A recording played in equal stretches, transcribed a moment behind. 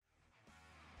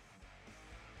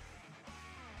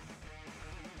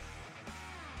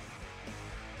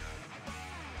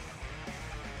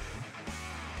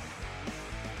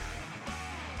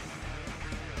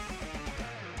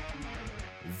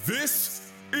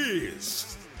This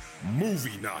is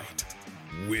Movie Night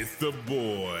with the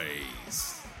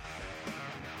Boys.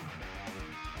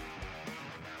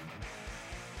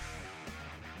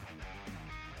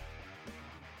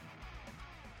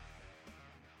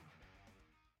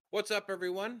 What's up,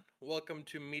 everyone? Welcome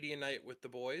to Media Night with the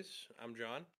Boys. I'm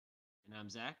John. And I'm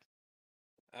Zach.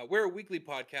 We're a weekly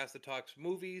podcast that talks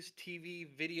movies,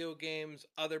 TV, video games,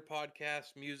 other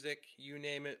podcasts, music, you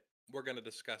name it, we're going to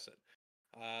discuss it.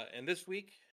 And this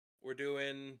week, we're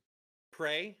doing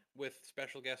Prey with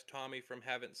special guest Tommy from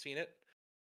Haven't Seen It.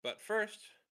 But first,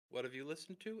 what have you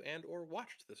listened to and or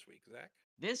watched this week, Zach?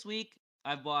 This week,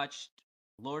 I've watched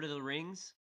Lord of the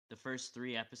Rings, the first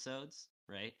 3 episodes,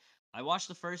 right? I watched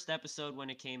the first episode when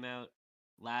it came out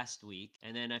last week,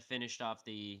 and then I finished off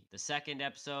the second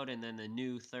episode, and then the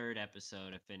new third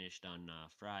episode I finished on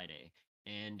Friday.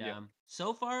 And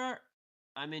so far,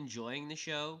 I'm enjoying the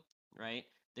show, right?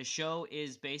 The show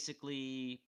is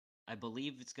basically, I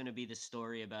believe it's going to be the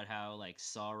story about how, like,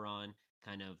 Sauron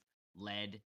kind of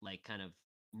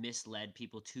misled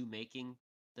people to making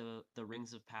the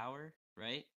rings of power,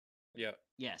 right? Yeah,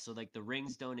 so like the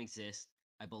rings don't exist.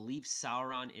 I believe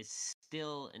Sauron is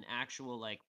still an actual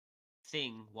like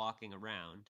thing walking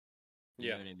around. You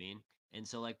know what I mean? And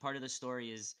so like part of the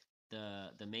story is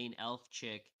the main elf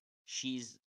chick,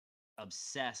 she's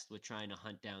obsessed with trying to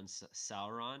hunt down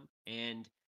Sauron, and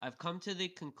I've come to the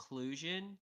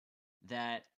conclusion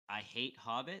that I hate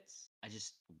hobbits. I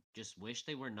just wish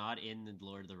they were not in the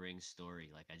Lord of the Rings story.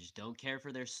 Like I just don't care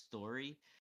for their story.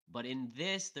 But in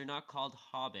this, they're not called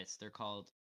hobbits. They're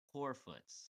called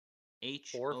Horfoots.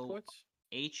 Horfoots.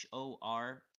 They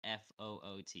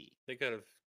could have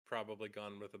probably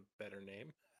gone with a better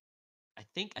name. I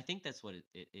think that's what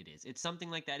it is. It's something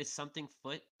like that. It's something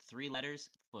foot, 3 letters,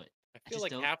 foot. I feel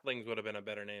like halflings would have been a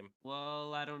better name.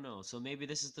 Well, I don't know. So maybe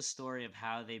this is the story of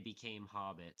how they became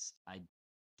hobbits. I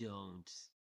don't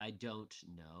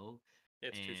know.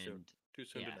 It's too soon. Too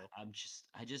soon to know.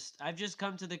 I've just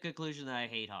come to the conclusion that I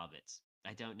hate hobbits.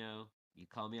 I don't know. You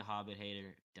call me a hobbit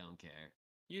hater, don't care.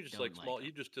 You just like small.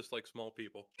 You just dislike small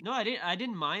people. No, I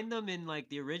didn't mind them in like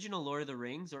the original Lord of the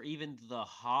Rings or even the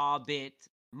Hobbit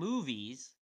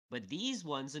movies, but these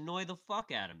ones annoy the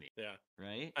fuck out of me. Yeah.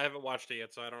 Right? I haven't watched it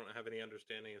yet, so I don't have any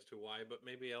understanding as to why, but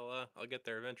maybe I'll get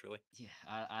there eventually. Yeah,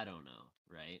 I don't know,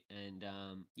 right? And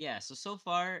yeah, so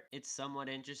far it's somewhat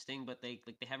interesting, but they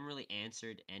haven't really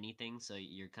answered anything, so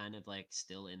you're kind of like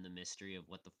still in the mystery of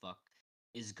what the fuck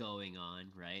is going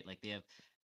on, right? Like they have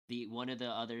one of the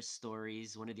other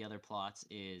stories, one of the other plots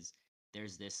is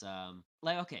there's this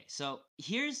like okay, so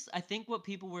here's I think what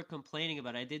people were complaining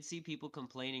about. I did see people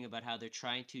complaining about how they're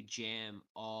trying to jam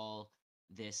all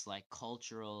this like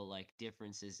cultural like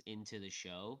differences into the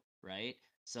show, right?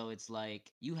 So it's like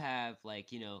you have like,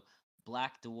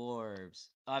 black dwarves,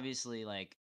 obviously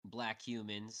like black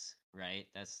humans, right?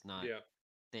 That's not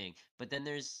thing. But then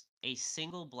there's a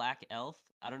single black elf.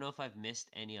 I don't know if I've missed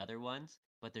any other ones,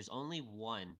 but there's only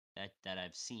one that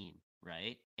I've seen,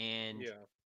 right? And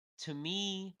to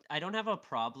me, I don't have a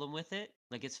problem with it.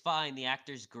 Like it's fine, the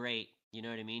actor's great, you know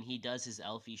what I mean? He does his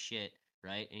elfy shit,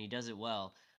 right? And he does it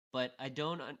well. But I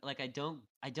don't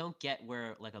get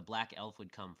where like a black elf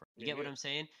would come from. You get what I'm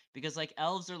saying? Because like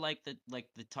elves are like the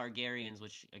Targaryens,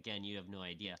 which again you have no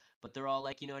idea, but they're all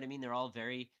like, you know what I mean? They're all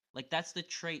very like that's the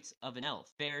traits of an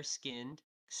elf. Fair skinned,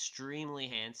 extremely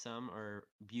handsome or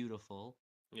beautiful.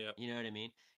 Yeah. You know what I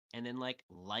mean? And then like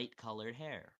light colored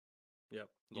hair. Yep.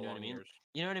 You know what I mean?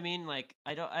 You know what I mean? Like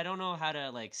I don't know how to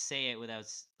like say it without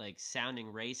like sounding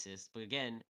racist, but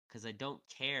again, because I don't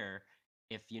care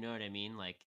if you know what I mean,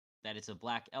 like that it's a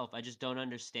black elf. I just don't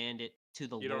understand it to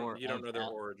the lore. You don't know their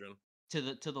origin.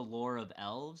 To the lore of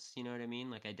elves, you know what I mean?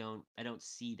 Like I don't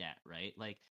see that, right?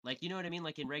 Like you know what I mean?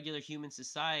 Like in regular human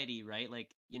society, right?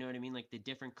 Like you know what I mean? Like the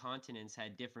different continents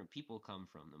had different people come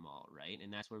from them all, right?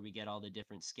 And that's where we get all the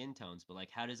different skin tones. But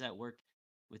like how does that work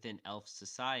within elf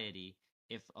society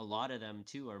if a lot of them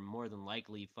too are more than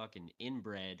likely fucking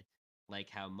inbred like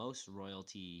how most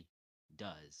royalty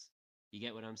does? You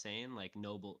get what I'm saying? Like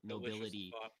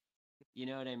nobility. You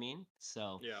know what I mean?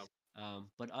 So yeah.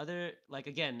 But other like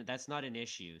again, that's not an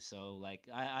issue. So like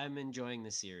I'm enjoying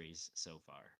the series so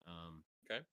far.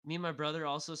 Okay. Me and my brother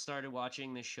also started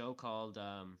watching this show called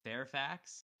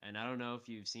Fairfax, and I don't know if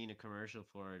you've seen a commercial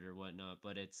for it or whatnot,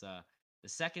 but it's the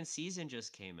second season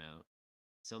just came out.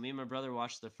 So me and my brother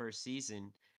watched the first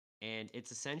season, and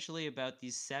it's essentially about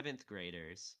these 7th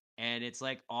graders, and it's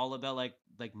like all about like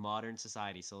modern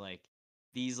society. So like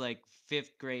these like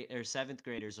 5th grade or 7th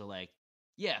graders are like,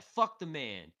 yeah, fuck the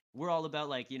man. We're all about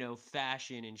like,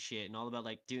 fashion and shit and all about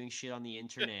like doing shit on the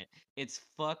internet.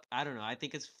 I don't know. I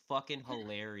think it's fucking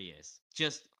hilarious.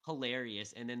 Just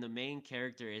hilarious. And then the main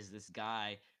character is this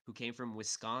guy who came from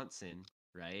Wisconsin,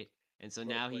 right? And so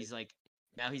What a now place.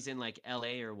 he's in like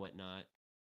LA or whatnot.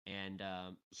 And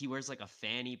he wears like a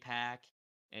fanny pack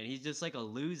and he's just like a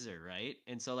loser, right?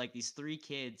 And so like these three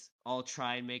kids all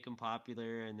try and make him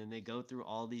popular and then they go through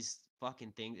all these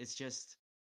fucking things. It's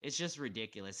just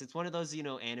ridiculous. It's one of those,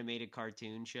 animated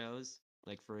cartoon shows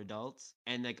like for adults,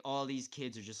 and like all these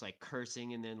kids are just like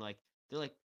cursing, and then like they're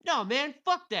like, "No, man,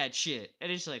 fuck that shit."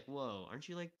 And it's like, "Whoa, aren't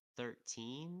you like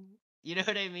 13?" You know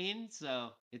what I mean? So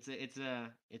it's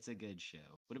a good show.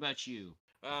 What about you?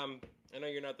 I know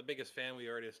you're not the biggest fan. We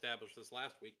already established this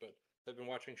last week, but I've been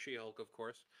watching She-Hulk, of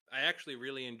course. I actually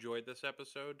really enjoyed this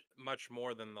episode much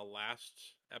more than the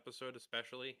last episode,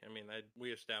 especially. I mean,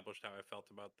 we established how I felt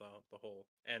about the whole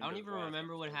I end don't of even the last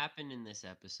remember what episode. happened in this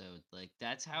episode. Like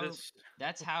This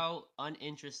that's how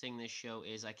uninteresting this show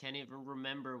is. I can't even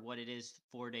remember what it is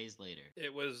 4 days later.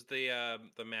 it was the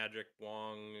Magic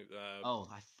Wong Oh,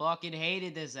 I fucking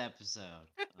hated this episode.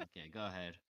 Okay, go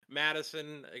ahead.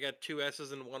 Madison. I got two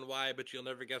S's and one Y, but you'll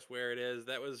never guess where it is.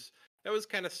 That was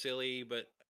kind of silly, but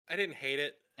I didn't hate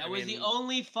it. I That was the mean,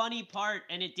 only funny part,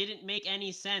 and it didn't make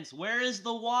any sense. Where is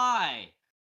the why?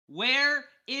 Where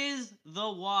is the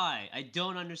why? I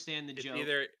don't understand the it's joke.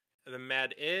 either the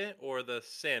Mad I or the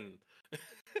Sin.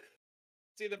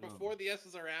 It's either Oh. before the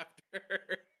S's or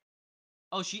after.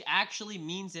 Oh, she actually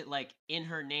means it like in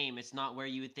her name. It's not where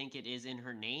you would think it is in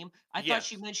her name. I thought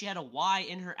she Yes. meant she had a Y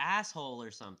in her asshole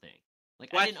or something.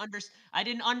 Like What? I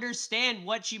didn't understand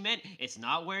what she meant. It's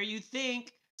not where you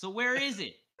think. So where is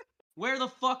it? Where the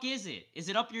fuck is it? Is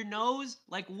it up your nose?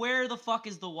 Like where the fuck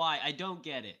is the Y? I don't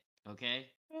get it. Okay?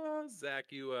 Oh,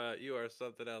 Zach, you are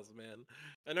something else, man.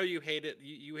 I know you hate it.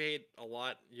 You hate a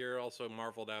lot. You're also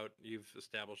marveled out. You've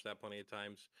established that plenty of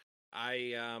times.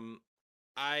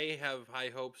 I have high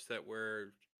hopes that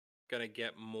we're gonna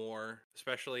get more,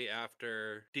 especially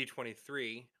after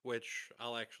D23, which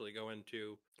I'll actually go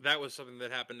into. That was something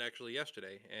that happened actually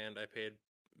yesterday, and I paid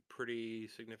pretty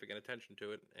significant attention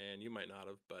to it, and you might not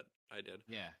have, but I did.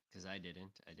 Yeah, because I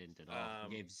didn't. I didn't at all. I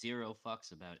Um, gave zero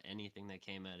fucks about anything that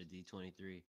came out of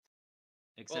D23. well,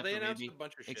 Except they for announced a maybe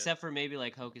bunch of shit. except for maybe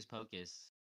like Hocus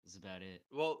Pocus is about it.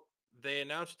 Well, they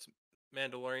announced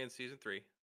Mandalorian season 3,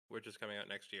 which is coming out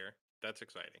next year. That's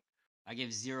exciting. I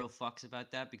gave zero fucks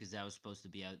about that because that was supposed to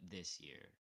be out this year.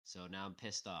 So now I'm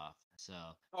pissed off. So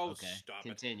Oh, okay, stop it.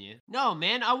 continue. No,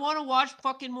 man, I want to watch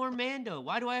fucking more Mando.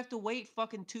 Why do I have to wait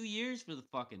fucking 2 years for the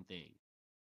fucking thing?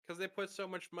 Because they put so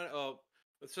much money. Oh,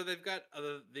 so they've got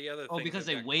the other Oh, things because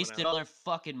they've they got coming wasted out, all their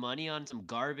fucking money on some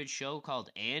garbage show called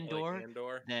like Andor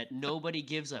Andor. that nobody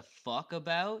gives a fuck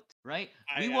about, right?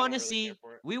 I We don't want to really care see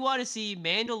for it. we want to see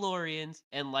Mandalorians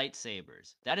and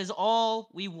lightsabers. That is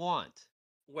all we want.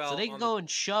 So Well, they can go and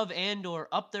shove Andor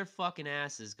up their fucking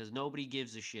asses because nobody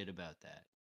gives a shit about that.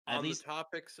 At on the least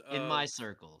topics in my of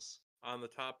circles.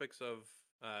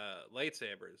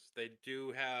 lightsabers, they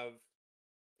do have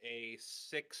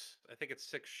I think it's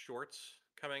 6 shorts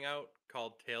coming out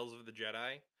called Tales of the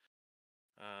Jedi.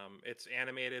 It's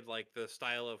animated like the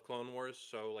style of Clone Wars,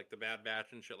 so like the Bad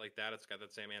Batch and shit like that. It's got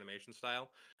that same animation style.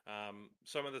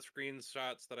 Some of the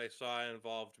screenshots that I saw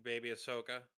involved Baby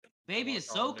Ahsoka. I Baby want to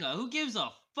call her Nick. Ahsoka? Who gives a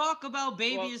fuck about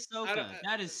Baby Well, I don't. Ahsoka?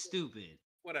 That is stupid.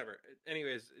 Whatever.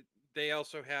 Anyways, they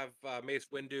also have Mace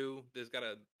Windu. There's got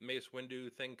a Mace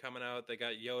Windu thing coming out. They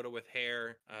got Yoda with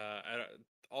hair.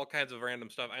 All kinds of random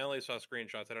stuff. I only saw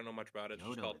screenshots. I don't know much about it. It's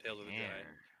just Yoda called with Tales of the Jedi. hair.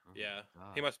 Oh my Yeah,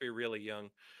 he god. must be really young.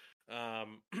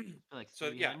 Um, Like so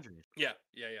yeah, 300. yeah.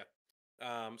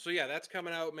 So yeah, that's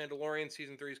coming out. Mandalorian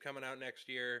season 3 is coming out next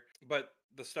year. But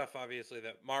the stuff obviously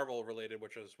that Marvel related,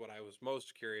 which is what I was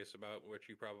most curious about, which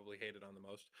you probably hated on the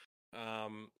most.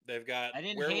 They've got I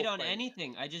didn't hate Werewolf on by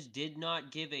anything. I just did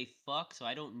not give a fuck, so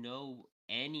I don't know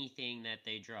anything that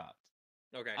they dropped.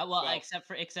 Okay, Well, well,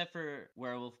 except for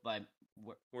Werewolf by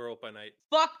Werewolf by Night.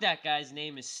 Fuck that guy's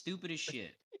name is stupid as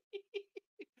shit.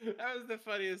 That was the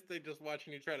funniest thing, just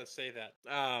watching you try to say that.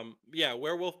 Yeah,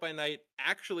 Werewolf by Night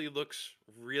actually looks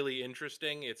really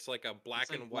interesting. It's like a black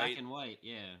It's like and black white. and white,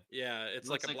 yeah. Yeah, It it's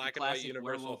like looks a like the black and white classic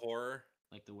universal werewolf, horror.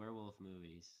 like the werewolf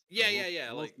movies. Yeah, Wolf, yeah.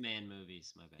 Like Wolfman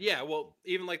movies, my bad. yeah, well,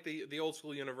 even like the old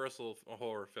school Universal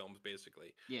horror films,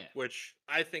 basically. Yeah. Which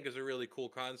I think is a really cool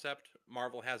concept.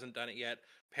 Marvel hasn't done it yet.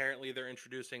 Apparently, they're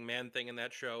introducing Man Thing in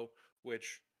that show,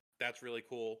 which that's really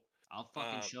cool. I'll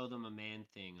fucking Um, show them a man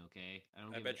thing, okay?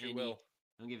 I bet you will.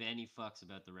 Don't give any fucks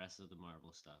about the rest of the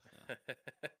Marvel stuff, though.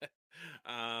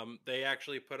 They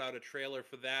actually put out a trailer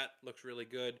for that. Looks really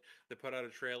good. They put out a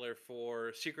trailer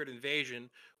for Secret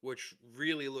Invasion, which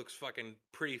really looks fucking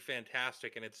pretty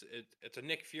fantastic, and it's a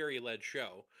Nick Fury led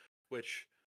show, which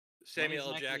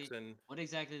Samuel L. Jackson. What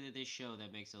exactly did they show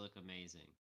that makes it look amazing?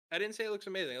 I didn't say it looks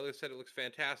amazing. I said it looks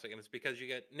fantastic, and it's because you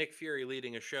get Nick Fury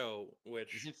leading a show,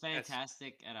 which Is it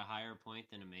fantastic at a higher point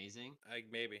than amazing,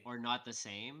 maybe, or not the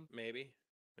same? maybe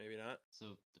not.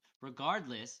 So,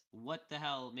 regardless, what the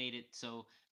hell made it so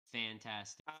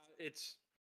fantastic? It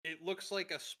looks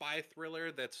like a spy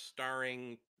thriller that's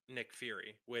starring Nick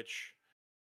Fury, which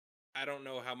I don't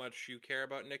know how much you care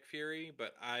about Nick Fury,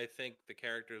 but I think the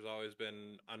character's always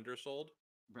been undersold.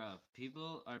 Bro,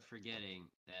 people are forgetting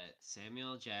that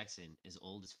Samuel L. Jackson is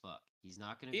old as fuck. He's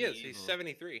not gonna He be is. able. He's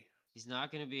 73. He's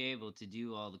not gonna be able to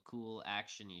do all the cool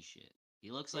actiony shit. He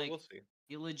looks But like we'll see.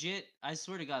 he legit. I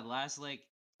swear to God, last like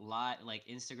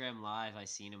Instagram live I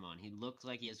seen him on, he looked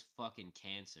like he has fucking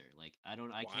cancer. Like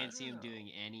I can't see him doing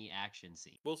Wow. any action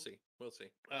scene. We'll see. We'll see.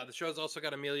 The show's also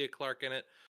got Amelia Clark in it.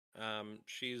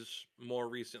 She's more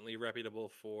recently reputable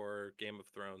for Game of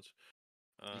Thrones.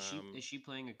 Is she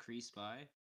playing a Kree spy?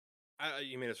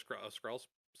 You mean a Skrull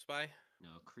spy? No,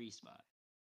 Kree spy.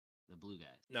 The blue guy.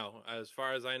 No, as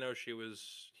far as I know, she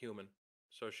was human.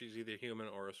 So she's either human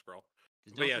or a Skrull.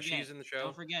 'Cause But yeah, she's in the show.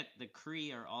 Don't forget, the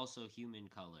Kree are also human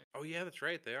color. Oh yeah, that's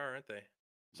right. They are, aren't they?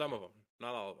 Some of them,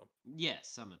 not all of them. Yes,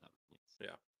 some of them. Yes.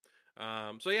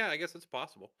 Yeah. So yeah, I guess it's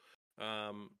possible.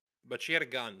 But she had a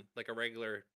gun, like a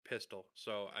regular pistol.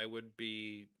 So I would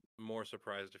be more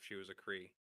surprised if she was a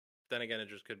Kree. Then again, it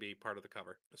just could be part of the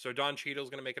cover. So Don Cheadle's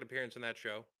going to make an appearance in that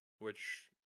show, which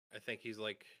I think he's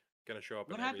like going to show up.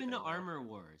 What in happened to everything now. Armor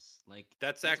Wars? Like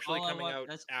That's actually all I coming want- out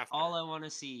That's after. all I want to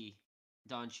see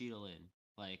Don Cheadle in.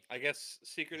 Like, I guess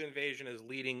Secret Invasion is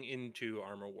leading into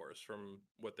Armor Wars from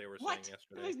what they were saying what? That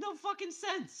yesterday. makes no fucking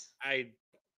sense.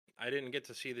 I didn't get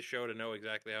to see the show to know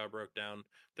exactly how it broke down.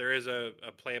 There is a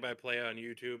play-by-play on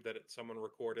YouTube that someone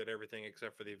recorded everything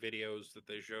except for the videos that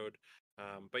they showed.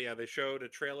 But yeah, they showed a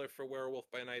trailer for Werewolf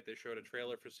by Night. They showed a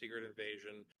trailer for Secret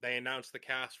Invasion. They announced the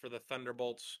cast for the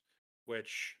Thunderbolts,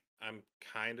 which I'm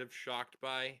kind of shocked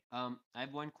by. I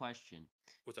have one question.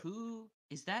 What's up? Who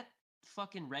is that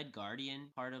fucking Red Guardian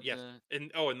part of Yes. the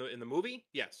In the movie?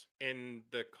 Yes. In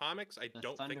the comics, I the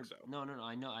don't think so. No,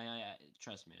 I know. I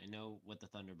trust me. I know what the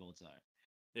Thunderbolts are.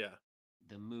 Yeah.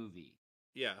 The movie.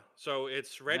 Yeah. So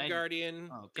it's Red Guardian,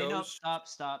 Oh, okay, no, Ghost.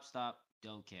 stop.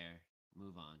 Don't care.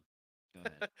 Move on. Go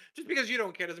ahead. Just because you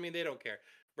don't care doesn't mean they don't care.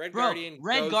 Red Bro, Guardian,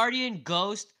 Red Ghost, Guardian,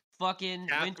 Ghost, fucking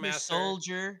Winter Taskmaster,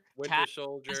 Soldier, Winter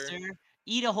Soldier, Taskmaster,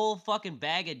 eat a whole fucking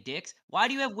bag of dicks. Why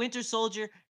do you have Winter Soldier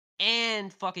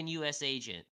and fucking U.S.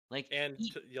 Agent? Like, and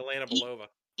Yelena eat- Belova.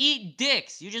 eat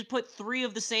dicks. You just put 3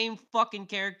 of the same fucking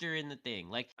character in the thing.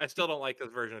 Like, I still don't like this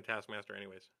version of Taskmaster,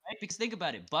 anyways. right? Because think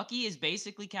about it. Bucky is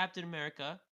basically Captain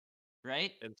America,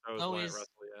 right? And so is So Wyatt is- Russell,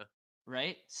 yeah.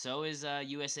 Right? So is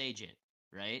U.S. Agent,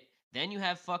 right? Then you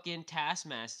have fucking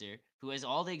Taskmaster, who has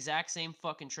all the exact same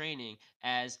fucking training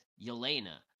as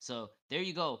Yelena. So there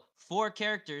you go, 4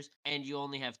 characters, and you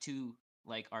only have 2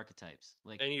 like archetypes.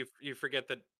 Like, And you forget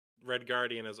that Red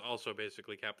Guardian is also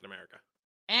basically Captain America.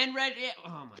 and Red.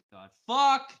 Oh my god,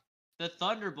 fuck the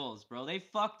Thunderbolts, bro. They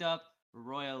fucked up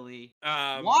royally.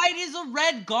 Why is a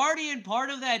Red Guardian part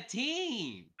of that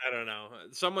team? I don't know.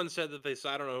 Someone said that they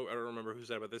saw. I don't remember who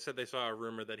said it, but they said they saw a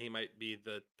rumor that he might be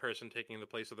the person taking the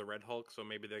place of the Red Hulk. So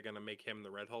maybe they're gonna make him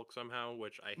the Red Hulk somehow,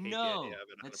 which I hate the No, idea of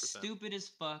it. 100%. that's stupid as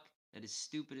fuck. That is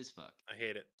stupid as fuck. I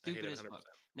hate it. Stupid I hate as it 100%. fuck.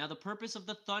 Now, the purpose of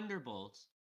the Thunderbolts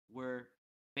were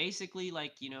basically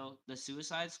like, the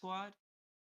Suicide Squad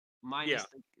minus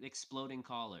the exploding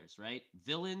collars, right?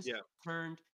 Villains Yeah.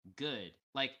 turned good,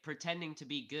 like pretending to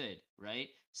be good, right?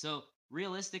 So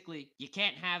realistically, you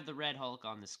can't have the Red Hulk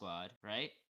on the squad,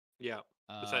 right? Yeah.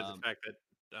 Besides the Um, fact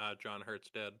that John Hurt's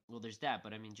dead. well, there's that,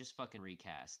 but I mean, just fucking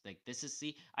recast. Like,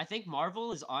 I think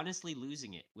Marvel is honestly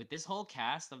losing it with this whole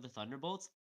cast of the Thunderbolts.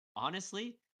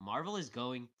 Honestly, Marvel is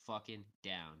going fucking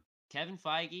down. Kevin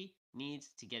Feige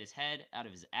needs to get his head out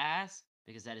of his ass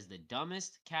because that is the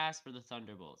dumbest cast for the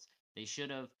Thunderbolts.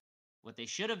 What they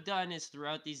should have done is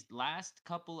throughout these last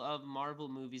couple of Marvel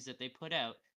movies that they put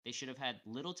out, they should have had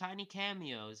little tiny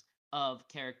cameos of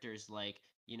characters like,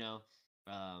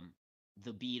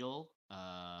 the Beetle,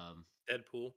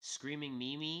 Deadpool. Screaming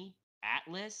Mimi,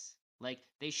 Atlas. Like,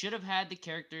 they should have had the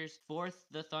characters for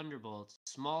the Thunderbolts,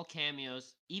 small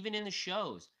cameos, even in the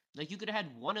shows. Like, you could have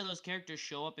had one of those characters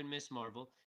show up in Miss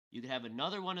Marvel. You could have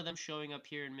another one of them showing up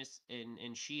here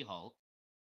in She-Hulk,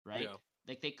 right? Yeah.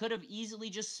 Like, they could have easily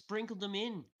just sprinkled them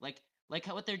in. Like like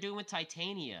what they're doing with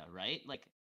Titania, right? Like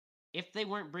if they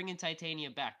weren't bringing Titania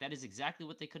back, that is exactly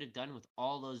what they could have done with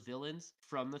all those villains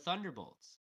from the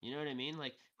Thunderbolts. You know what I mean?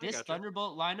 Like I this gotcha.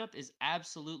 Thunderbolt lineup is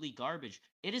absolutely garbage.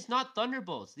 It is not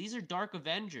Thunderbolts. These are Dark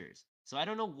Avengers. So I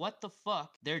don't know what the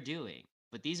fuck they're doing,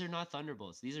 but these are not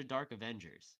Thunderbolts. These are Dark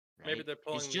Avengers, Maybe right? they're It's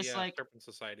pulling the just like, Serpent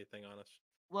Society thing on us.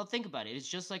 well, think about it. It's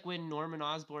just like when Norman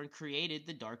Osborn created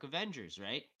the Dark Avengers,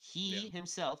 right? Yeah. He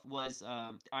himself was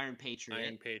Iron Patriot,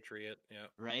 Iron Patriot. Yeah.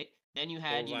 right? Then you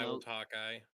had, Bullseye was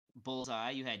Hawkeye.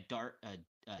 Bullseye. You had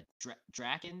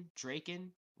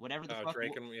Draken, whatever the fuck.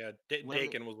 Draken. Yeah. Whatever.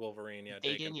 Daken was Wolverine. Yeah.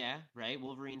 Daken, Daken. yeah, right.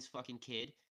 Wolverine's fucking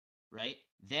kid, right?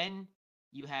 Then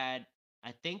you had,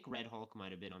 I think Red Hulk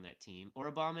might have been on that team, or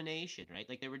Abomination, right?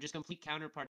 Like they were just complete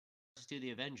counterparts to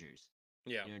the Avengers.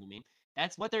 Yeah. You know what I mean?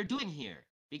 That's what they're doing here.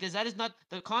 Because that is not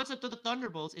the concept of the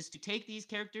Thunderbolts is to take these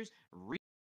characters,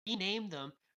 rename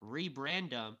them,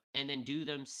 rebrand them, and then do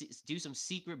some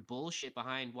secret bullshit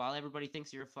behind while everybody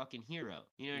thinks you're a fucking hero.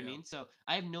 You know what I Yeah. mean? So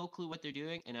I have no clue what they're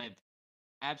doing, and I have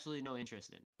absolutely no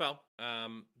interest in. Well,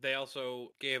 they also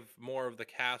gave more of the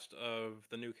cast of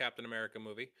the new Captain America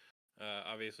movie.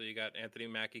 Obviously, you got Anthony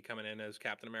Mackie coming in as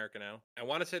Captain America now. I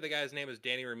want to say the guy's name is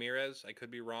Danny Ramirez. I could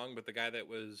be wrong, but the guy that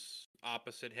was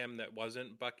opposite him that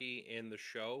wasn't Bucky in the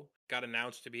show got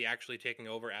announced to be actually taking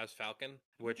over as Falcon,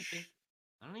 which...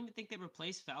 I don't even think they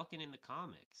replaced Falcon in the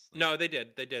comics. Like, No, they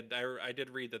did. They did. I did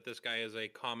read that this guy is a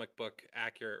comic book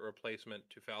accurate replacement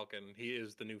to Falcon. He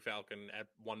is the new Falcon at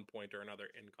one point or another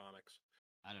in comics.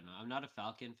 I don't know. I'm not a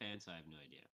Falcon fan, so I have no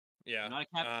idea. Yeah.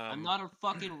 I'm not a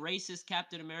fucking racist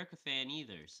Captain America fan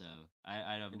either, so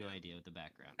I have no idea what the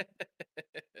background.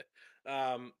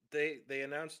 They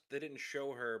announced they didn't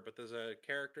show her, but there's a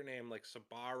character named like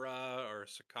Sabara or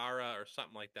Sakara or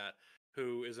something like that,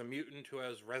 who is a mutant who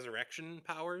has resurrection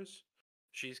powers.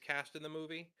 She's cast in the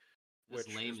movie, That's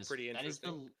which lame is pretty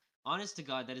interesting. Honest to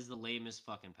God, that is the lamest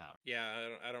fucking power. Yeah,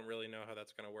 I don't really know how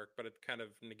that's gonna work, but it kind of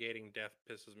negating death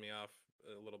pisses me off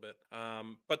a little bit.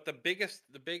 But the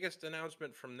biggest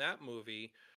announcement from that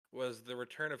movie was the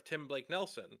return of Tim Blake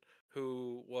Nelson,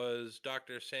 who was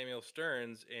Dr. Samuel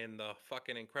Stearns in the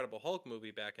fucking Incredible Hulk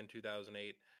movie back in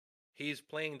 2008. He's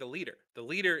playing the leader. The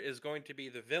leader is going to be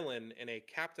the villain in a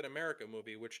Captain America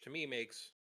movie, which to me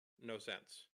makes no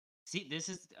sense. See, this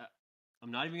is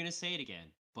I'm not even going to say it again,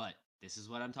 but this is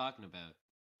what I'm talking about.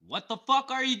 What the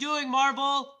fuck are you doing,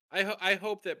 Marvel? I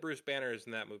hope that Bruce Banner is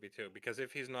in that movie too, because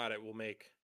if he's not, it will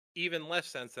make even less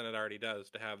sense than it already does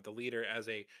to have the leader as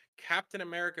a Captain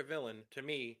America villain. To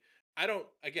me, I don't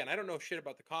know shit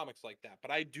about the comics like that,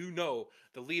 but I do know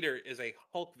the leader is a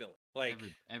Hulk villain. Like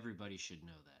everybody should know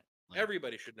that. Like,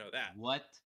 everybody should know that. What?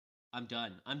 I'm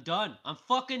done. I'm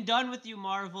fucking done with you,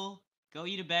 Marvel. Go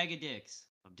eat a bag of dicks.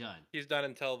 I'm done. He's done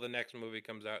until the next movie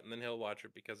comes out, and then he'll watch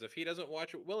it, because if he doesn't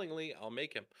watch it willingly, I'll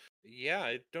make him. Yeah,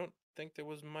 I don't think there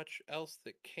was much else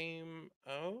that came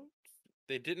out.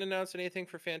 They didn't announce anything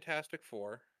for Fantastic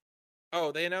Four.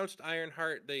 Oh, they announced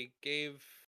Ironheart. They gave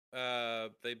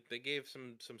they gave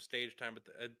some stage time, but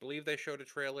I believe they showed a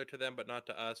trailer to them, but not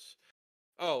to us.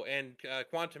 Oh, and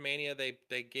Quantumania,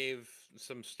 they gave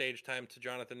some stage time to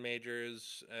Jonathan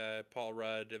Majors, Paul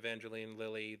Rudd, Evangeline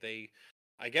Lilly.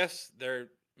 I guess they're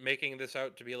making this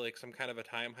out to be like some kind of a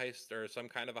time heist or some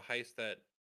kind of a heist that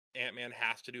Ant-Man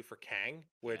has to do for Kang,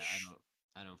 which...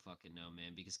 Yeah, I don't fucking know,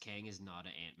 man, because Kang is not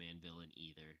an Ant-Man villain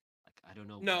either. Like, I don't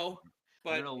know. No,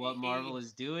 but I don't know what Marvel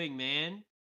is doing, man.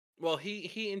 Well,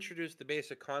 he introduced the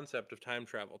basic concept of time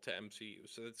travel to MCU,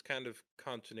 so it's kind of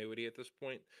continuity at this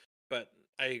point. But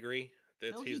I agree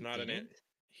that No, he's he not didn't. an Ant.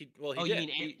 He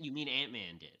did. You mean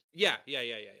Ant-Man did? Yeah.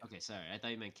 Okay, sorry, I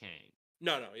thought you meant Kang.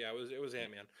 No, yeah, it was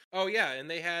Ant-Man. Oh yeah, and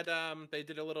they had they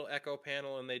did a little Echo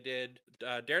panel, and they did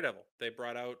Daredevil. They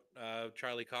brought out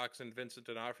Charlie Cox and Vincent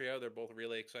D'Onofrio. They're both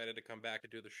really excited to come back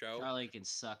and do the show. Charlie can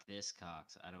suck this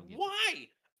Cox. I don't give. Why?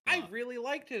 I really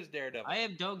liked his Daredevil.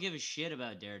 Don't give a shit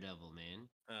about Daredevil, man.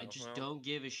 I just don't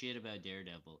give a shit about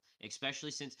Daredevil, especially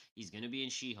since he's gonna be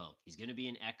in She-Hulk. He's gonna be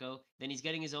in Echo. Then he's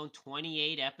getting his own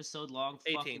 28 episode long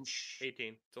 18. fucking 18.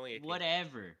 It's only 18.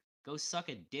 Whatever. Go suck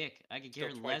a dick. I could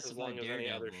care less as about long Daredevil. as any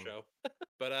other show.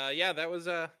 But yeah, that was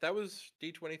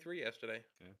D23 yesterday.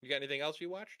 Okay. You got anything else you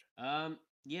watched?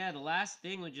 Yeah, the last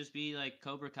thing would just be like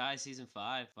Cobra Kai season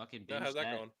 5. Fucking binge how's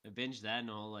that going? I binged that in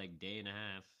a whole like day and a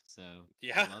half. So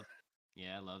yeah,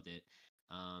 I loved it.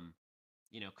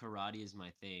 You know, karate is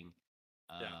my thing.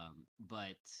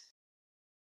 But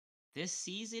this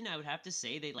season, I would have to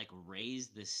say they like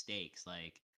raised the stakes.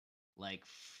 Like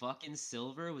fucking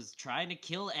Silver was trying to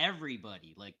kill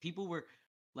everybody. Like people were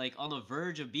like on the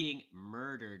verge of being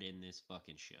murdered in this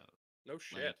fucking show. No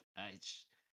shit. Like,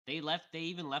 They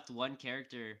even left one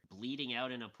character bleeding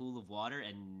out in a pool of water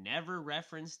and never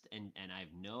referenced, and I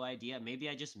have no idea. Maybe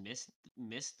I just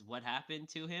missed what happened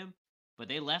to him, but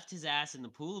they left his ass in the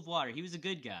pool of water. He was a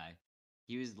good guy.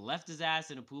 He was left his ass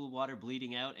in a pool of water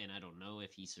bleeding out, and I don't know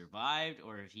if he survived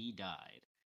or if he died.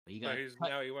 But he So got cut.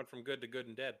 now he went from good to good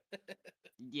and dead.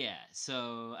 Yeah,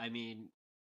 so I mean,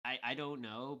 I don't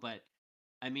know, but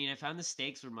I mean, I found the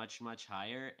stakes were much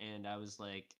higher, and I was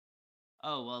like,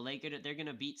 oh well, they're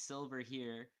gonna beat Silver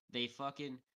here. They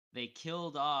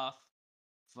killed off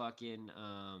fucking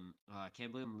I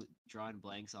can't believe I'm drawing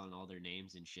blanks on all their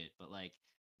names and shit, but like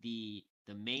the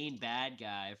main bad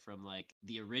guy from like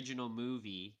the original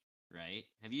movie, right?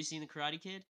 Have you seen the Karate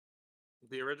Kid?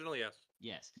 The original, yes.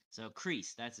 Yes. So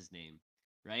Kreese, that's his name,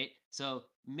 right? So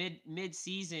mid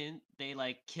season they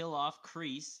like kill off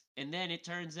Kreese, and then it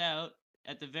turns out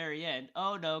at the very end,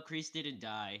 oh no, Kreese didn't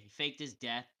die. He faked his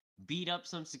death, beat up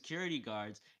some security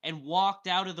guards, and walked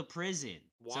out of the prison.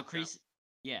 So Walked out. Kreese,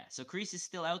 yeah, so Kreese is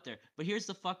still out there. But here's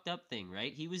the fucked up thing,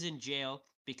 right? He was in jail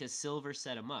because Silver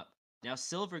set him up. Now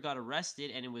Silver got arrested,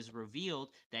 and it was revealed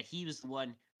that he was the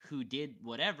one who did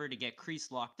whatever to get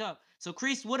Kreese locked up. So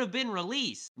Kreese would have been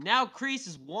released. Now Kreese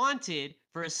is wanted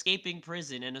for escaping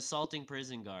prison and assaulting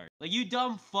prison guard. Like, you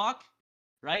dumb fuck,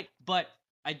 right? But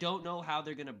I don't know how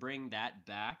they're gonna bring that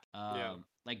back. Yeah.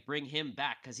 Like bring him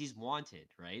back because he's wanted,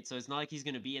 right? So it's not like he's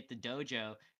gonna be at the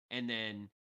dojo and then,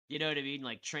 you know what I mean,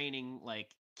 like training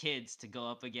like kids to go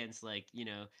up against like,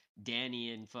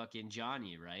 Danny and fucking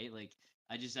Johnny, right? Like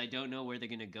I don't know where they're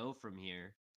gonna go from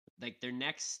here. Like their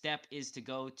next step is to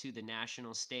go to the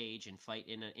national stage and fight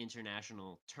in an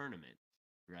international tournament,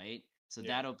 right? So Yeah.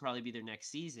 that'll probably be their next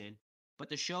season. But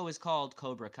the show is called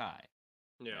Cobra Kai,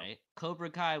 Yeah. right?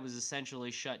 Cobra Kai was essentially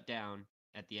shut down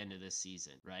at the end of this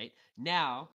season, right?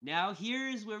 Now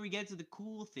here's where we get to the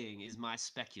cool thing is my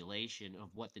speculation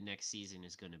of what the next season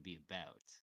is going to be about,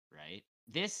 right?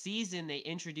 This season they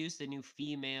introduced a new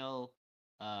female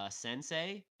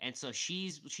sensei, and so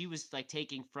she was like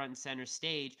taking front and center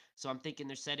stage, so I'm thinking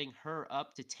they're setting her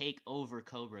up to take over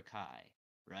Cobra Kai,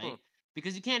 right?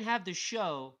 Because you can't have the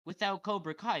show without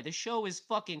Cobra Kai. The show is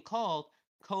fucking called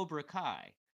Cobra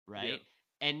Kai, right?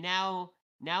 And now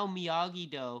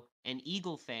Miyagi-Do and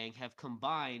Eagle Fang have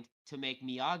combined to make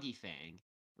Miyagi Fang,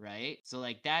 right? So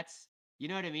like that's, you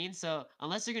know what I mean? So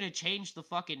unless they're gonna change the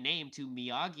fucking name to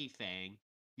Miyagi Fang,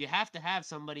 you have to have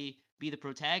somebody be the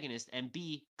protagonist and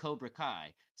be Cobra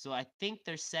Kai. So I think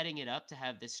they're setting it up to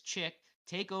have this chick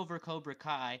take over Cobra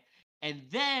Kai, and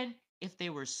then if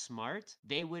they were smart,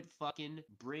 they would fucking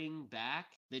bring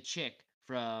back the chick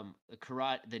from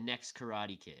the next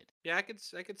Karate Kid. Yeah, I could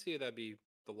see that'd be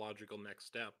the logical next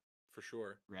step for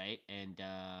sure. Right? And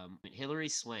Hilary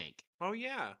Swank. Oh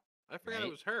yeah, I forgot Right?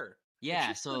 it was her. And Yeah,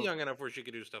 she's still so young enough where she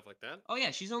could do stuff like that. oh yeah,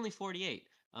 she's only 48.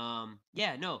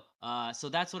 Yeah, no. So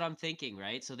that's what I'm thinking,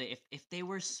 right? So if they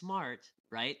were smart,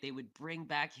 right, they would bring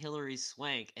back Hilary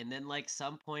Swank, and then like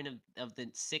some point of the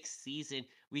 6th season,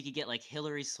 we could get like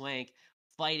Hilary Swank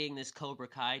fighting this Cobra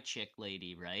Kai chick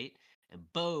lady, right? And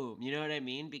boom, you know what I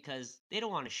mean? Because they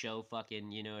don't want to show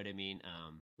fucking, you know what I mean?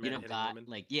 Men hitting women.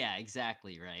 Like yeah,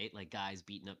 exactly, right? Like guys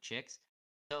beating up chicks.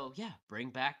 So yeah, bring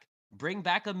back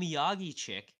a Miyagi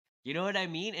chick. You know what I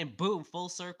mean? And boom, full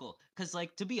circle. Cause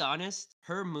like to be honest,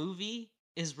 her movie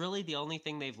is really the only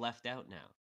thing they've left out now.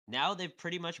 Now they've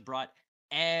pretty much brought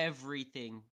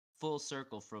everything full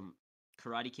circle from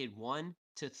Karate Kid 1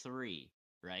 to 3,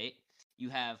 right? You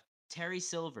have Terry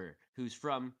Silver, who's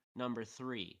from number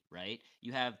 3, right?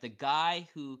 You have the guy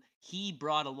who he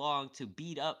brought along to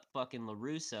beat up fucking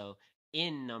LaRusso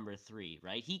in number 3,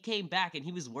 right? He came back and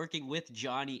he was working with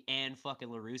Johnny and fucking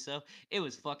LaRusso. It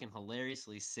was fucking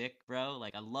hilariously sick, bro.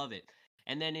 Like, I love it.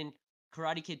 And then in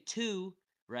Karate Kid 2,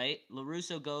 right,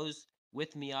 LaRusso goes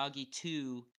with Miyagi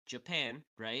to Japan,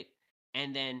 right?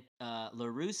 And then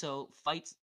LaRusso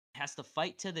has to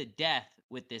fight to the death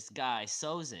with this guy,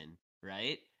 Sozin,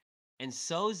 right? And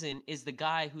Sozin is the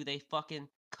guy who they fucking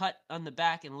cut on the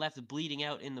back and left bleeding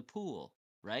out in the pool,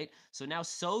 right? So now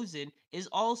Sozin is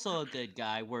also a good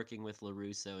guy working with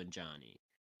LaRusso and Johnny.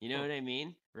 You know what I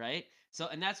mean? Right? So,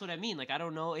 and that's what I mean. Like, I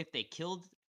don't know if they killed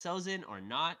Sozin or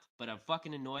not, but I'm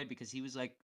fucking annoyed because he was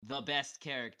like the best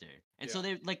character. And so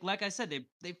they, like I said,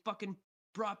 they fucking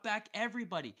brought back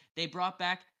everybody. They brought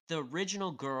back the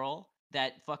original girl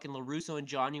that fucking LaRusso and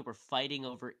Johnny were fighting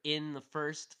over in the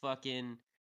first fucking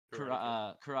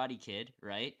Karate Kid,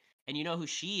 right? And you know who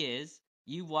she is?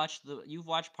 You've watched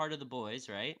part of The Boys,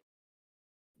 right?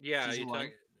 Yeah, Season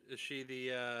one. is she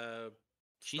the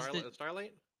She's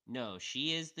Starlight? No,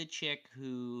 she is the chick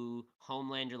who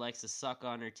Homelander likes to suck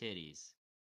on her titties.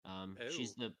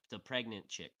 She's Oh. the pregnant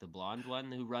chick, the blonde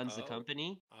one who runs the Oh.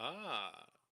 company. Ah.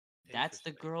 That's the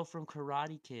Interesting. girl from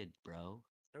Karate Kid, bro.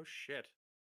 Oh shit.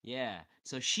 Yeah.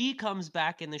 So she comes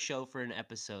back in the show for an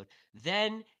episode.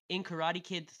 Then in Karate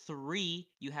Kid 3,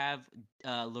 you have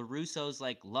LaRusso's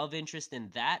like love interest in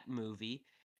that movie.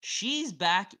 She's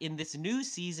back in this new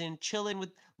season chilling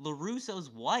with LaRusso's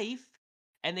wife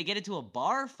and they get into a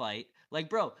bar fight. Like,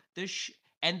 bro,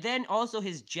 and then also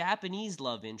his Japanese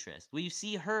love interest. We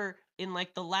see her in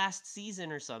like the last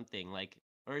season or something, like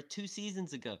or 2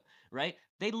 seasons ago, right?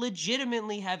 They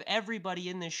legitimately have everybody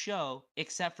in this show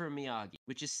except for Miyagi,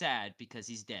 which is sad because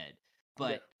he's dead. Yeah.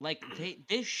 But like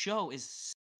this show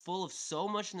is full of so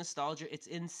much nostalgia. It's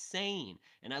insane.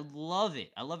 And I love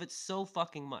it. I love it so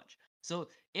fucking much. So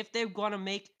if they're going to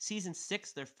make season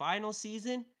 6 their final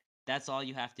season, that's all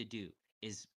you have to do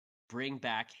is bring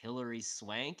back Hilary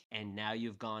Swank and now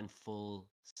you've gone full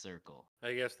circle.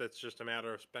 I guess that's just a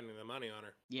matter of spending the money on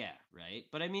her. Yeah, right?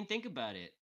 But I mean, think about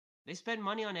it. They spend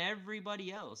money on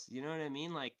everybody else. You know what I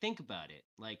mean? Like, think about it.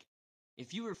 Like,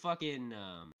 if you were fucking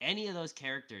any of those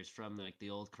characters from like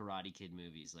the old Karate Kid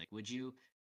movies, like, would you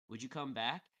come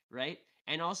back? Right?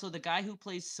 And also, the guy who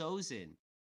plays Sozin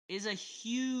is a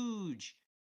huge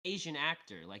Asian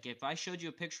actor. Like, if I showed you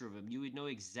a picture of him, you would know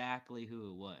exactly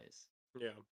who it was. Yeah.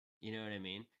 You know what I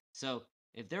mean? So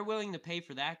if they're willing to pay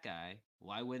for that guy,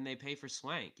 why wouldn't they pay for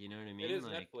Swank? You know what I mean? It is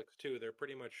Like, Netflix too. They're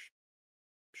pretty much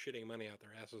shitting money out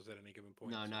their asses at any given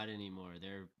point. no, So. not anymore.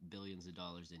 They're billions of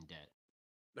dollars in debt.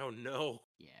 Oh no.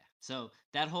 Yeah. So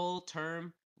that whole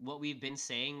term, what we've been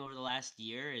saying over the last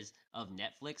year is of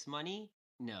Netflix money.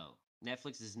 No,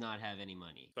 Netflix does not have any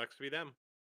money. Sucks to be them.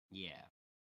 Yeah.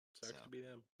 So, Sucks to be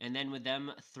them. and then with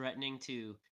them threatening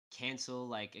to cancel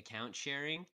like account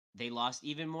sharing, they lost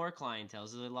even more clientele,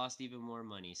 so they lost even more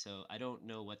money. So I don't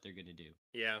know what they're gonna do.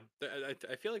 Yeah.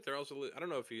 I feel like they're also. I don't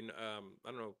know if you. I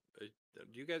don't know.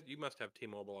 Do you guys? You must have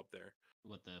T-Mobile up there.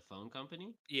 What, the phone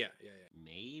company? Yeah. Yeah. Yeah.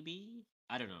 Maybe,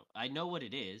 I don't know. I know what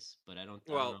it is, but I don't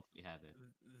know Well, if we have it.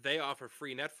 they offer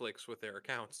free Netflix with their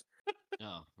accounts.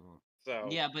 Oh, well. So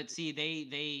Yeah, but see,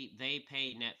 they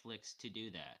pay Netflix to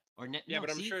do that, or net. yeah, No, but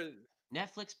I'm see, sure.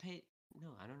 Netflix pay. No,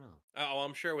 I don't know. Oh,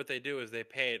 I'm sure what they do is they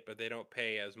pay it, but they don't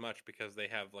pay as much because they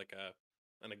have like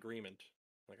an agreement,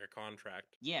 like a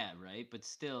contract. Yeah, right. But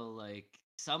still, like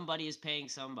somebody is paying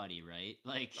somebody, right?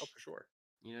 Like, Oh, for sure.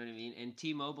 you know what I mean. And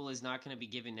T-Mobile is not going to be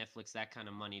giving Netflix that kind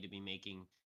of money to be making,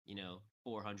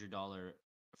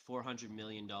 $400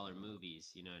 million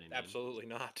movies. You know what I mean? Absolutely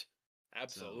not. So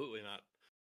Absolutely not.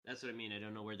 that's what I mean. I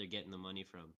don't know where they're getting the money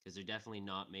from because they're definitely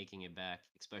not making it back,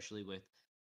 especially with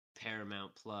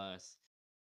Paramount Plus,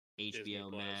 Disney HBO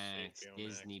Plus, Max, HBO Max,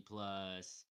 Disney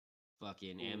Plus,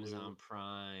 fucking Hulu, Amazon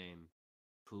Prime,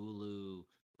 Hulu.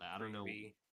 I don't know.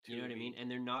 Freebie, You know what I mean? Tubi.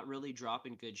 And they're not really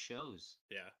dropping good shows,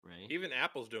 Yeah. right? Even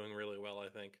Apple's doing really well, I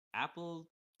think. Apple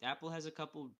Apple has a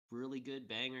couple really good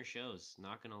banger shows,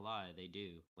 not gonna lie, they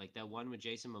do. Like that one with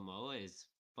Jason Momoa is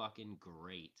fucking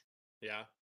great. Yeah.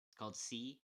 It's called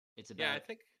C. It's Yeah, about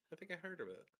I think I heard of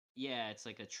it. yeah, it's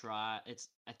like it's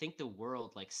I think the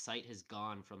world like sight has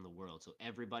gone from the world, so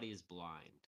everybody is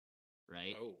blind,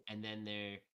 right? Oh. And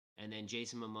then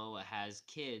Jason Momoa has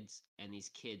kids and these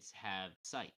kids have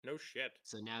sight. No shit.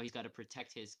 So now he's got to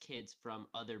protect his kids from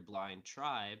other blind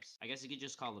tribes. I guess you could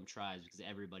just call them tribes because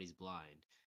everybody's blind.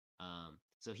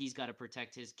 So he's got to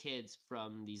protect his kids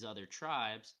from these other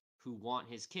tribes who want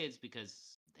his kids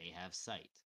because they have sight.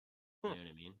 You Huh. know what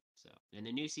I mean? So, and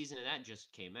the new season of that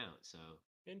just came out. So,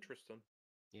 Interesting.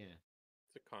 yeah,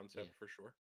 It's a concept yeah. for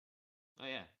sure. Oh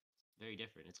yeah, very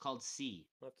different. It's called C.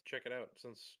 I'll have to check it out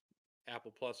since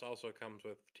Apple Plus also comes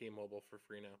with T-Mobile for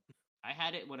free now. I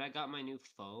had it when I got my new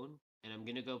phone, and I'm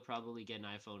gonna go probably get an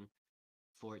iPhone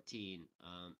 14.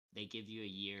 They give you a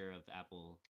year of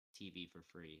Apple TV for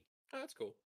free. Oh, that's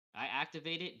cool. I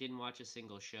activated it, didn't watch a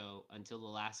single show until the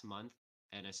last month,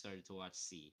 and I started to watch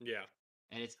C. Yeah.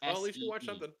 And it's Well, at S least you E watch E.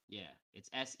 something. Yeah, it's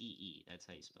SEE. That's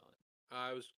how you spell it.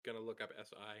 I was gonna look up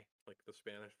SI, like the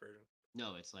Spanish version.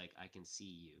 No, it's like I can see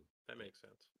you. That makes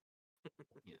sense.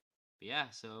 Yeah. But yeah,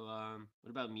 so what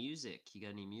about music? You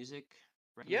got any music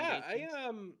Yeah,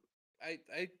 recommendations?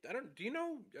 I don't. Do you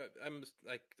know? I'm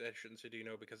like I shouldn't say do you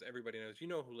know because everybody knows. You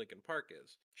know who Linkin Park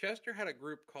is. Chester had a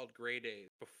group called Grey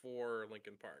Days before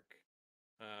Linkin Park,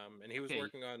 and he was Okay,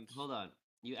 working on. hold on.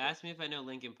 You Yeah. asked me if I know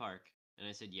Linkin Park, and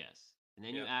I said yes. And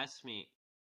then you Yeah. asked me,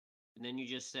 and then you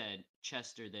just said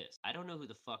Chester this. I don't know who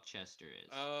the fuck Chester is.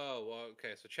 Oh well,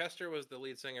 okay. So Chester was the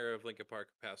lead singer of Linkin Park,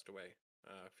 who passed away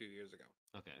a few years ago.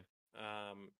 Okay.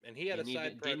 And he had a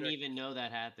side Didn't project. even know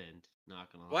that happened.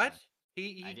 Not gonna lie. What?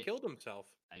 He I did. killed himself.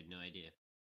 I had no idea.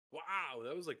 Wow,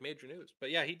 that was like major news.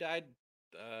 But yeah, he died.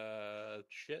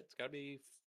 It's got to be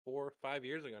 4 or 5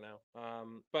 years ago now.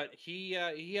 But he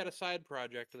had a side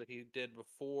project that he did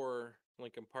before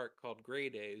Linkin Park called Gray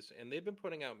Days, and they've been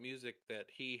putting out music that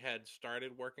he had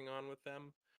started working on with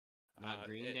them. Not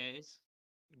Green Days.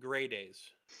 Gray Days,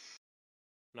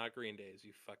 not Green Days.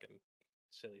 You fucking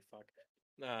silly fuck.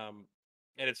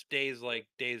 And it's days like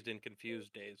dazed and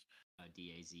confused days.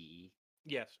 DAZE.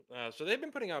 Yes. So they've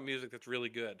been putting out music that's really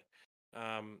good.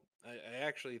 I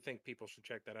actually think people should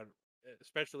check that out,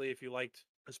 especially if you liked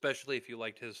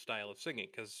his style of singing,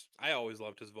 because I always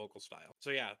loved his vocal style.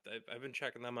 So yeah, I've been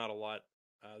checking them out a lot.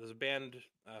 There's a band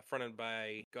fronted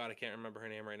by God, I can't remember her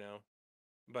name right now,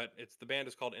 but the band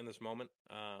is called In This Moment.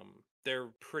 They're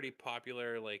pretty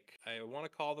popular. Like, I want to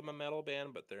call them a metal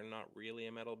band, but they're not really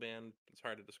a metal band. It's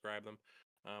hard to describe them.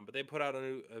 But they put out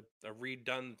a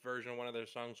redone version of one of their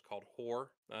songs called "Whore,"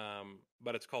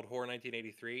 but it's called "Whore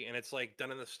 1983," and it's like done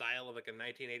in the style of like a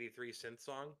 1983 synth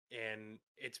song, and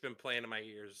it's been playing in my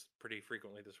ears pretty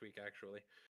frequently this week, actually.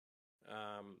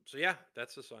 So yeah,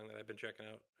 that's the song that I've been checking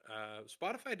out.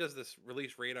 Spotify does this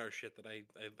release radar shit that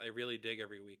I really dig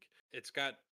every week. It's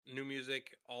got new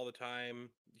music all the time.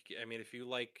 I mean, if you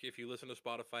listen to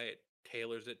Spotify, it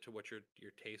tailors it to what your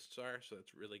tastes are, so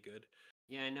it's really good.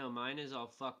 Yeah, I know. Mine is all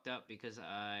fucked up because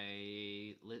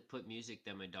put music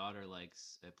that my daughter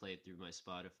likes. I play it through my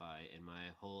Spotify, and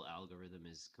my whole algorithm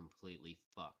is completely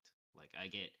fucked. Like I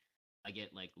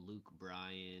get like Luke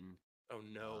Bryan, Oh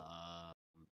no. uh,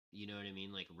 you know what I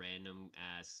mean, like random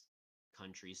ass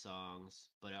country songs.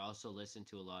 But I also listen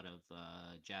to a lot of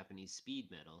Japanese speed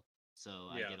metal, so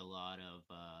I Yeah. get a lot of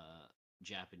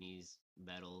Japanese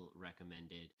metal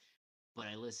recommended, but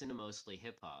I listen to mostly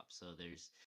hip hop.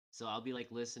 So I'll be like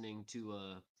listening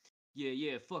to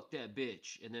yeah, fuck that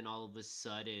bitch, and then all of a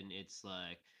sudden it's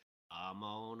like I'm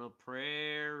on a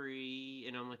prairie,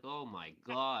 and I'm like, oh my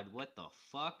god, what the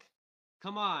fuck?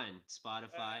 Come on,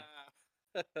 Spotify.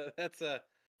 Ah.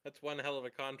 That's one hell of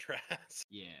a contrast.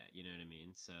 Yeah, you know what I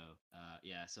mean. So,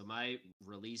 yeah. So my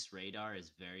release radar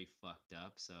is very fucked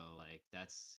up. So like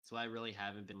that's why I really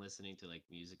haven't been listening to like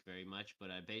music very much.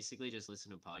 But I basically just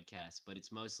listen to podcasts. But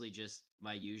it's mostly just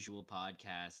my usual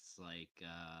podcasts, like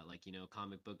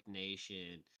Comic Book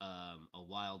Nation. A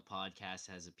Wild Podcast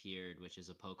has appeared, which is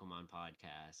a Pokemon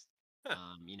podcast.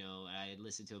 I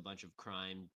listened to a bunch of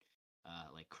crime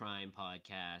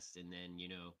podcasts, and then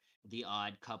the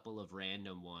odd couple of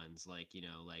random ones, like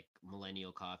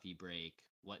Millennial Coffee Break,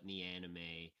 What in the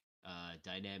Anime,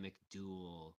 Dynamic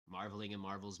Duel, Marveling and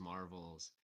Marvels.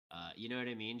 You know what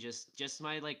I mean? Just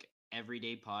my like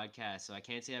everyday podcast. So I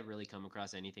can't say I've really come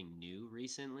across anything new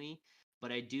recently,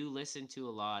 but I do listen to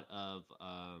a lot of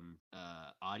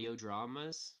audio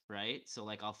dramas, right? So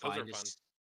like I'll Those are find fun. this.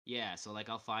 Yeah, so like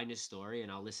I'll find a story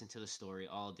and I'll listen to the story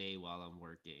all day while I'm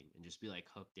working and just be like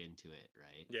hooked into it,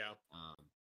 right? Yeah. Um,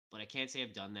 but I can't say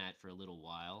I've done that for a little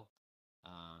while.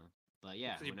 Uh, but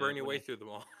yeah, Because you burn your way through them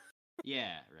all.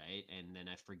 yeah, right, and then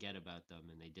I forget about them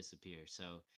and they disappear.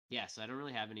 So yeah, so I don't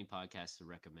really have any podcasts to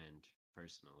recommend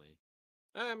personally.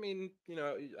 I mean,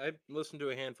 I've listened to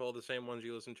a handful of the same ones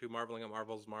you listen to. Marveling at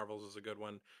Marvels. Marvels is a good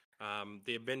one.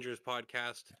 The Avengers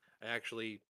podcast. I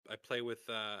play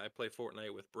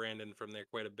Fortnite with Brandon from there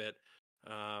quite a bit.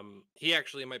 He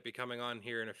actually might be coming on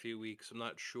here in a few weeks. I'm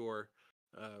not sure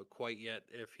quite yet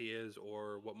if he is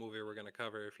or what movie we're going to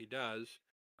cover if he does.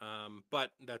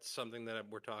 But that's something that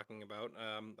we're talking about.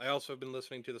 I also have been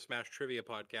listening to the Smash Trivia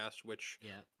podcast, which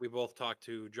Yeah, we both talked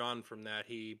to John from that.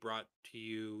 He brought to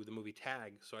you the movie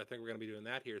Tag, so I think we're going to be doing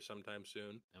that here sometime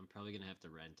soon. I'm probably gonna have to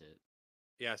rent it.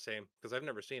 Yeah, same, because I've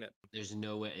never seen it. There's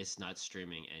no way it's not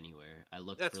streaming anywhere. I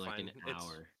looked That's for like fine. an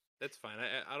hour. That's fine.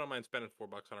 I don't mind spending $4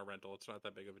 on a rental. It's not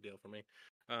that big of a deal for me.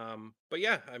 But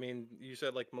yeah, I mean, you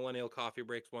said like Millennial Coffee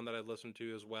Breaks, one that I listened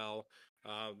to as well.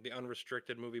 The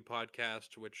Unrestricted Movie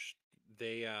Podcast, which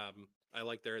I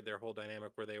like their whole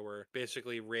dynamic where they were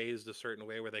basically raised a certain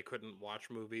way where they couldn't watch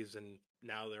movies, and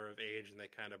now they're of age and they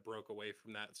kind of broke away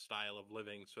from that style of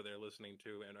living, so they're listening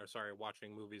to and are sorry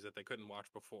watching movies that they couldn't watch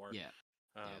before. Yeah,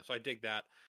 yeah. So I dig that.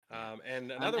 Yeah.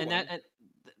 And another And one.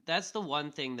 that's the one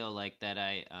thing though, like that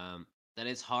that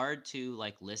it's hard to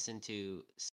like listen to.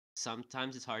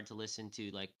 Sometimes it's hard to listen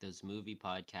to like those movie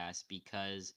podcasts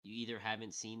because you either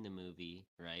haven't seen the movie,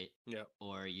 right? Yeah.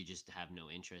 Or you just have no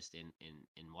interest in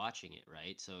watching it,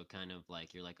 right? So kind of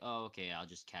like you're like, oh, okay, I'll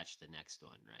just catch the next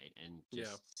one, right? And Yeah.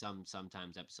 just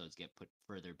sometimes episodes get put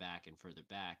further back,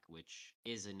 which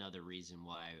is another reason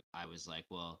why I was like,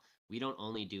 well, we don't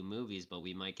only do movies, but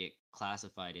we might get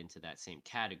classified into that same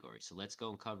category. So let's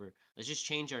just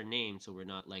change our name so we're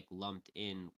not like lumped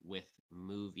in with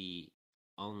movie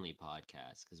only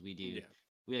podcast because we do Yeah.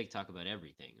 we like talk about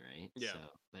everything, right? Yeah. So,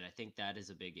 but I think that is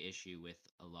a big issue with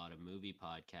a lot of movie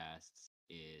podcasts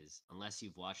is unless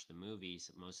you've watched the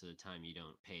movies, most of the time you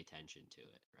don't pay attention to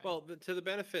it, right? Well, to the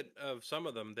benefit of some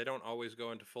of them, they don't always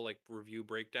go into full like review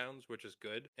breakdowns, which is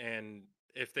good. And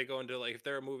if they go into like if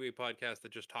they're a movie podcast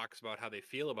that just talks about how they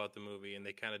feel about the movie and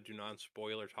they kind of do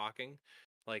non-spoiler talking,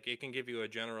 like it can give you a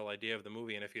general idea of the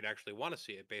movie and if you'd actually want to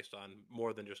see it based on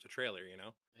more than just a trailer, you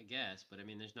know? I guess, but I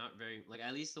mean, there's not very like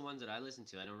at least the ones that I listen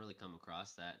to, I don't really come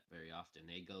across that very often.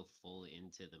 They go full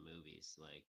into the movies,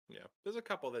 like Yeah. There's a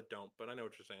couple that don't, but I know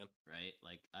what you're saying. right?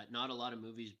 Like not a lot of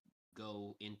movies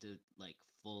go into like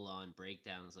full on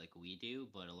breakdowns like we do,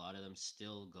 but a lot of them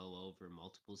still go over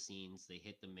multiple scenes. They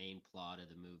hit the main plot of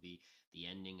the movie, the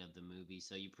ending of the movie,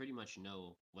 so you pretty much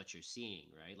know what you're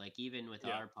seeing, right? Like even with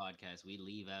Yeah. our podcast, we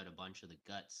leave out a bunch of the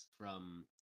guts from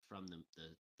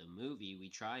the movie. We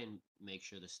try and make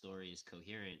sure the story is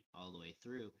coherent all the way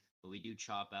through, but we do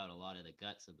chop out a lot of the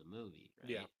guts of the movie,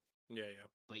 right? Yeah. Yeah, yeah.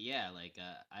 But yeah, like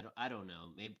I don't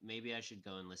know. Maybe I should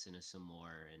go and listen to some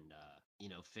more and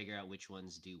figure out which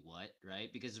ones do what, right?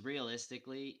 Because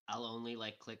realistically, I'll only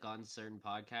like click on certain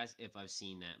podcasts if I've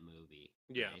seen that movie.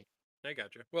 Yeah. Right? I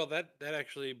got you. Well, that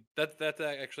actually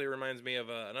reminds me of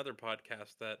another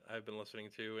podcast that I've been listening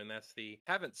to, and that's the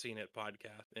Haven't Seen It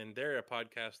podcast. And they're a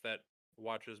podcast that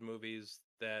watches movies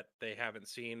that they haven't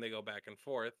seen. They go back and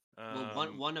forth. Well,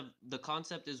 one of the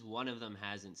concept is one of them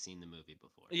hasn't seen the movie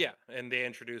before. Yeah, and they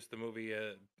introduce the movie,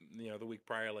 the week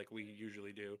prior, like we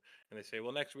usually do, and they say,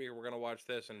 "Well, next week we're gonna watch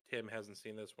this," and Tim hasn't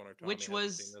seen this one, or Tommy Which hasn't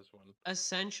was seen this one.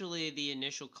 essentially the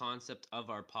initial concept of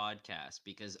our podcast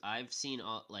because I've seen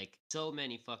like so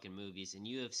many fucking movies and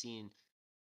you have seen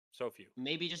So few.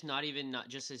 maybe just not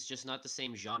just it's just not the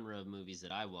same genre of movies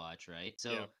that I watch, right?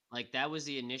 So Yeah. like that was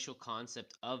the initial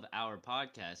concept of our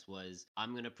podcast was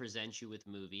I'm going to present you with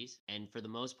movies and for the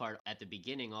most part at the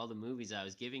beginning all the movies I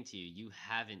was giving to you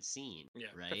haven't seen, Yeah,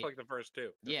 right? except for like the first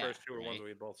two. The Yeah, first two were ones right. we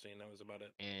had both seen. That was about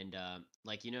it. And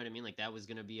like you know what I mean? Like that was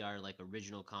gonna be our like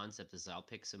original concept is I'll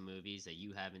pick some movies that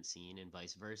you haven't seen and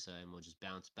vice versa, and we'll just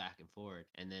bounce back and forth.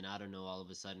 And then I don't know, all of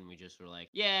a sudden we just were like,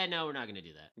 yeah, no, we're not gonna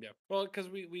do that. Yeah. Well, because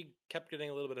we kept getting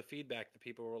a little bit of feedback. The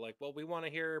people were like, "Well, we want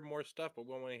to hear more stuff, but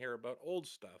we want to hear about old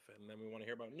stuff, and then we want to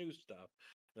hear about new stuff,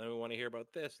 and then we want to hear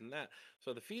about this and that."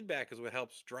 So the feedback is what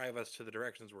helps drive us to the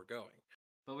directions we're going.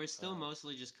 But we're still Uh,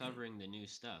 mostly just covering the new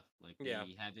stuff. Like Yeah.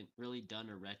 we haven't really done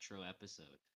a retro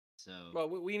episode. So Well,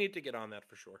 we need to get on that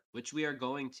for sure. which we are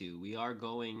going to. We are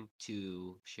going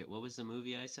to shit. What was the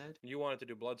movie I said? You wanted to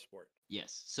do Bloodsport.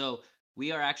 Yes. So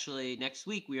we are actually next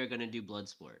week. We are going to do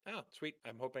Bloodsport. Oh, sweet.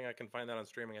 I'm hoping I can find that on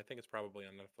streaming. I think it's probably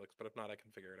on Netflix, but if not, I can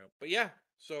figure it out. But yeah,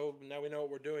 so now we know what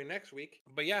we're doing next week.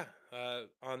 But yeah,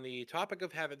 on the topic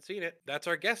of Haven't Seen It, that's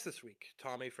our guest this week,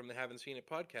 Tommy from the Haven't Seen It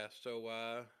podcast.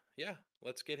 So yeah,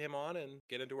 let's get him on and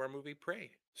get into our movie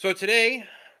Prey. So today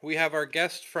we have our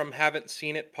guest from Haven't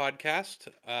Seen It podcast.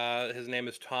 His name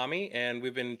is Tommy, and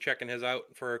we've been checking his out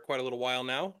for quite a little while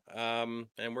now.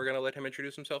 And we're going to let him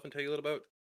introduce himself and tell you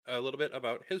a little bit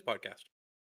about his podcast.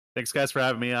 Thanks, guys, for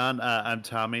having me on. I'm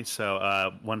Tommy,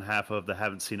 so one half of the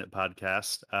Haven't Seen It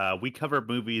podcast. We cover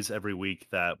movies every week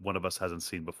that one of us hasn't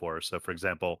seen before. So, for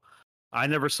example, I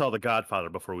never saw The Godfather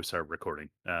before we started recording.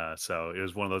 So it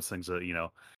was one of those things that,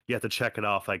 you have to check it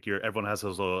off. Like everyone has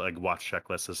those little like watch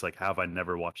checklists. It's like, how have I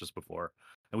never watched this before?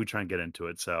 And we try and get into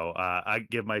it. So I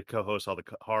give my co-host all the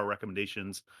horror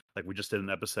recommendations. Like we just did an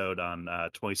episode on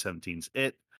 2017's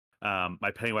It.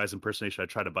 My Pennywise impersonation, I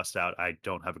try to bust out. I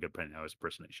don't have a good Pennywise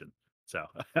impersonation. So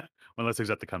one of those things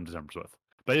I have to come to terms with.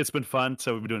 But it's been fun.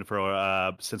 So we've been doing it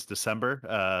for since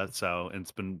December. So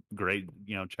it's been great,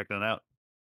 checking it out.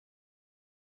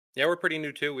 Yeah, we're pretty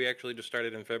new too. We actually just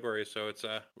started in February, so it's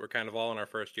we're kind of all in our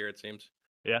first year, it seems.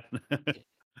 Yeah.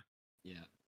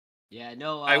 Yeah.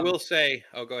 No. I will say.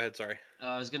 Oh, go ahead. Sorry.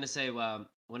 I was gonna say,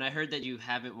 when I heard that you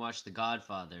haven't watched The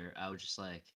Godfather, I was just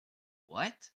like,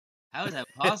 "What? How is that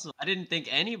possible? I didn't think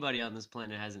anybody on this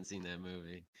planet hasn't seen that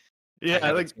movie." Yeah, I I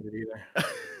haven't think seen it either.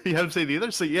 you haven't seen it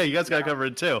either. So yeah, you guys got to cover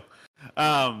it too.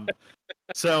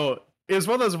 So it was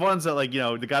one of those ones that like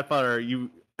The Godfather.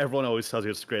 Everyone always tells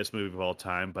you it's the greatest movie of all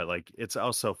time, but like it's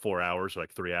also 4 hours or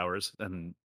like 3 hours,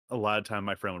 and a lot of time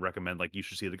my friend would recommend like you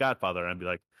should see The Godfather, and I'd be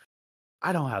like,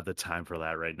 I don't have the time for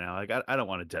that right now. Like I don't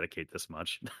want to dedicate this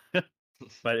much.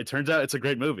 But it turns out it's a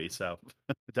great movie, so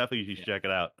definitely you should check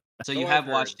it out. So you Oh, have I've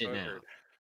heard, watched it so I've now. heard.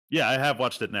 Yeah, I have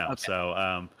watched it now. Okay.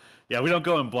 So yeah, we don't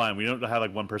go in blind. We don't have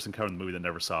like one person covering the movie that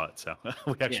never saw it. So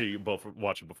we actually both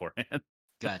watch it beforehand.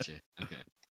 Gotcha. Okay.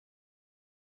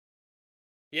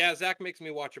 Yeah, Zach makes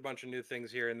me watch a bunch of new things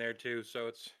here and there too, so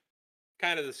it's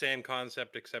kind of the same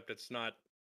concept, except it's not.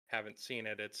 Haven't seen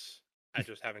it. I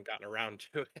just haven't gotten around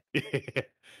to it.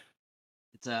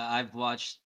 It's I've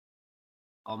watched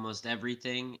almost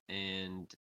everything, and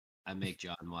I make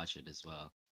John watch it as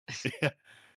well. Yeah.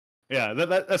 Yeah,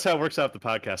 that's how it works out the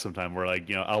podcast sometime. Where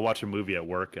like, I'll watch a movie at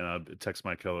work and I'll text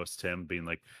my co-host Tim being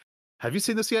like, have you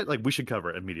seen this yet? Like, we should cover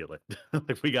it immediately.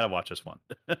 Like, we gotta watch this one.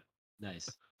 Nice.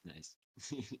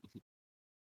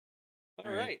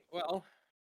 All right. Well,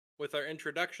 with our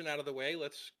introduction out of the way,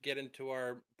 let's get into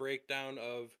our breakdown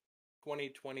of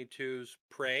 2022's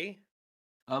Prey.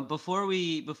 Before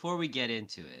we get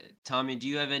into it, Tommy, do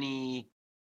you have any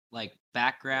like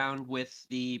background with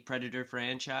the Predator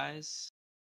franchise?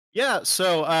 Yeah,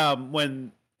 so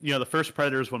when the first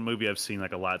Predator is one movie I've seen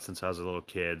like a lot since I was a little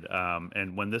kid.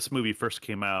 And when this movie first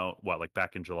came out, like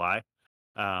back in July,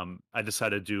 I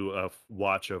decided to do a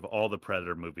watch of all the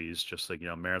Predator movies, just like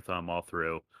marathon them all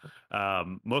through.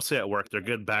 Mostly at work. They're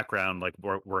good background like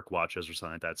work watches or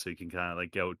something like that, so you can kind of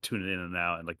like go tune it in and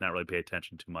out and like not really pay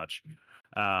attention too much.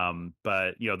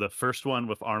 But the first one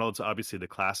with Arnold's obviously the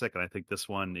classic, and I think this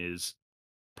one is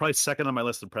probably second on my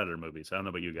list of Predator movies. I don't know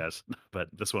about you guys, but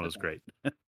this one was great.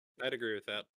 I'd agree with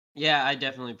that. Yeah, I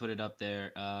definitely put it up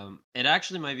there. It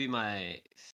actually might be my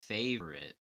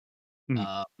favorite.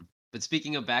 Mhm. But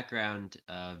speaking of background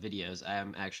videos, I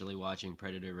am actually watching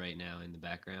Predator right now in the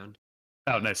background.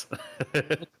 Oh, nice.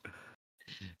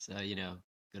 So,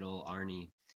 good old Arnie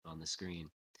on the screen.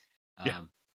 Yeah.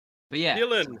 But yeah.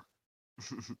 Dylan.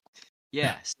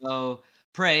 Yeah, so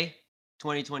Prey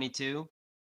 2022.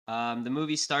 The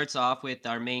movie starts off with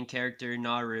our main character,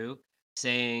 Naru,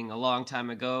 saying a long time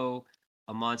ago,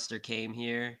 a monster came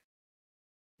here.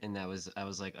 And I was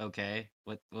like, okay,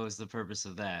 what was the purpose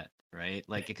of that? Right?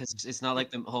 Like, because it's not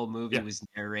like the whole movie Yeah. was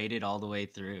narrated all the way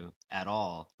through at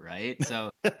all, right? So,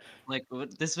 like,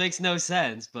 this makes no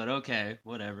sense, but okay,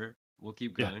 whatever. We'll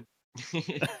keep Yeah.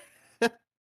 going.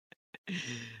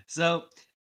 So,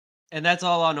 and that's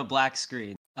all on a black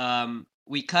screen.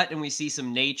 We cut and we see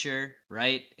some nature,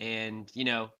 right? And,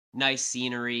 nice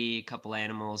scenery, a couple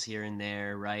animals here and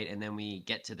there, right? And then we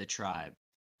get to the tribe,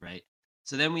 right?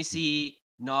 So then we see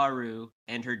Naru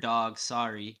and her dog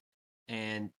Sari,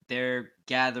 and they're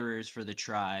gatherers for the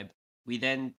tribe.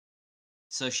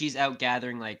 So she's out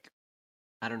gathering like,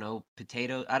 I don't know,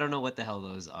 potatoes. I don't know what the hell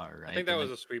those are, right? I think that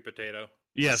was a sweet potato.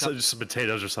 Yeah, so just some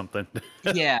potatoes or something.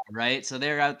 Yeah, right. So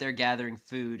they're out there gathering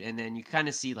food, and then you kind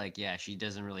of see like, yeah, she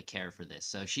doesn't really care for this.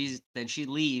 So she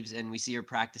leaves, and we see her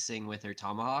practicing with her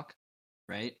tomahawk,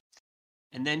 right?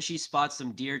 And then she spots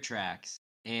some deer tracks,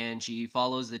 and she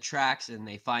follows the tracks, and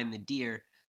they find the deer.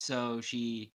 So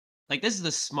she this is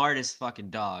the smartest fucking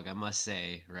dog, I must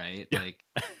say, right? Yeah. Like,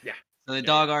 Yeah. so the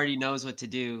dog already knows what to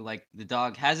do. Like the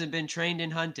dog hasn't been trained in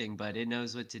hunting, but it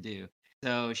knows what to do.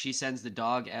 So she sends the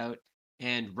dog out.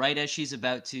 And right as she's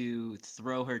about to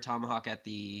throw her tomahawk at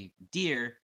the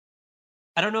deer,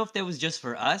 I don't know if that was just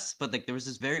for us, but like there was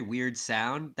this very weird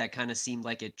sound that kind of seemed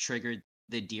like it triggered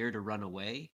the deer to run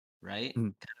away, right?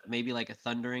 Mm. Maybe like a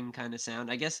thundering kind of sound.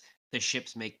 I guess the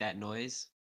ships make that noise,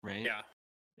 right? Yeah.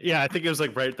 Yeah, I think it was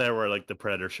like right there where like the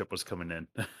Predator ship was coming in.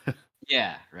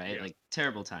 Yeah, right? Yeah. Like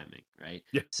terrible timing, right?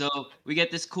 Yeah. So we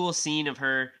get this cool scene of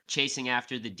her chasing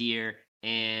after the deer,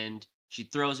 and she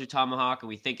throws her tomahawk and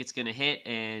we think it's gonna hit,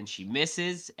 and she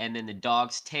misses, and then the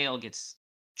dog's tail gets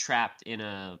trapped in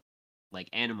a like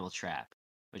animal trap.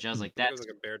 Which I was like, That that's was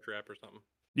like a bear trap or something.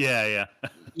 Yeah.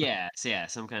 yeah,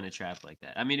 some kind of trap like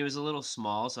that. I mean, it was a little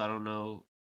small, so I don't know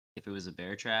if it was a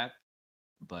bear trap,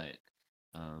 but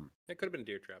It could have been a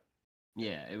deer trap.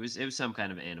 yeah, it was some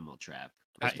kind of animal trap.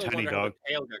 I Tiny still wonder how dog.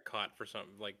 the tail got caught for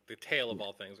something. Like the tail of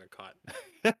all things got caught.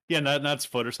 Yeah, not its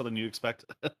foot or something you expect.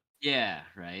 Yeah,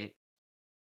 right.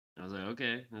 I was like,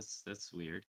 okay, that's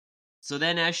weird. So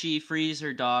then as she frees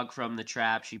her dog from the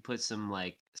trap, she puts some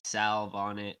like salve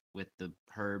on it with the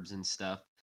herbs and stuff.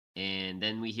 And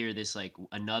then we hear this like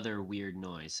another weird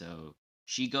noise. So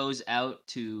she goes out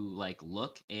to like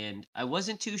look, and I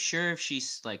wasn't too sure if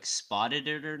she's like spotted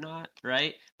it or not,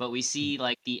 right? But we see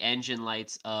like the engine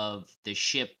lights of the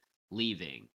ship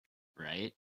leaving,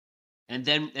 right? And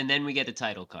then we get the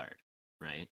title card,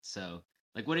 right? So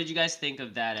like what did you guys think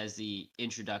of that as the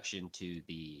introduction to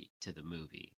the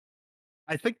movie?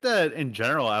 I think that in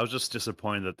general, I was just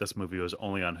disappointed that this movie was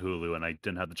only on Hulu and I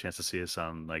didn't have the chance to see this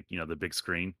on like, the big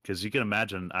screen. Because you can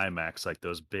imagine IMAX, like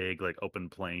those big, like open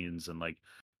plains and like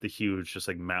the huge, just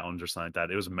like mountains or something like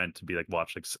that. It was meant to be like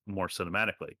watched like more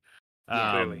cinematically.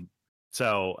 Yeah. Clearly.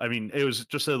 So, I mean, it was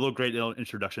just a little great little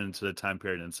introduction into the time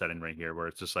period and setting right here where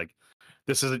it's just like,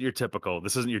 this isn't your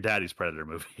daddy's Predator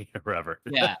movie or whatever.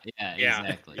 Yeah, Yeah.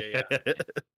 exactly. Yeah.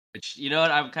 Which, you know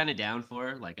what, I'm kind of down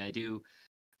for. Like, I do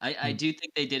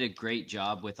think they did a great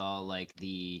job with all like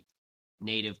the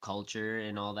native culture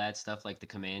and all that stuff, like the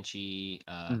Comanche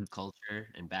Mhm.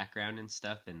 culture and background and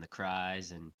stuff, and the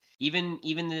cries, and even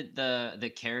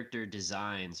the character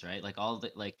designs, right? Like all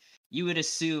the like you would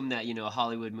assume that a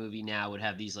Hollywood movie now would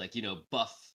have these like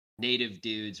buff native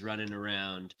dudes running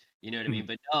around. You know what I Mhm. mean?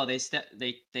 But no,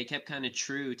 they kept kind of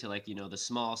true to like the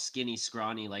small, skinny,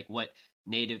 scrawny, like what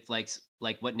native like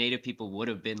what native people would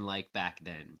have been like back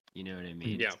then. You know what I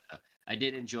mean? Mhm. Yeah. So I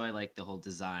did enjoy like the whole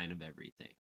design of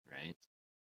everything, right?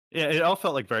 Yeah, it all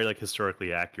felt like very like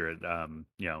historically accurate.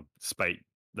 Despite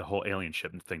the whole alien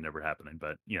ship thing never happening,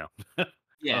 but other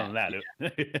Yeah, than that, yeah,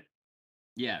 it,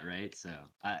 yeah, right. So,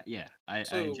 yeah, I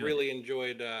Also, enjoyed it. really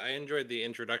enjoyed. I enjoyed the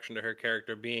introduction to her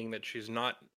character, being that she's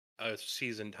not a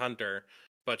seasoned hunter,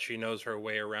 but she knows her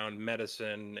way around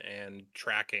medicine and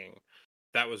tracking.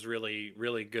 That was really,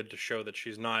 really good to show that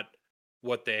she's not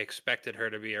what they expected her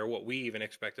to be, or what we even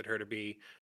expected her to be.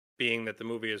 Being that the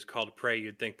movie is called Prey,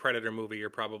 you'd think Predator movie, you're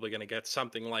probably going to get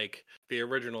something like the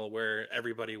original, where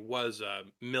everybody was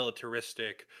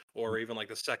militaristic, or even like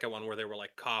the second one where they were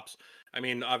like cops. I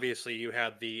mean, obviously, you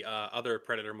had the other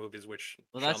Predator movies, which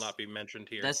Well, shall not be mentioned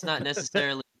here. that's not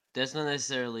necessarily that's not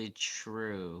necessarily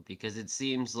true because it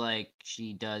seems like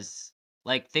she does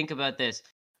like think about this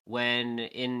when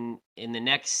in the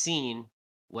next scene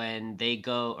when they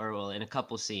go or well in a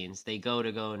couple scenes they go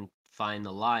and find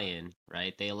the lion,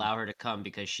 right? They allow her to come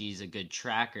because she's a good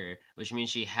tracker, which means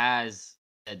she has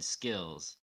said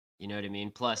skills. You know what I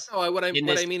mean? Plus No, what I in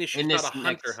what I this mean is in she's not a this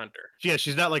hunter next hunter. yeah,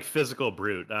 she's not like physical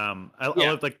brute. I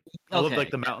Yeah, love like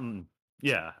okay, the mountain.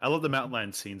 Yeah, I love the mountain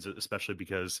lion scenes, especially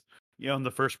because in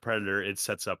the first Predator, it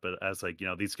sets up as like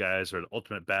these guys are the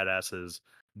ultimate badasses,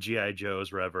 GI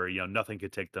Joes, wherever. Nothing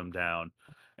could take them down,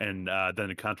 and then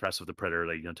in contrast with the Predator,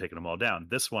 like taking them all down.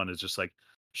 This one is just like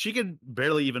she can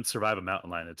barely even survive a mountain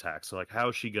lion attack. So like, how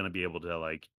is she going to be able to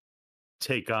like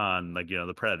take on like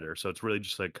the Predator? So it's really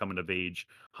just like coming of age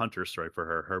hunter story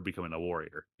for her becoming a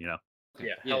warrior. okay,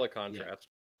 yeah, yeah, hella yeah. contrast.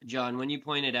 John, when you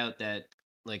pointed out that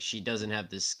like she doesn't have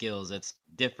the skills, that's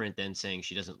different than saying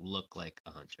she doesn't look like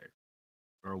a hunter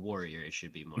or a warrior. It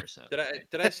should be more so, right?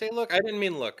 Did I say look? I didn't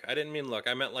mean look. I didn't mean look.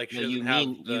 I meant like No, she doesn't have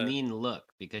you the. mean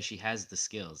look because she has the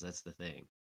skills. That's the thing.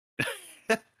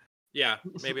 Yeah,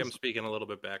 maybe I'm speaking a little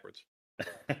bit backwards.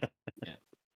 Yeah,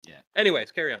 yeah,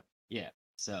 Anyways, carry on. yeah.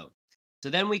 So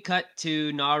then we cut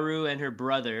to Naru and her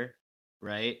brother,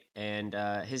 right? And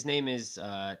his name is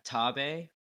Tabe,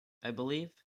 I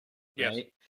believe, Yes. right?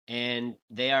 And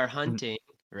they are hunting,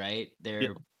 right? Yeah.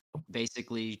 They're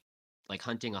basically like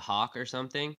hunting a hawk or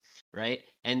something, right?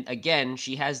 And again,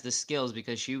 she has the skills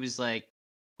because she was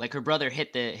like her brother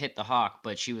hit the hawk,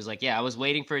 but she was like, "Yeah, I was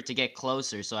waiting for it to get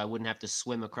closer so I wouldn't have to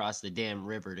swim across the damn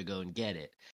river to go and get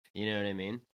it." You know what I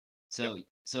mean? Yep.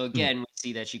 So again, we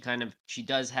see that she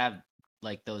does have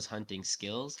like those hunting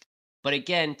skills. But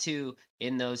again, too,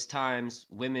 in those times,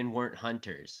 women weren't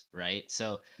hunters, right?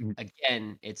 So Mm.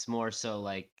 again, it's more so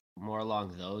like more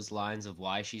along those lines of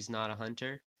why she's not a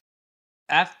hunter.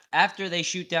 After they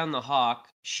shoot down the hawk,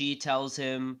 she tells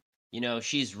him,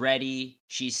 she's ready.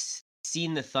 She's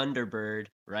seen the Thunderbird,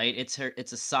 right? It's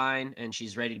a sign, and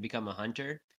she's ready to become a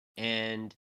hunter.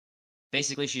 And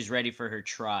basically, she's ready for her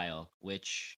trial,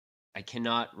 which I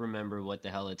cannot remember what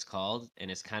the hell it's called,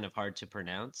 and it's kind of hard to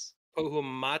pronounce.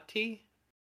 Pohumati?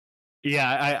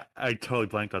 Yeah, I totally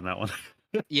blanked on that one.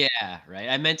 Yeah, right.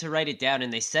 I meant to write it down,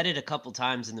 and they said it a couple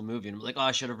times in the movie, and I'm like, oh,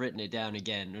 I should have written it down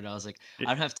again. And I was like,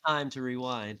 I don't have time to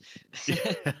rewind.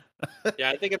 Yeah. Yeah,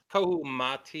 I think it's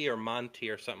Pohumati or Monty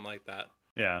or something like that.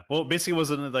 Yeah. Well, basically,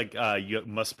 wasn't it like you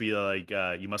must be like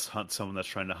you must hunt someone that's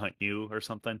trying to hunt you or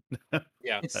something?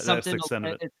 Yeah. It's That's the something, extent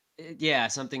of it. yeah,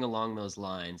 something along those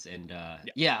lines. And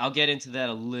Yeah. yeah, I'll get into that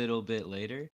a little bit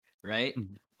later, right?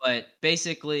 Mhm. But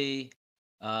basically,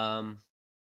 um,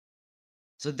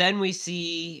 so then we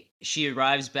see she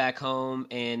arrives back home,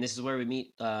 and this is where we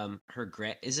meet her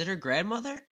is it her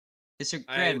grandmother? It's her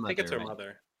I think it's grandmother, her right?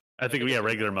 mother. I I think think we it's have her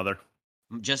regular mother. mother.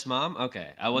 Just mom?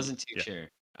 Okay. I wasn't too Yeah.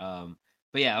 sure.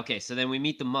 But yeah, okay. So then we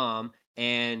meet the mom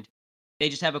and they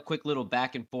just have a quick little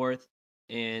back and forth.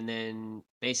 And then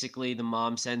basically the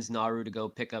mom sends Naru to go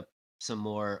pick up some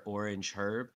more orange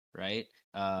herb, right?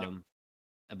 Yep.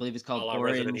 I believe it's A called la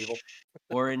Resident Evil.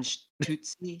 orange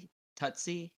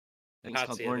tutsi. I think it's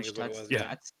called Patsy, I think orange is what it was. tuts, Yeah.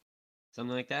 Yeah.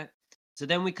 something like that. So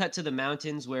then we cut to the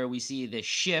mountains where we see the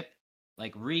ship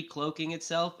like recloaking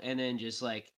itself and then just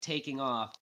like taking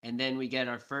off, and then we get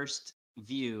our first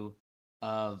view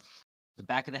of the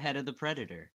back of the head of the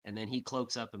predator, and then he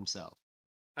cloaks up himself.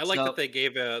 I like that So they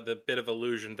gave the bit of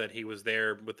illusion that he was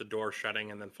there with the door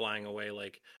shutting and then flying away,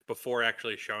 like before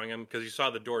actually showing him, because you saw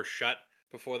the door shut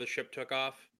before the ship took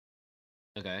off.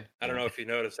 okay, I don't yeah, know if you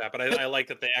noticed that, but I like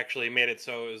that they actually made it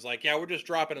so it was like, yeah, we're just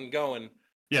dropping and going,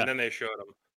 Yeah, and then they showed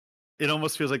him. it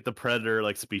almost feels like the predator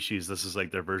like species. This is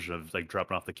like their version of like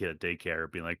dropping off the kid at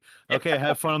daycare, being like, Yeah. "Okay,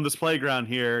 have fun on this playground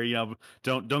here. You know,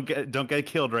 don't get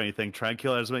killed or anything. Try and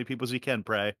kill as many people as you can.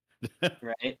 Pray."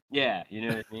 right, yeah, you know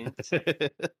what I mean. So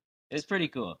it's pretty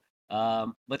cool.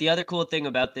 But the other cool thing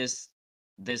about this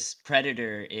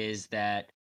predator is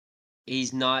that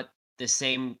he's not the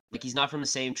same. Like he's not from the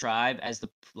same tribe as the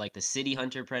city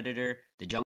hunter predator, the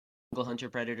jungle hunter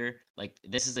predator. Like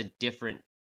this is a different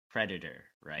predator,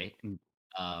 right? Mm.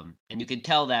 And you can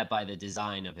tell that by the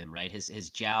design of him, right? His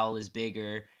jowl is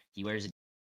bigger. He wears a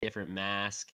different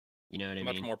mask. You know what I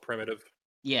Much mean? more primitive.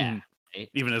 Yeah, Mhm. right.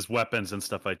 Even his weapons and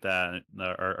stuff like that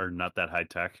are not that high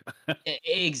tech.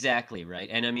 Exactly, right.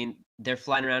 And I mean, they're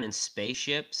flying around in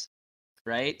spaceships,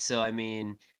 right? So I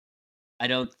mean,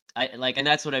 I like, and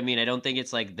that's what I mean. I don't think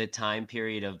it's like the time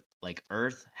period of like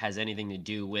Earth has anything to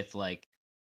do with like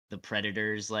the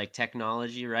predators like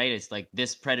technology, right? It's like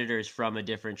this predator is from a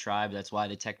different tribe. That's why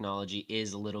the technology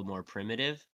is a little more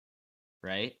primitive,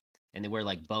 right? And they wear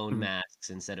like bone Mhm. masks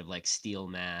instead of like steel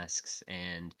masks.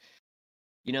 And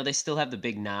they still have the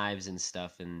big knives and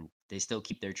stuff, and they still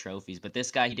keep their trophies. But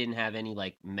this guy, he didn't have any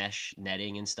like mesh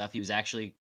netting and stuff. He was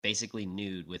actually basically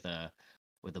nude with a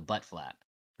butt flap,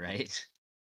 right?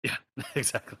 Yeah,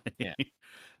 exactly. Yeah.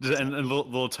 And a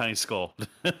little tiny skull.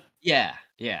 Yeah,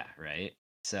 yeah, right.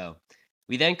 So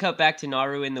we then cut back to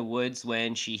Naru in the woods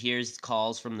when she hears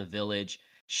calls from the village.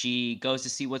 She goes to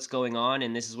see what's going on,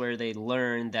 and this is where they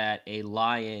learn that a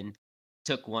lion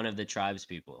took one of the tribe's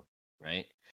people, right?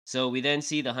 So we then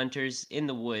see the hunters in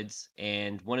the woods,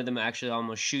 and one of them actually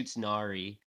almost shoots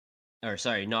Naru,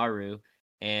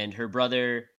 and her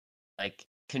brother like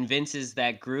convinces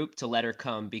that group to let her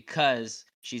come because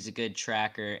she's a good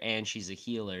tracker and she's a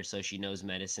healer, so she knows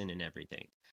medicine and everything.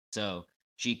 So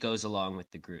she goes along with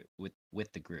the group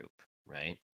with the group,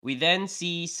 right? We then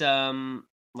see some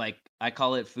like I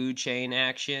call it food chain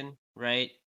action,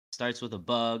 right? Starts with a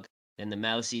bug, then the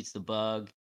mouse eats the bug,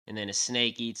 and then a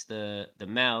snake eats the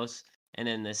mouse, and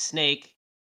then the snake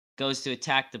goes to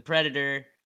attack the predator,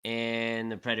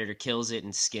 and the predator kills it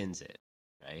and skins it,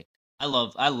 right? I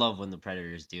love when the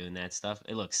predator's doing that stuff.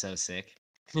 It looks so sick.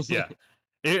 Yeah.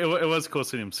 It was cool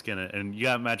seeing him skin it, and you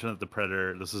gotta imagine that the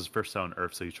predator. This is his first time on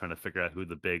Earth, so he's trying to figure out who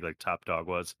the big like top dog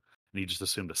was, and he just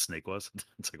assumed a snake was.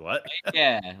 It's like what?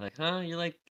 Yeah, like, huh? You're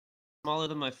like smaller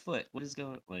than my foot. What is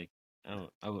going like?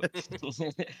 I would,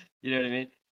 you know what I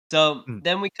mean? So Mm.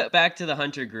 then we cut back to the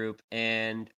hunter group,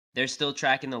 and they're still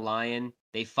tracking the lion.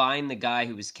 They find the guy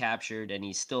who was captured, and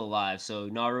he's still alive. So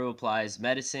Naru applies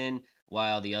medicine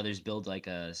while the others build like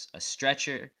a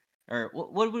stretcher. Or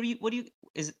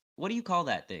what do you call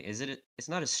that thing? It's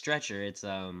not a stretcher.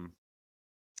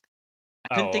 I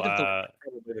couldn't Oh, think of the.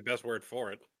 Probably the best word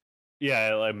for it.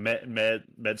 yeah, like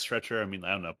med stretcher. I mean,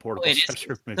 I don't know, Oh, portable it is.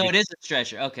 stretcher No, maybe. it is a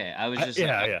stretcher. Okay, I was just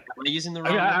like, Yeah, am yeah. I using the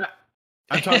I mean, wrong one?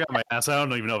 I'm talking out my ass. I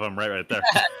don't even know if I'm right there.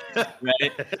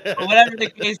 Right? But whatever the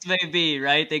case may be,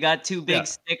 right? They got two big Yeah.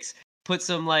 sticks, put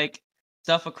some like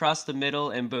stuff across the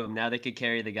middle, and boom, now they could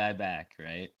carry the guy back,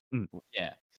 right? Mm.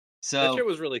 Yeah. That So, shit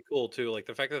was really cool too. Like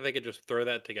the fact that they could just throw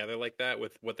that together like that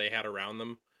with what they had around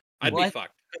them. I'd well, be I,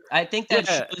 fucked. I think that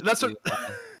Yeah, shows that's what.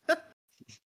 you.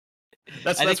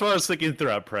 That's I think, what I was thinking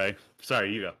throughout Prey.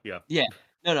 Sorry, you go. Yeah. yeah,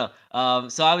 no, no.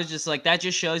 So I was just like, that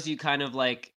just shows you kind of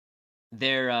like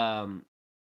their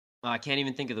I can't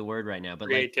even think of the word right now, but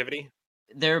like Creativity.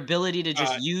 their ability to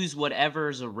just Uh, use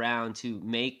whatever's around to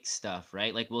make stuff,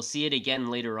 right? Like we'll see it again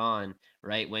later on,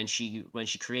 right? When she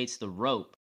creates the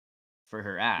rope for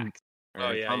her Mm, axe or oh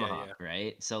her yeah, yeah, yeah. tomahawk,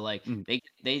 right? So like mm,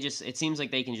 they just it seems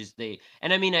like they can just they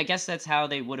and I mean I guess that's how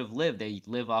they would have lived. They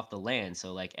live off the land,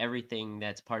 so like everything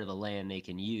that's part of the land they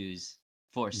can use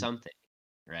for mm. something,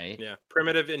 right? Yeah.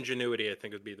 Primitive ingenuity, I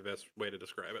think, would be the best way to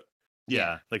describe it. Yeah,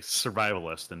 Yeah, like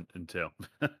survivalist and two.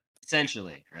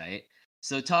 essentially, right?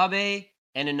 So Tabe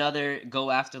and another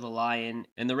go after the lion,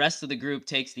 and the rest of the group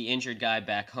takes the injured guy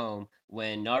back home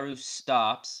when Naru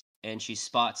stops and she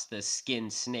spots the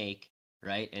skinned snake,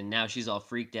 right? And now she's all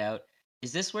freaked out.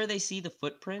 Is this where they see the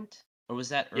footprint? Or was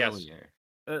that Yes. earlier?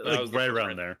 That Like was the right footprint.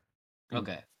 around there. Mm.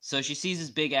 Okay. So she sees this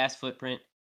big ass footprint.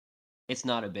 It's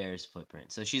not a bear's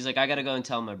footprint. So she's like, I gotta go and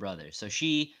tell my brother. So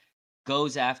she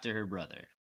goes after her brother.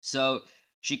 So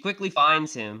she quickly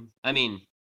finds him. I mean,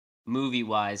 movie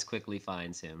wise quickly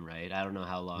finds him, right? I don't know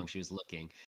how long Mm. she was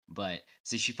looking, but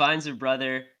so she finds her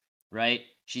brother, right?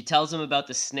 She tells him about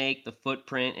the snake, the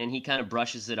footprint, and he kind of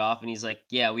brushes it off and he's like,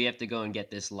 "Yeah, we have to go and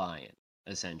get this lion,"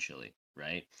 essentially,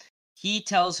 right? He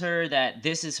tells her that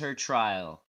this is her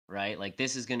trial, right? Like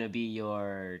this is going to be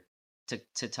your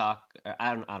to talk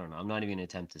I don't know. I'm not even going to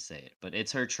attempt to say it, but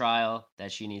it's her trial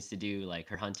that she needs to do, like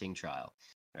her hunting trial,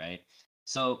 right?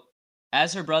 So,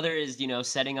 as her brother is,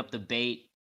 setting up the bait,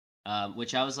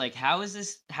 which I was like, how is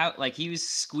this? How, like, he was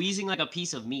squeezing like a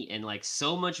piece of meat, and like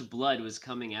so much blood was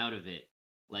coming out of it.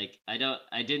 Like, I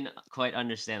didn't quite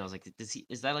understand. I was like,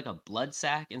 is that like a blood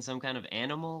sac in some kind of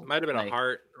animal? It might have been a Like,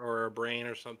 heart or a brain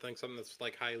or something that's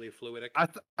like highly fluidic. I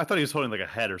thought he was holding like a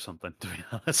head or something. To be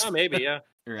honest. Oh, maybe, yeah.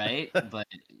 right? But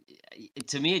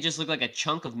to me, it just looked like a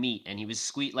chunk of meat, and he was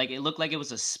like it looked like it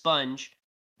was a sponge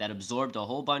that absorbed a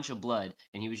whole bunch of blood,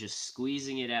 and he was just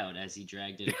squeezing it out as he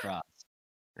dragged it across,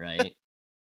 right?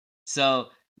 So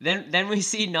then we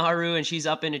see Naru and she's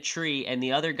up in a tree, and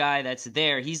the other guy that's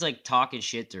there, he's like talking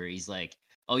shit to her. He's like,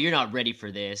 "Oh, you're not ready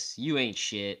for this. You ain't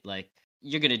shit. Like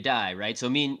you're gonna die, right? So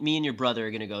me and your brother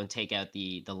are gonna go and take out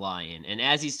the lion." And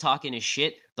as he's talking his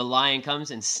shit, the lion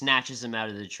comes and snatches him out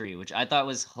of the tree, which I thought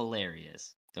was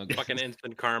hilarious. Don't get Fucking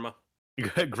instant karma.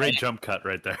 Great jump cut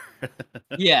right there.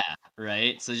 yeah,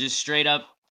 right. So just straight up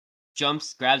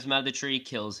jumps, grabs him out of the tree,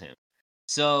 kills him.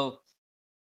 So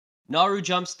Naru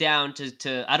jumps down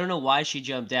to I don't know why she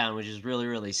jumped down, which is really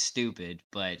really stupid,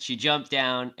 but she jumped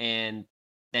down and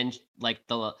then like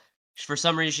for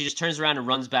some reason she just turns around and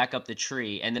runs back up the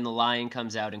tree, and then the lion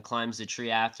comes out and climbs the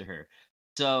tree after her.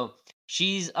 So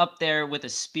she's up there with a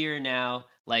spear now,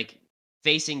 like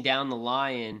facing down the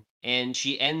lion, and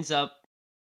she ends up,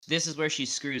 this is where she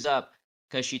screws up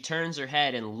because she turns her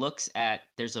head and looks at,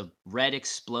 there's a red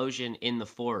explosion in the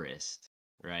forest,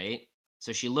 right?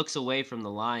 So she looks away from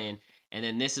the lion, and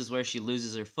then this is where she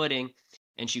loses her footing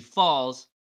and she falls.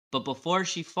 But before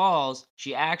she falls,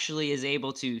 she actually is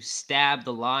able to stab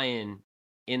the lion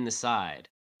in the side.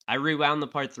 I rewound the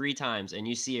part 3 times, and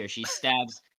you see her. She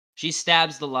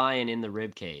stabs the lion in the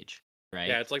rib cage, right?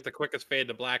 Yeah, it's like the quickest fade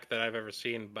to black that I've ever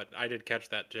seen, but I did catch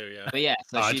that too, yeah. But yeah,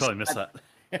 so Oh, I she totally missed that.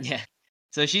 yeah.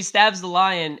 So she stabs the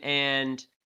lion, and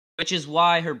which is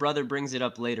why her brother brings it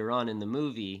up later on in the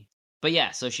movie. But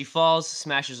yeah, so she falls,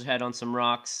 smashes her head on some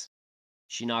rocks.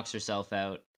 She knocks herself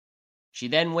out. She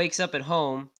then wakes up at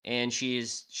home, and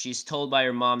she's told by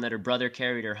her mom that her brother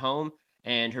carried her home,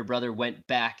 and her brother went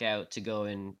back out to go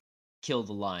and kill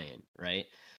the lion, right?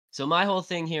 So my whole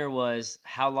thing here was,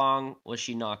 how long was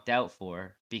she knocked out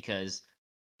for? Because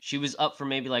she was up for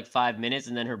maybe like 5 minutes,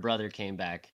 and then her brother came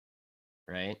back,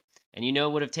 right? And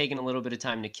it would have taken a little bit of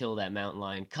time to kill that mountain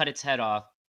lion, cut its head off,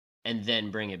 and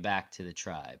then bring it back to the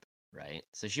tribe, right?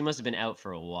 So she must have been out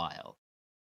for a while,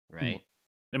 right?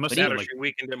 It must But have That been or like she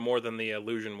weakened it more than the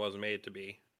illusion was made to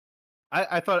be.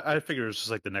 I figured it was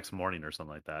just like the next morning or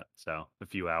something like that. So a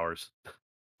few hours.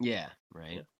 Yeah,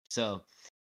 right. Yeah. So,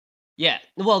 yeah.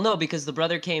 Well, no, because the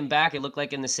brother came back, it looked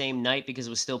like in the same night because it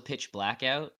was still pitch black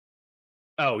out,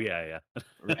 Oh yeah.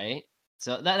 right?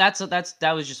 So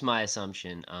that was just my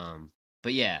assumption.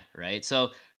 But yeah, right.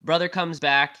 So brother comes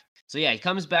back. So yeah, he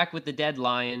comes back with the dead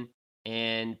lion,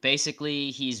 and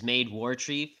basically he's made war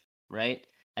chief, right?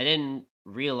 I didn't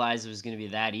realize it was going to be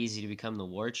that easy to become the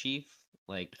war chief.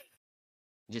 Like,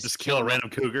 Just kill a him. random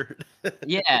cougar.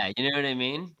 Yeah, you know what I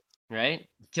mean, right?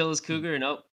 Kill his cougar, and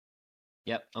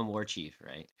yep, I'm war chief,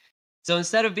 right? So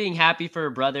instead of being happy for her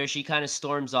brother, she kind of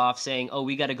storms off saying, "Oh,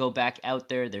 we got to go back out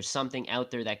there. There's something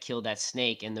out there that killed that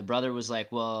snake." And the brother was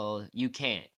like, "Well, you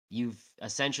can't. You've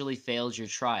essentially failed your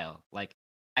trial. Like,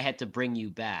 I had to bring you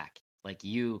back. Like,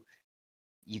 you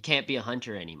can't be a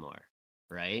hunter anymore,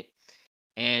 right?"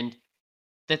 And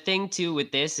the thing too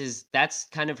with this is that's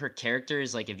kind of her character,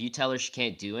 is like, if you tell her she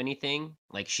can't do anything,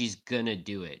 like she's gonna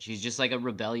do it. She's just like a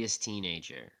rebellious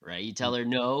teenager, right? You tell her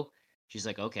no, she's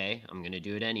like, okay, I'm gonna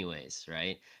do it anyways,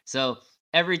 right? So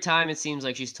every time it seems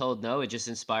like she's told no, it just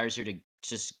inspires her to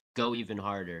just go even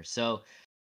harder. So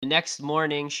the next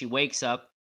morning she wakes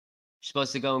up, she's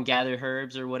supposed to go and gather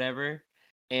herbs or whatever,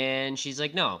 and she's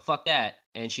like, no, fuck that,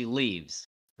 and she leaves,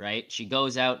 right? She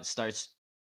goes out and starts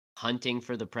hunting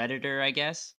for the predator, I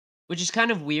guess, which is kind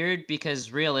of weird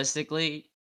because realistically,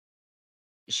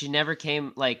 she never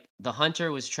came, like the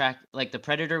hunter was like the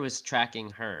predator was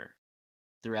tracking her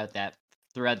throughout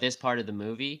this part of the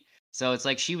movie. So it's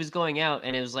like she was going out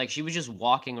and it was like she was just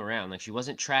walking around, like she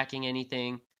wasn't tracking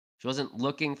anything. She wasn't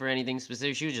looking for anything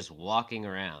specific. She was just walking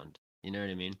around. You know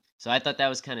what I mean? So I thought that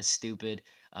was kind of stupid.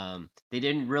 They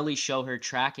didn't really show her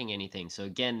tracking anything. So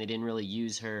again, they didn't really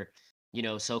use her,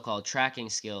 so-called tracking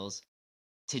skills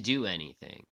to do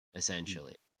anything,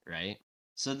 essentially, right?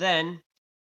 So then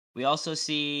we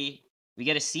we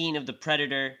get a scene of the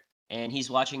predator, and he's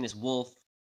watching this wolf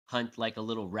hunt like a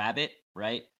little rabbit,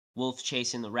 right? Wolf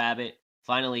chasing the rabbit,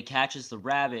 finally catches the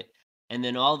rabbit, and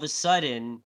then all of a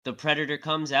sudden the predator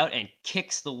comes out and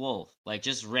kicks the wolf, like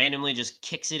just randomly just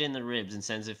kicks it in the ribs and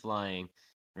sends it flying,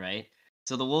 right?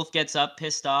 So the wolf gets up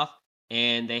pissed off,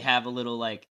 and they have a little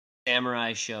like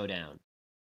samurai showdown.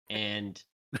 And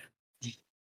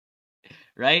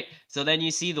right? So then you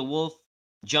see the wolf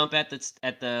jump at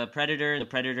the predator, and the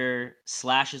predator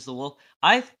slashes the wolf.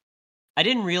 I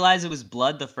didn't realize it was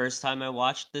blood the first time I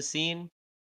watched the scene,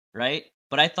 right?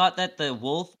 But I thought that the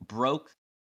wolf broke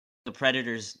the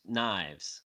predator's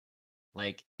knives.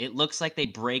 Like it looks like they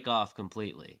break off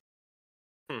completely.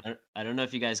 I don't know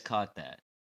if you guys caught that.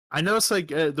 I noticed like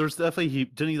there's definitely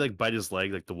didn't he like bite his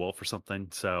leg like the wolf or something.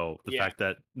 So the fact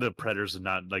that the predators are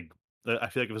not like I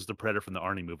feel like if it was the predator from the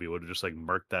Arnie movie, it would have just like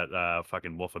murked that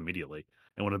fucking wolf immediately.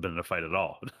 It wouldn't have been in a fight at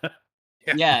all.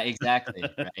 Yeah, exactly.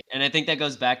 Right. And I think that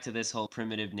goes back to this whole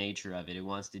primitive nature of it. It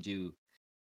wants to do,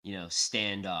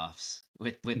 standoffs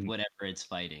with whatever it's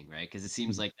fighting, right? Because it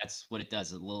seems like that's what it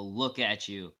does. It will look at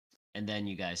you, and then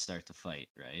you guys start to fight,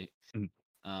 right?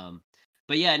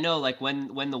 But yeah, no, like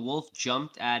when the wolf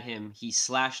jumped at him, he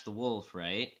slashed the wolf,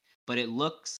 right? But it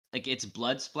looks like it's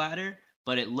blood splatter,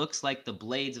 but it looks like the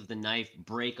blades of the knife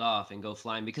break off and go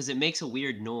flying because it makes a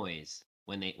weird noise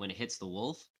when it hits the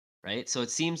wolf, right? So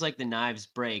it seems like the knives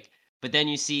break, but then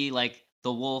you see like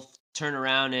the wolf turn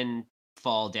around and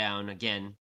fall down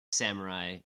again,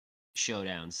 samurai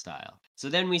showdown style. So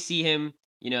then we see him,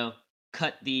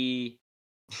 cut the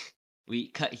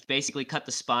basically cut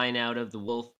the spine out of the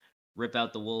wolf, rip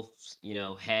out the wolf's,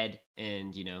 head,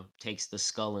 and, takes the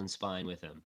skull and spine with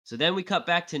him. So then we cut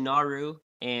back to Naru,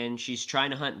 and she's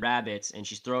trying to hunt rabbits, and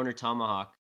she's throwing her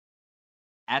tomahawk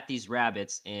at these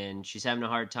rabbits, and she's having a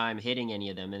hard time hitting any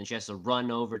of them, and she has to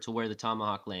run over to where the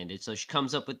tomahawk landed. So she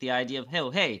comes up with the idea of,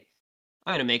 hey,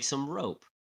 I'm going to make some rope.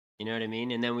 You know what I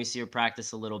mean? And then we see her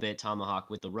practice a little bit tomahawk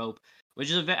with the rope,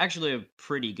 which is actually a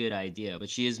pretty good idea, but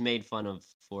she is made fun of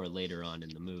for later on in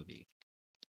the movie.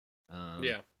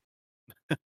 Yeah.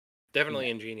 Definitely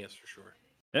ingenious for sure.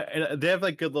 And they have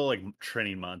like good little like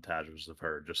training montages of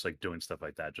her just like doing stuff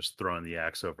like that, just throwing the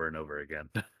axe over and over again.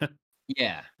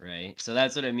 Yeah, right. So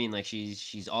that's what I mean. Like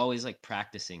she's always like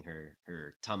practicing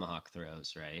her tomahawk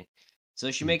throws, right?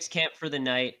 So she makes camp for the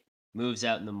night, moves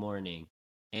out in the morning,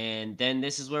 and then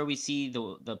this is where we see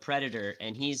the predator,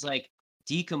 and he's like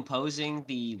decomposing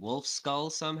the wolf skull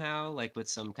somehow, like with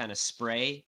some kind of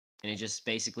spray, and it just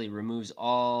basically removes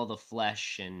all the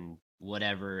flesh and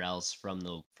whatever else from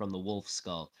the wolf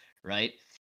skull, right?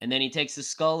 And then he takes the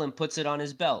skull and puts it on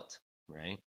his belt,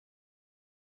 right?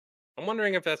 I'm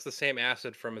wondering if that's the same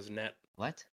acid from his net.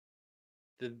 What?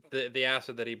 The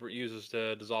acid that he uses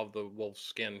to dissolve the wolf's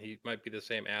skin. He might be the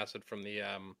same acid from the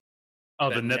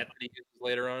the net that he uses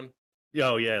later on.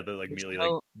 Oh yeah, the like immediately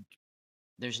like.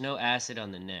 There's no acid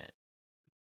on the net.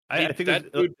 I think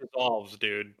that dude dissolves,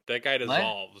 dude. That guy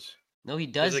dissolves. No, he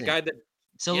doesn't. There's a guy that.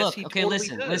 So yes, look, he okay,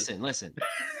 totally listen.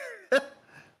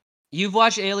 You've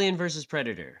watched Alien versus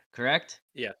Predator, correct?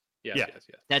 Yes.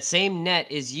 That same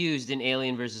net is used in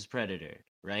Alien versus Predator,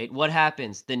 right? What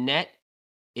happens? The net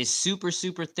is super,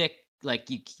 super thick,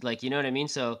 like you know what I mean?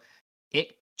 So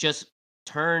it just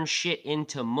turns shit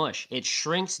into mush. It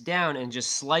shrinks down and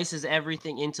just slices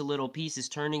everything into little pieces,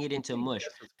 turning it into mush.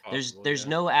 There's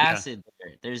no acid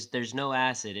there. There's no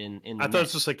acid in the I thought net.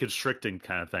 it's just like constricting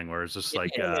kind of thing where it's just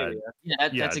like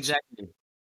that's exactly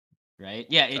right.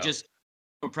 Yeah, it just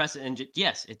compressed it and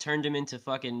yes, it turned him into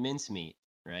fucking mincemeat,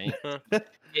 right?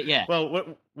 Yeah.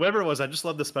 Well, whatever it was, I just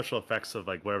love the special effects of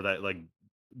like whatever that like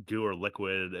goo or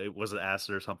liquid. It was an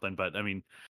acid or something, but I mean,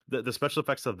 the special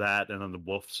effects of that and then the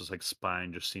wolf's just like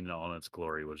spine, just seeing it all in its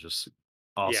glory was just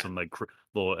awesome. Like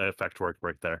little effect work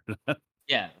right there.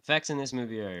 Yeah, effects in this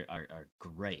movie are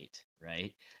great,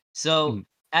 right? So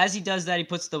as he does that, he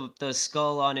puts the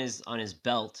skull on his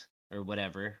belt or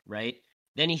whatever, right?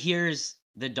 Then he hears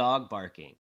the dog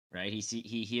barking, right?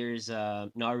 He hears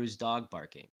Naru's dog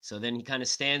barking. So then he kind of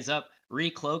stands up,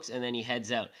 recloaks, and then he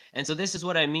heads out. And so this is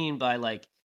what I mean by like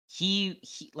he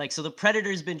like so the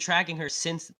predator's been tracking her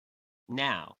since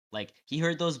now. Like he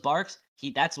heard those barks,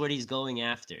 that's what he's going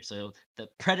after. So the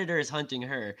predator is hunting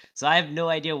her. So I have no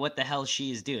idea what the hell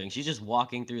she is doing. She's just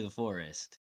walking through the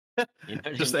forest. You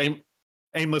know just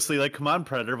aimlessly like, come on,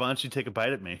 predator, why don't you take a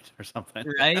bite at me or something?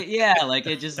 Right? Yeah, like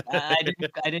it just I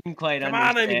didn't quite come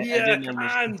understand. On, I'm here. Come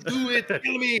on, do it.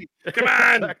 Kill me. Come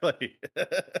on. Exactly.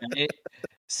 Right?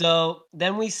 So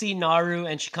then we see Naru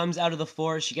and she comes out of the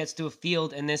forest, she gets to a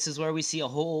field, and this is where we see a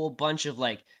whole bunch of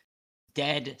like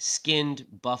dead skinned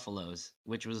buffaloes,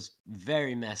 which was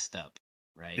very messed up.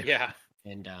 right? Yeah,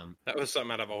 And that was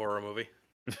something out of a horror movie.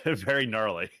 Very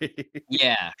gnarly.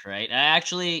 yeah, right. I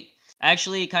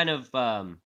actually kind of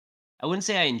I wouldn't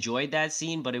say I enjoyed that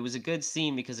scene, but it was a good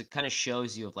scene because it kind of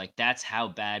shows you of like that's how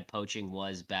bad poaching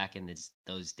was back in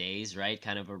those days, right?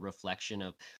 Kind of a reflection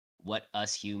of what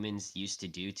us humans used to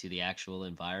do to the actual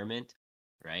environment,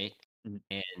 right? Mm.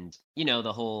 And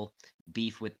the whole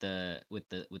beef with the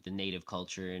native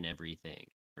culture and everything,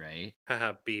 right?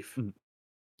 Haha, beef. Mm.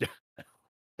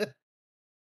 Yeah.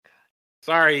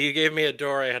 Sorry, you gave me a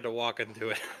door. I had to walk into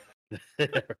it.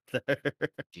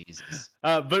 Jesus.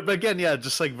 But again, yeah,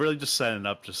 just like really just setting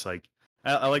up, just like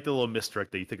I like the little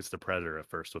misdirect that you think it's the predator at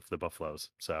first with the buffaloes.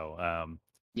 So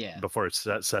Yeah. before it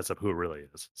sets up who it really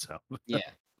is. So Yeah.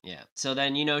 Yeah. So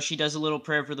then, she does a little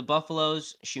prayer for the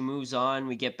buffaloes. She moves on.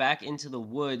 We get back into the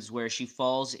woods where she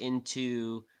falls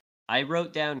into, I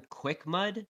wrote down quick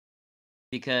mud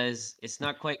because it's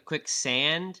not quite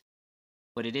quicksand,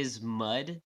 but it is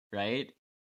mud, right?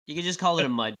 You could just call it a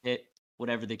mud pit,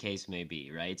 whatever the case may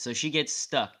be, right? So she gets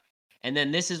stuck. And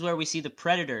then this is where we see the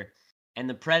predator, and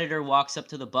the predator walks up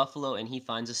to the buffalo and he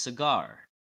finds a cigar,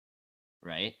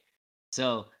 right?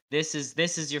 So this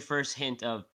is your first hint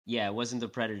of, yeah, it wasn't the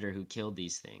predator who killed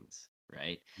these things,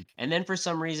 right? And then for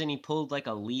some reason he pulled like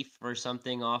a leaf or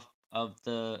something off of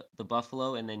the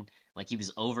buffalo, and then like he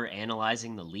was over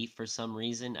analyzing the leaf for some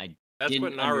reason. I That's what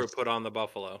didn't Naru understand. put on the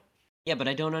buffalo. Yeah, but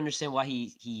I don't understand why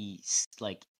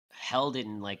like held it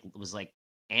and like was like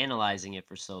analyzing it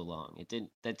for so long.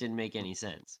 That didn't make any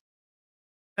sense.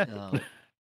 Um,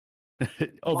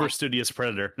 over Why? studious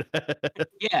predator.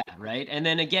 Yeah, right. And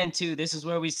then again, too, this is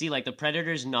where we see like the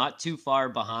predator's not too far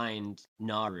behind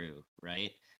Naru,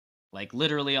 right? Like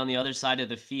literally on the other side of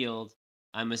the field.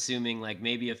 I'm assuming like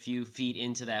maybe a few feet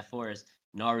into that forest,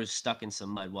 Naru's stuck in some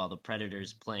mud while the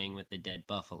predator's playing with the dead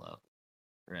buffalo,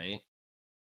 right?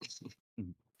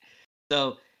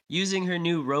 So, using her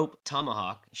new rope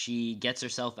tomahawk, she gets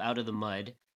herself out of the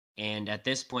mud, and at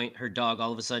this point, her dog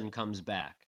all of a sudden comes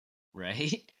back,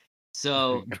 right?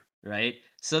 So, right?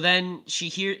 So then she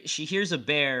hears a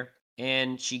bear,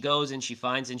 and she goes and she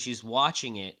finds and she's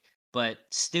watching it, but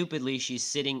stupidly she's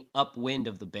sitting upwind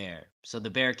of the bear, so the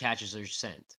bear catches her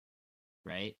scent,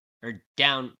 right? Or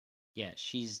down, yeah,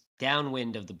 she's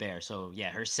downwind of the bear. So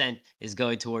yeah, her scent is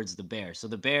going towards the bear. So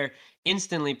the bear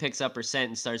instantly picks up her scent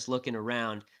and starts looking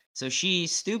around. So she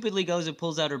stupidly goes and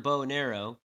pulls out her bow and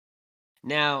arrow.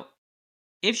 Now,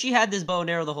 if she had this bow and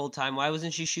arrow the whole time, why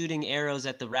wasn't she shooting arrows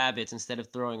at the rabbits instead of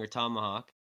throwing her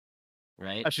tomahawk?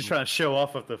 Right? She's trying to show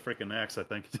off with the freaking axe, I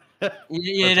think.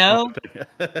 You know, Got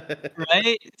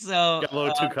right? So, a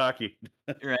little too cocky.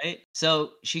 right?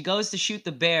 So she goes to shoot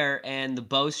the bear, and the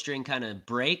bowstring kind of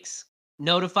breaks.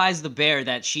 Notifies the bear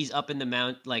that she's up in the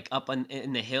mount, like up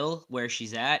in the hill where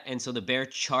she's at, and so the bear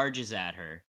charges at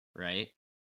her, right?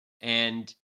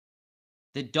 And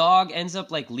the dog ends up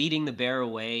like leading the bear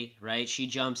away, right? She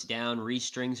jumps down,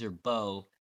 restrings her bow,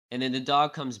 and then the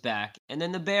dog comes back, and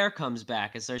then the bear comes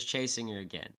back and starts chasing her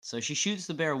again. So she shoots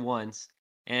the bear once,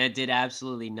 and it did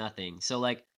absolutely nothing. So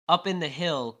like up in the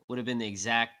hill would have been the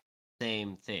exact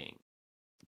same thing.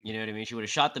 You know what I mean? She would have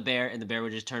shot the bear, and the bear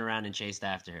would just turn around and chased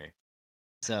after her.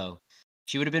 So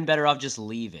she would have been better off just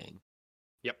leaving.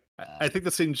 Yep. I think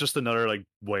the scene's just another like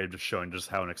way of just showing just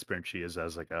how inexperienced she is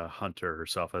as like a hunter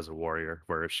herself as a warrior,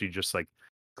 where she just like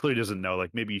clearly doesn't know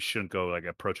like maybe you shouldn't go like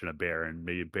approaching a bear, and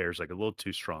maybe a bear's like a little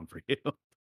too strong for you.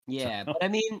 Yeah, So, but I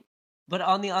mean, but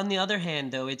on the other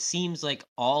hand, though, it seems like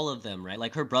all of them, right?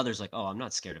 Like her brother's like, "Oh, I'm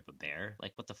not scared of a bear.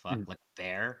 Like, what the fuck? Mm. Like a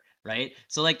bear, right?"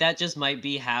 So like that just might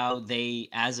be how they,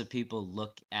 as a people,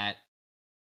 look at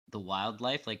the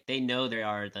wildlife. Like they know they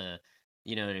are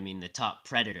you know what I mean, the top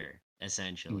predator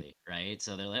essentially, right?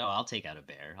 So they're like, "Oh, I'll take out a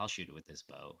bear. I'll shoot it with this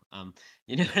bow."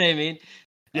 You know what I mean?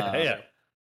 yeah, Um, yeah.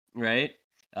 right?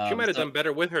 She might have So done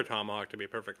better with her tomahawk, to be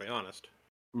perfectly honest.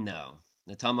 no,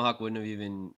 the tomahawk wouldn't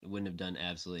have done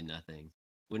absolutely nothing.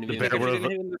 Wouldn't have The even Think bear if she would didn't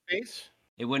have. hit him in the face?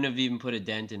 It wouldn't have even put a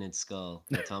dent in its skull.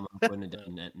 The tomahawk wouldn't have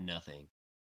done nothing.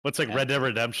 What's like Red Dead Absolutely.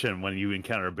 Redemption when you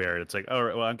encounter a bear? It's like, oh,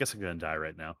 well, I guess I'm gonna die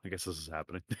right now. I guess this is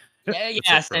happening. Yeah, That's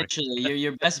yeah. it for me. Essentially,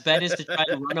 your best bet is to try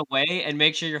and run away and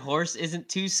make sure your horse isn't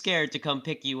too scared to come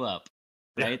pick you up,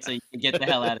 Yeah. right? So you can get the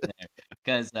hell out of there.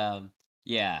 Because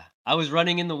yeah, I was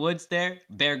running in the woods there.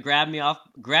 Bear grabbed me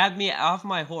off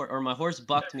my horse, or my horse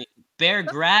bucked me. Bear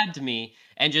grabbed me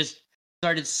and just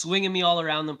started swinging me all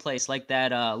around the place like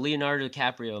that Leonardo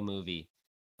DiCaprio movie.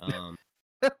 Um,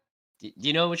 Do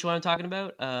you know which one I'm talking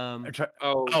about?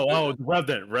 Oh,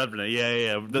 Revenant.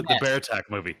 Yeah. The Yes. bear attack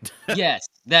movie. Yes,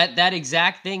 that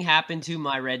exact thing happened to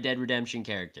my Red Dead Redemption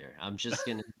character. I'm just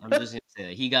gonna say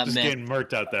that. He got Just messed. getting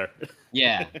murked out there.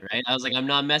 Yeah, right. I was like, I'm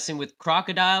not messing with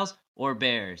crocodiles or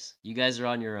bears. You guys are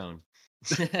on your own.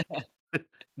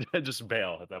 Just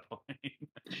bail at that point.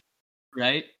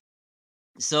 Right?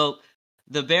 So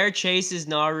the bear chases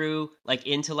Naru like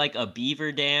into like a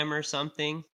beaver dam or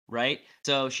something, right?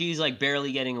 So she's like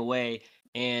barely getting away,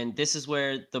 and this is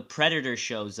where the predator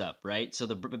shows up, right? So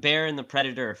the bear and the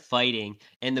predator are fighting,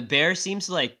 and the bear seems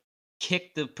to like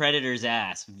kick the predator's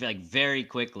ass like very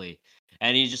quickly,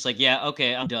 and he's just like, "Yeah,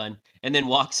 okay, I'm done," and then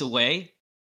walks away.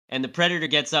 And the predator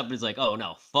gets up and is like, "Oh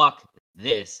no, fuck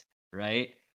this,"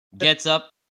 right? Gets up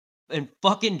and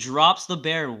fucking drops the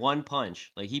bear in one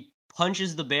punch. Like he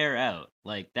punches the bear out.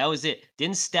 Like that was it.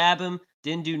 Didn't stab him,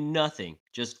 didn't do nothing.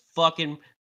 Just fucking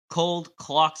cold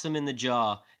clocks him in the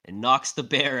jaw and knocks the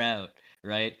bear out,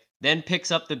 right? Then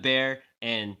picks up the bear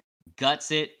and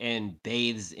guts it and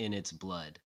bathes in its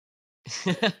blood.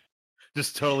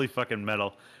 Just totally fucking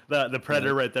metal. The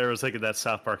predator right there was like in that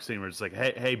South Park scene where it's like,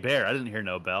 hey bear, I didn't hear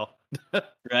no bell.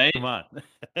 Right? Come on.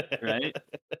 Right?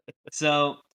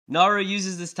 So Naru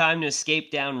uses this time to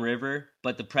escape downriver,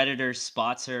 but the predator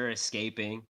spots her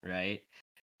escaping, right?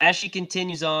 As she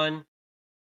continues on,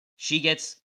 she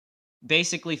gets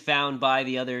basically found by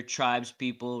the other tribes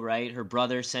people, right? Her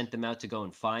brother sent them out to go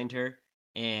and find her.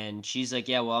 And she's like,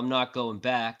 "Yeah, well, I'm not going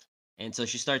back." And so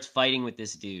she starts fighting with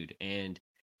this dude. And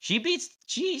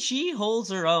she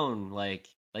holds her own,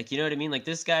 you know what I mean? Like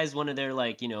this guy's one of their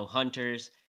like,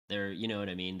 hunters. They're, you know what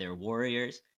I mean? They're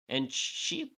warriors. And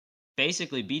she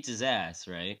basically beats his ass,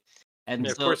 right? And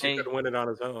yeah, of so course he could win it on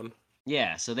his own.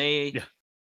 yeah, so Yeah.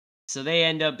 they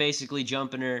end up basically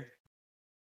jumping her.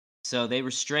 So they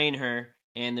restrain her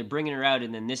and they're bringing her out,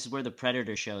 and then this is where the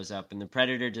predator shows up, and the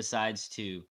predator decides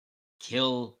to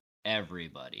kill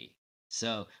everybody.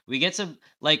 So we get some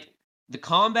like the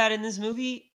combat in this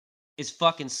movie is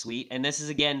fucking sweet, and this is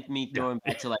again me throwing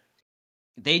back to like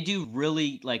they do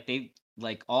really like they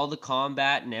like all the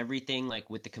combat and everything like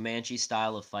with the Comanche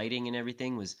style of fighting and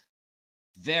everything was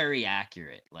very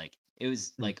accurate. Like it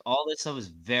was like all this stuff was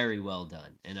very well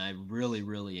done, and I really,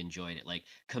 really enjoyed it. Like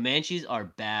Comanches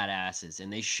are badasses,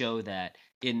 and they show that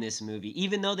in this movie.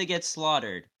 Even though they get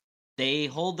slaughtered, they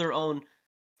hold their own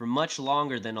for much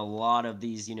longer than a lot of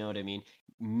these, you know what I mean,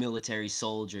 military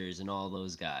soldiers and all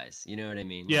those guys. You know what I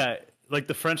mean? Yeah, like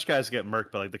the French guys get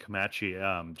murked, but like the Comanche,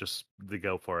 just they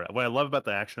go for it. What I love about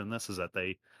the action in this is that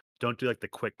they don't do like the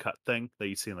quick cut thing that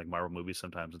you see in like Marvel movies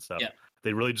sometimes and stuff. Yeah.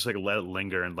 They really just like let it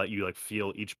linger and let you like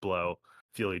feel each blow,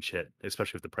 feel each hit,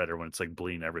 especially with the Predator when it's like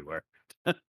bleeding everywhere.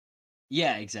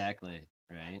 Yeah, exactly.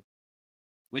 Right.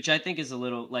 Which I think is a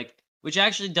little like which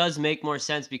actually does make more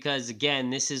sense because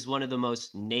again, this is one of the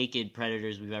most naked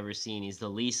predators we've ever seen. He's the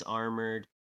least armored,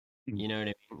 you know what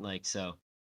I mean? Like so.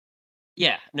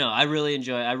 Yeah, no, I really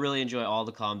enjoy all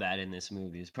the combat in this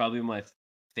movie. It's probably my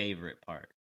favorite part,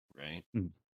 right? Mm.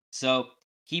 So,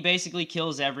 he basically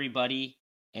kills everybody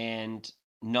and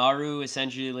Naru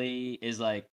essentially is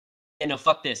like, "Yeah, no,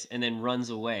 fuck this," and then runs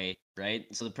away, right?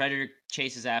 So the predator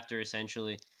chases after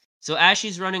essentially. So as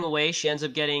she's running away, she ends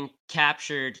up getting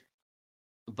captured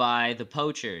by the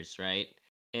poachers, right?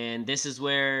 And this is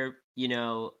where,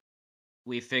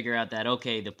 we figure out that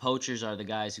okay, the poachers are the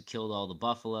guys who killed all the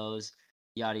buffaloes,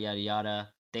 yada yada yada.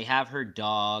 They have her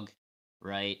dog,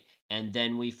 right? And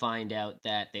then we find out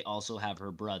that they also have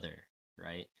her brother,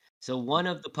 right? So one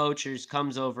of the poachers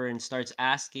comes over and starts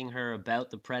asking her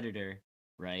about the predator,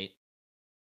 right?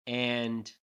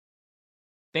 And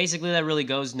basically that really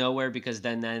goes nowhere because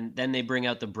then they bring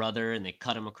out the brother and they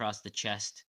cut him across the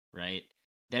chest, right?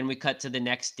 Then we cut to the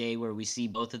next day where we see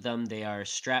both of them. They are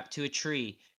strapped to a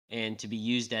tree and to be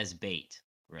used as bait,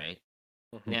 right?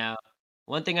 Mm-hmm. Now,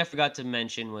 one thing I forgot to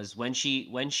mention was when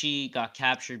she got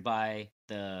captured by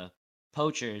the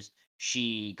poachers,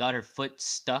 she got her foot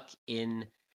stuck in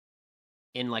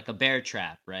like a bear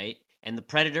trap, right? And the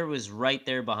predator was right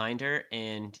there behind her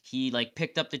and he like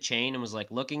picked up the chain and was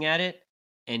like looking at it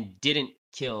and didn't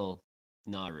kill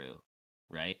Naru,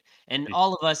 right? And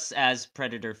all of us as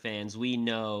Predator fans, we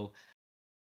know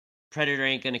Predator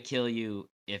ain't going to kill you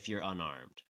if you're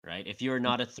unarmed, right? If you're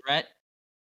not a threat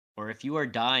or if you are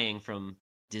dying from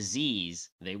disease,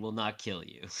 they will not kill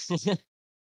you.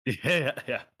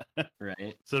 Yeah.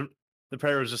 Right? So the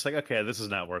Predator was just like, okay, this is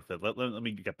not worth it. Let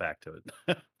me get back to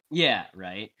it. Yeah,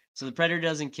 right. So the predator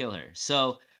doesn't kill her.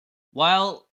 So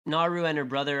while Naru and her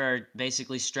brother are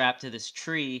basically strapped to this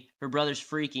tree, her brother's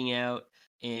freaking out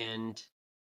and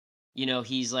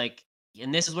he's like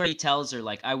and this is where he tells her,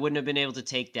 like, I wouldn't have been able to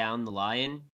take down the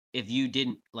lion if you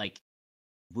didn't, like,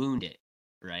 wound it,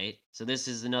 right? So this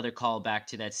is another callback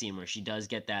to that scene where she does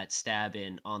get that stab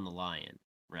in on the lion,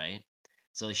 right?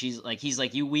 So he's like,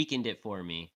 you weakened it for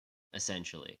me,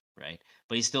 essentially, right?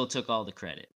 But he still took all the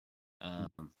credit.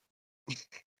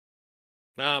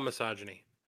 Misogyny.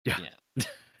 Yeah.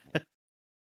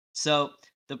 So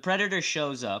the Predator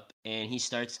shows up and he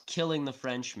starts killing the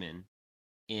Frenchman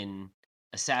in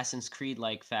Assassin's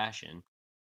Creed-like fashion,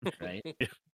 right?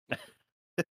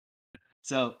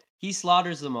 So he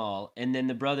slaughters them all, and then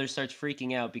the brother starts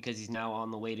freaking out because he's now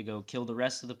on the way to go kill the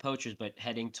rest of the poachers, but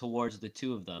heading towards the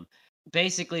two of them.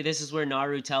 Basically, this is where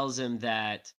Naru tells him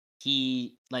that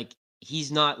he's not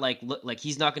he's not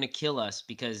going to kill us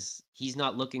because he's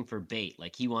not looking for bait.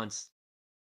 Like he wants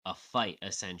a fight,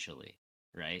 essentially,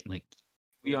 right? Like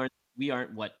we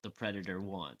aren't what the Predator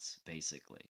wants,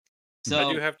 basically. So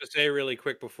I do have to say really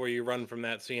quick before you run from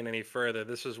that scene any further,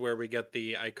 this is where we get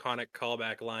the iconic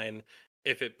callback line,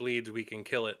 "If it bleeds, we can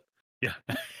kill it." Yeah.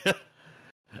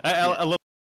 I love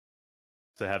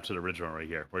to have to the original right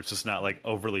here, where it's just not like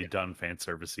overly done fan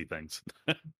servicey things.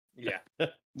 Yeah.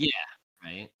 Yeah,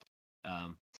 right.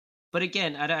 But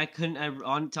again, I couldn't.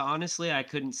 Honestly, I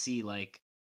couldn't see like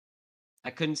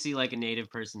a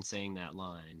native person saying that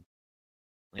line.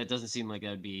 Like, it doesn't seem like that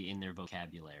would be in their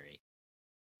vocabulary,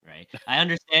 right? I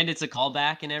understand it's a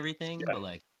callback and everything, but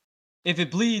like, if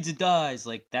it bleeds, it dies.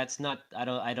 Like that's not.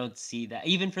 I don't see that.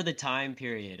 Even for the time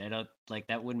period, I don't like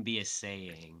that. Wouldn't be a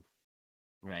saying,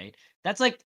 right?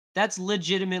 That's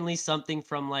legitimately something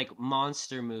from like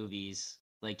monster movies.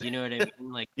 Like you know what I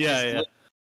mean? Like Yeah, that's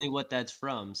yeah. what that's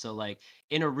from. So like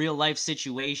in a real life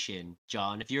situation,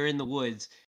 John, if you're in the woods,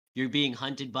 you're being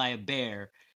hunted by a bear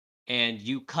and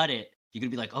you cut it, you're gonna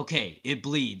be like, okay, it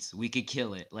bleeds, we could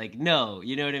kill it. Like, no,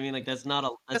 you know what I mean? Like that's not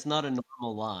a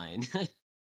normal line.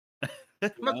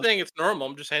 I'm not saying it's normal,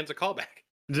 I'm just saying it's a callback.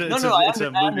 No, It's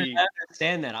a movie. I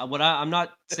understand that. I'm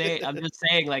not saying. I'm just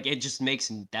saying, like,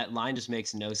 that line just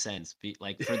makes no sense.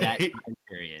 Like for that time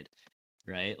period,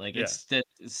 right? Like Yeah. it's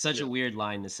such a weird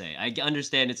line to say. I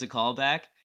understand it's a callback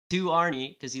to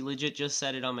Arnie because he legit just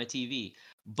said it on my TV,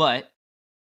 but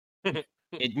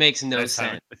it makes no Nice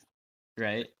timing. sense,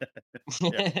 right?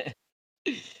 Yeah.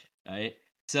 Right.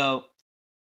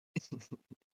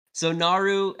 So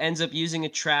Naru ends up using a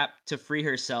trap to free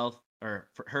herself or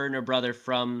for her and her brother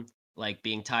from like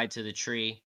being tied to the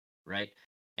tree, right?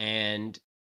 And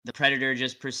the Predator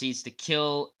just proceeds to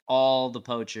kill all the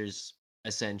poachers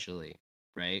essentially,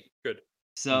 right? Good.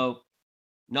 So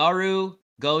Naru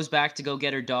goes back to go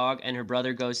get her dog and her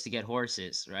brother goes to get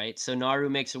horses, right? So Naru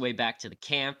makes her way back to the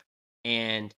camp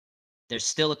and there's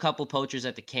still a couple poachers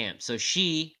at the camp. So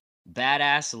she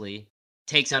badassly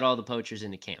takes out all the poachers in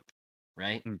the camp,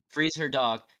 right? Frees her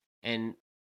dog. And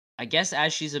I guess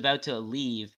as she's about to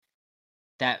leave,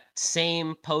 that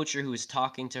same poacher who was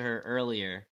talking to her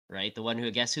earlier, right? The one who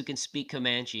I guess who can speak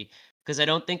Comanche, because I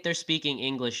don't think they're speaking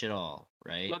English at all,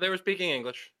 right? No, they were speaking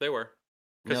English. They were.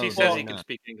 Because No, he they says were he can not.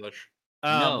 speak English.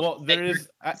 No, Well, there is.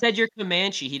 he said you're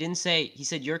Comanche. He didn't say. He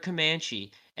said you're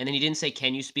Comanche, and then he didn't say,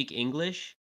 "Can you speak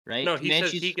English?" Right? No, he says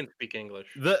Comanche's he can speak English.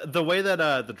 The way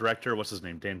that the director, what's his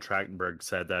name, Dan Trachtenberg,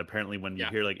 said that apparently when you Yeah.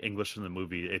 hear like English in the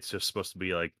movie, it's just supposed to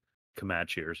be like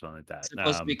Comanche or something like that.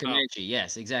 supposed to be Comanche.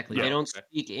 Yes, exactly. yeah. They don't Okay.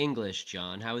 speak English,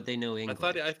 John. How would they know English?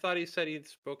 I thought he said he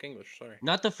spoke English. Sorry.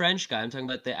 Not the French guy. I'm talking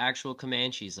about the actual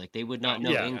Comanches. Like they would not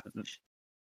know Yeah. English.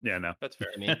 Yeah, no. That's fair.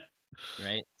 I mean,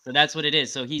 right? So that's what it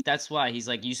is. So that's why he's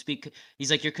like, he's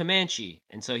like, you're Comanche.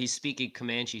 And so he's speaking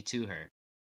Comanche to her.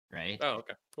 Right? Oh,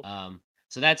 okay. Cool.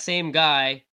 So that same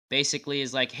guy basically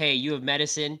is like, hey, you have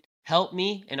medicine, help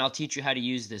me, and I'll teach you how to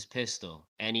use this pistol.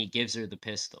 And he gives her the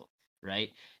pistol,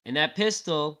 right? And that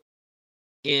pistol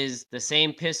is the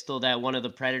same pistol that one of the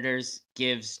Predators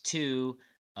gives to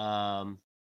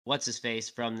what's his face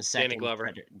from the second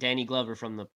Glover. Danny Glover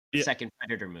from the Yeah. second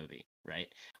Predator movie,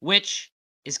 right? Which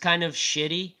is kind of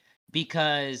shitty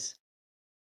because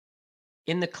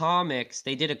in the comics,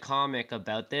 they did a comic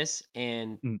about this,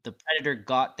 and the Predator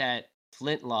got that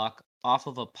flintlock off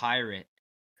of a pirate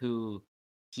who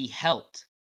he helped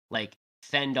like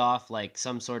fend off like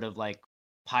some sort of like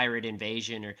pirate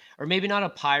invasion or maybe not a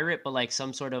pirate but like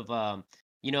some sort of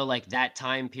like that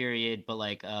time period but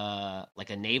like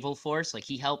a naval force. Like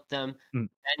he helped them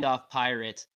fend off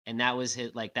pirates, and that was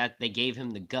his like that they gave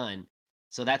him the gun.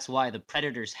 So that's why the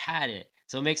Predators had it.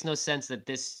 So it makes no sense that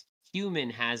this human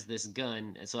has this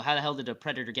gun. So how the hell did a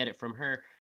Predator get it from her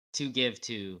to give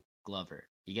to Glover?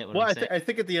 You get what I'm saying? I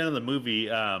think at the end of the movie,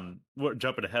 we're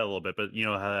jumping ahead a little bit, but you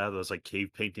know how those like cave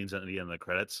paintings at the end of the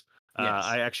credits. Yes.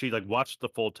 I actually like watched the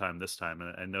full time this time,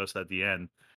 and I noticed at the end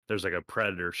there's like a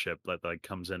predator ship that like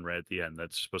comes in right at the end.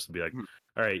 That's supposed to be like, Mhm.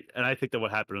 all right. And I think that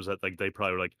what happened was that like they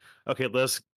probably were like, okay,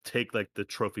 let's take like the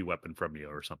trophy weapon from you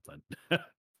or something.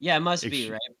 Yeah, it must Like, be,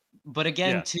 right? But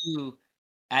again, yeah. too,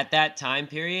 at that time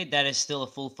period, that is still a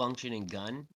full functioning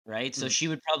gun, right? So Mhm. she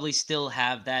would probably still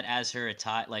have that as her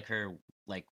attire,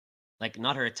 like,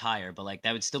 not her attire, but like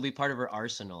that would still be part of her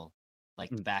arsenal, like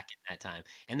Mm. back in that time.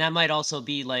 And that might also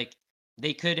be like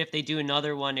they could, if they do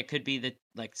another one, it could be that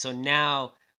like so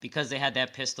now because they had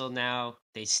that pistol, now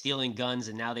they stealing guns,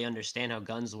 and now they understand how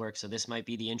guns work. So this might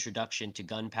be the introduction to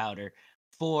gunpowder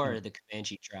for Mm. the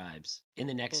Comanche tribes in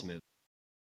the next Hmm. movie,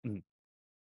 Mm.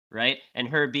 right? And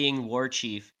her being war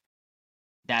chief,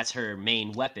 that's her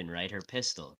main weapon, right? Her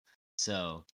pistol.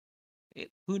 So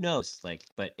who knows? Like,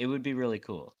 but it would be really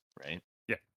cool, right?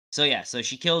 Yeah. So yeah, so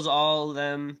she kills all of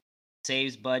them,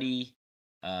 saves Buddy.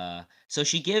 So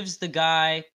she gives the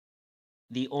guy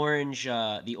the orange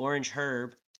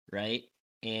herb, right?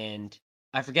 And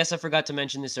I forgot to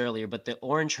mention this earlier, but the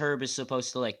orange herb is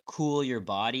supposed to like cool your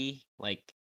body.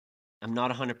 Like, I'm not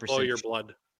Blow 100% your sure.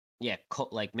 blood. Yeah,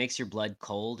 like makes your blood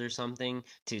cold or something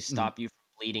to Mm. stop you from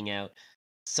bleeding out.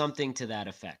 Something to that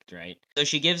effect, right? So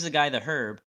she gives the guy the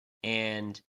herb,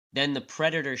 and then the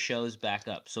predator shows back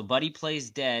up. So Buddy plays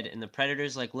dead, and the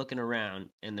predator's like looking around,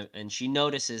 and she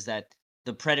notices that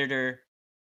the predator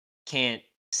can't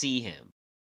see him,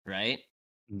 right?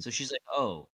 Mm. So she's like,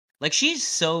 "Oh." Like she's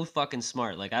so fucking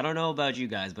smart. Like I don't know about you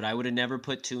guys, but I would have never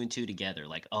put two and two together.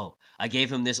 Like, "Oh, I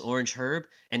gave him this orange herb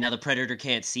and now the predator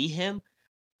can't see him?"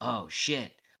 Oh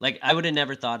shit. Like I would have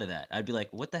never thought of that. I'd be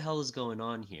like, "What the hell is going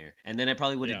on here?" And then I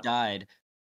probably would have Yeah. died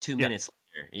 2 Yeah. minutes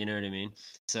later. You know what I mean?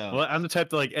 So, Well, I'm the type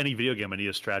to like any video game. I need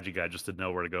a strategy guide just to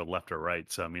know where to go left or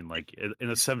right. So I mean, like in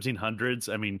the 1700s,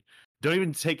 I mean, don't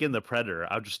even take in the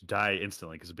predator. I'll just die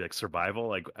instantly because it'd be like survival.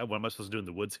 Like, what am I supposed to do in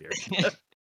the woods here?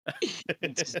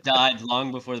 just died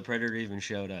long before the predator even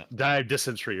showed up. Die of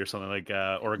dysentery or something like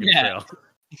Oregon Yeah.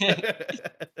 Trail.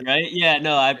 Right? Yeah,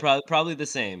 no, I probably the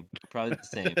same. Probably the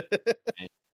same.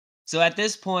 Right? So at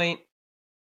this point,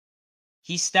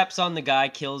 he steps on the guy,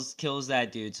 kills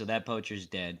that dude, so that poacher's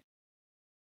dead.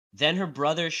 Then her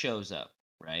brother shows up,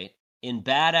 right? In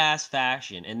badass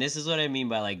fashion. And this is what I mean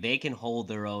by like they can hold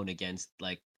their own against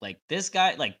like this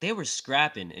guy, like they were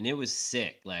scrapping and it was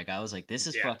sick. Like I was like,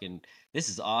 Yeah. this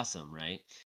is awesome, right?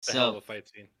 It's a hell of So a fight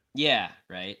scene. yeah,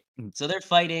 right. Mm. So they're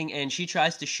fighting and she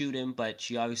tries to shoot him, but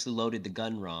she obviously loaded the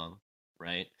gun wrong,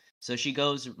 right? So she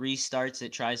goes, restarts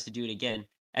it, tries to do it again.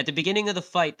 At the beginning of the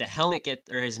fight, the helmet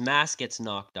or his mask gets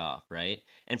knocked off, right?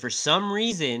 And for some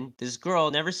reason, this girl,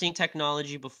 never seen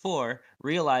technology before,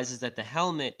 realizes that the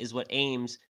helmet is what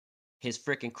aims his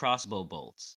freaking crossbow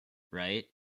bolts, right?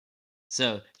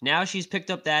 So now she's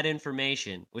picked up that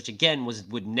information, which again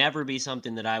would never be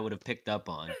something that I would have picked up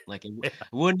on. Like Yeah.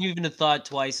 wouldn't even have thought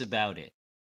twice about it,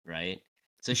 right?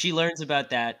 So she learns about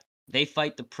that. They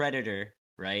fight the predator,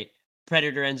 right?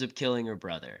 Predator ends up killing her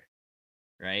brother,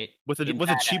 right? with In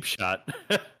a cheap shot.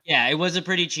 Yeah, it was a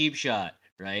pretty cheap shot,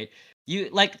 right? You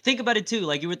like think about it too.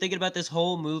 Like you were thinking about this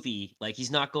whole movie, like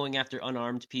he's not going after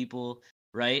unarmed people,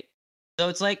 right? So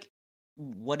it's like,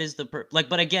 what is like?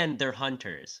 But again, they're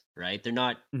hunters, right? They're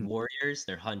not Mm. warriors;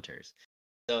 they're hunters.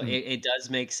 So Mm. it does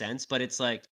make sense. But it's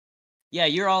like, yeah,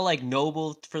 you're all like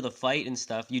noble for the fight and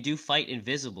stuff. You do fight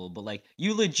invisible, but like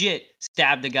you legit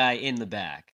stabbed the guy in the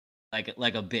back, like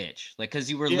a bitch, like because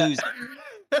you were Yeah. losing.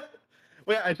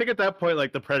 Well, I think at that point,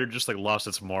 like the predator just like lost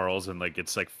its morals and like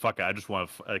it's like fuck it, I just want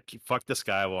to fuck this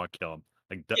guy. I want to kill him.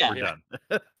 Like Yeah, we're Yeah.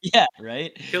 done. yeah,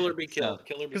 right. Kill or be So killed.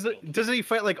 Kill or be Because killed. doesn't he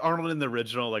fight like Arnold in the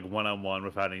original, like 1-on-1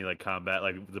 without any like combat,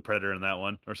 like the predator in that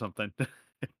one or something?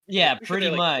 yeah, I'm sure they pretty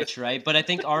like much, twist. right? But I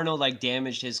think Arnold like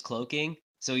damaged his cloaking,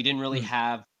 so Mm. he didn't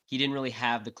really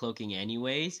have the cloaking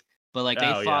anyways. But like they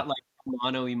Oh yeah, fought like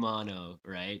mano a mano,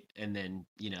 right? And then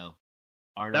that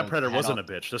Arnold predator had wasn't all a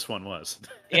bitch. This one was.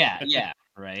 yeah, yeah,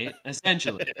 right.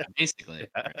 Essentially, basically,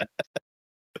 right?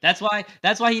 That's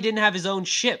why he didn't have his own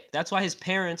ship. That's why his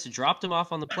parents dropped him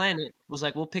off on the planet. Was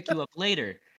like, we'll pick you up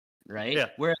later, right? Yeah,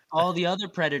 Whereas all the other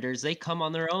predators, they come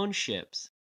on their own ships.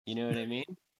 You know what I mean?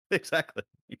 exactly.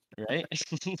 Right?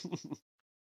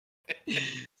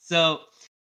 so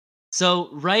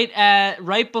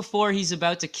right before he's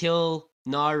about to kill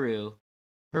Naru,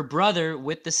 her brother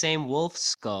with the same wolf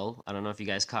skull, I don't know if you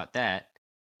guys caught that,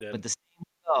 but Then the same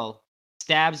skull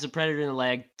stabs the predator in the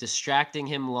leg, distracting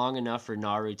him long enough for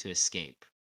Naru to escape,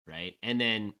 right? And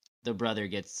then the brother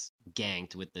gets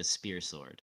ganked with the spear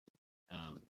sword,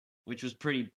 which was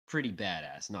pretty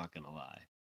badass, not gonna lie.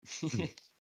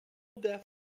 death.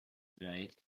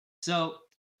 Right? So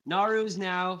Naru's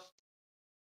now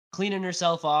cleaning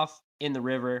herself off in the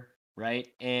river, right?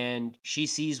 And she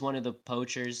sees one of the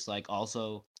poachers like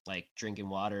also like drinking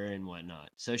water and whatnot.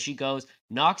 So she goes,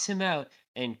 knocks him out,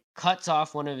 and cuts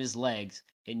off one of his legs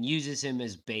and uses him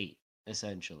as bait,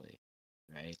 essentially.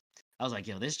 Right? I was like,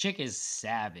 yo, this chick is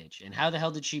savage. And how the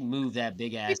hell did she move that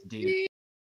big ass dude?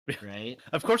 Right?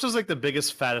 Of course, it was like the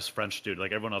biggest, fattest French dude.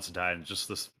 Like everyone else died, and just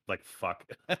this like fuck.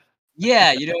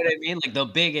 Yeah, you know what I mean? Like the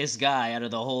biggest guy out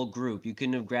of the whole group. You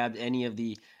couldn't have grabbed any of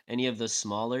the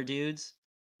smaller dudes,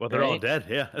 Well, they're all right? dead.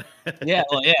 Yeah. Yeah,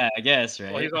 well, yeah, I guess,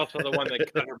 right? Well, he's also the one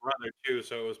that cut her brother too,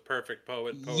 so it was perfect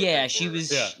poetry. Yeah, for her.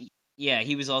 Yeah. yeah,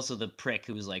 he was also the prick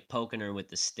who was like poking her with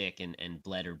the stick and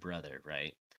bled her brother,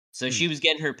 right? So Hmm. she was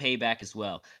getting her payback as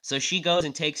well. So she goes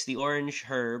and takes the orange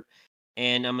herb,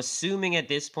 and I'm assuming at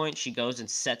this point she goes and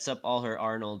sets up all her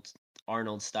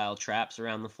Arnold style traps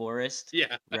around the forest,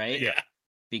 Yeah, right? Yeah.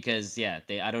 Because yeah,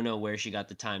 I don't know where she got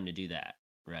the time to do that,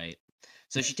 right?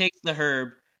 So she takes the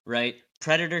herb, right?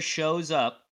 Predator shows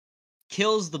up,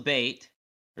 kills the bait,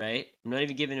 right? I'm not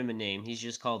even giving him a name. He's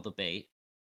just called the bait,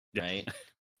 Yeah. right?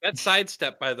 that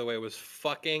sidestep, by the way, was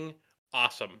fucking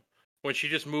awesome. When she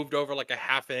just moved over like a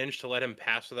half an inch to let him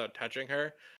pass without touching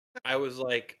her, I was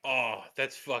like, "Oh,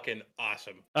 that's fucking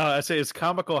awesome." I say it's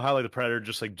comical how like the Predator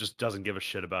just doesn't give a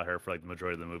shit about her for like the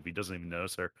majority of the movie. He doesn't even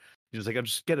notice her. He's just like, "I'm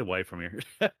just get away from here.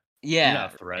 You're Yeah,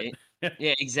 not a threat." right.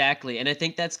 Yeah, exactly. And I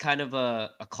think that's kind of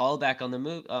a callback on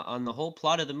the on the whole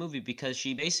plot of the movie because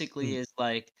she basically Mhm. is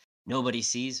like, nobody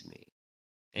sees me.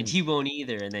 And Mhm. he won't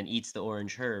either, and then eats the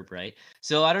orange herb, right?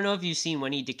 So I don't know if you've seen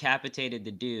when he decapitated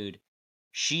the dude,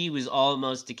 she was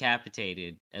almost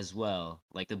decapitated as well.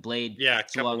 Like the blade Yeah, a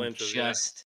couple swung inches. Yeah,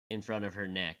 just in front of her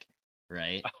neck,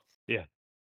 right? Yeah.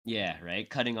 Yeah, right.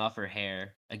 Cutting off her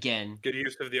hair again. good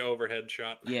use of the overhead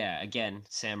shot. Yeah, again,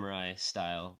 samurai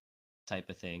style type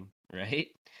of thing, right?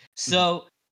 Mhm. So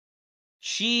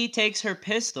she takes her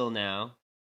pistol now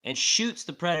and shoots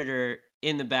the predator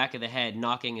in the back of the head,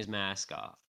 knocking his mask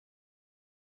off.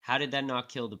 How did that not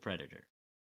kill the predator?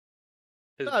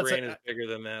 His No, it's brain like, is bigger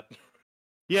than that.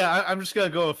 yeah, I'm just gonna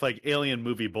go with like alien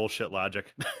movie bullshit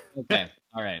logic. Okay.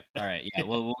 All right. All right. Yeah,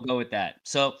 we'll go with that.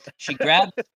 So she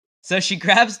grabs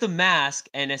the mask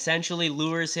and essentially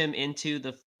lures him into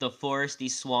the foresty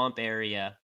swamp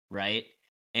area, right?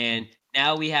 And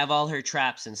now we have all her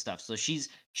traps and stuff. So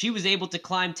she was able to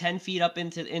climb 10 feet up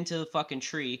into the fucking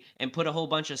tree and put a whole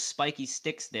bunch of spiky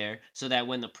sticks there so that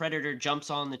when the predator jumps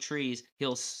on the trees,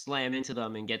 he'll slam into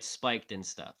them and get spiked and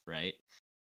stuff, right?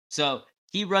 So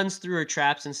he runs through her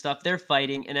traps and stuff. They're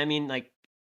fighting, and I mean, like,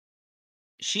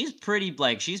 she's pretty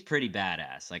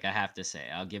badass. Like I have to say,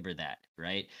 I'll give her that,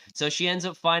 right? So she ends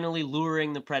up finally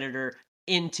luring the predator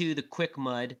into the quick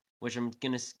mud, which I'm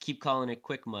gonna keep calling it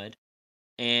quick mud,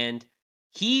 and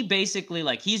he basically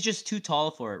like he's just too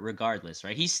tall for it, regardless,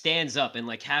 right? He stands up and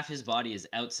like half his body is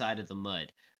outside of the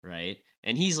mud, right?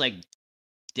 And he's like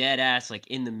dead ass like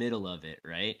in the middle of it,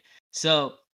 right?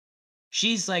 So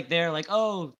she's like there, like,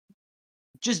 oh,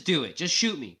 just do it. Just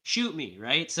shoot me,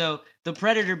 right? So the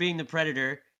predator being the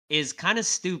predator is kind of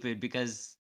stupid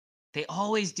because they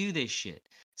always do this shit.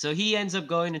 So he ends up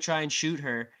going to try and shoot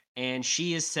her, and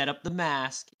she has set up the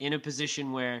mask in a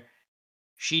position where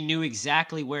she knew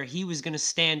exactly where he was going to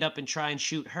stand up and try and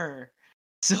shoot her.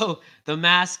 So the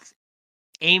mask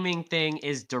aiming thing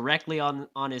is directly on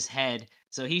his head.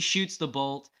 So he shoots the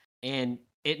bolt, and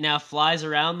it now flies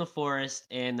around the forest,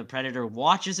 and the predator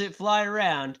watches it fly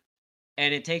around,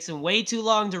 and it takes him way too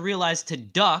long to realize to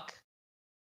duck,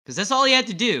 because that's all he had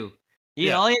to do.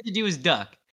 Yeah. All he had to do was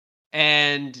duck,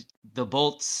 and the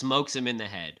bolt smokes him in the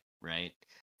head. Right.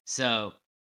 So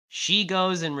she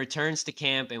goes and returns to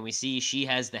camp, and we see she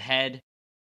has the head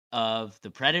of the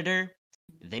predator.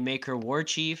 They make her war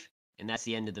chief, and that's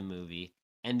the end of the movie.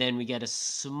 And then we get a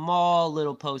small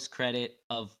little post credit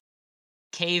of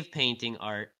cave painting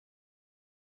art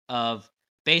of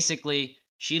basically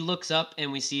she looks up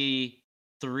and we see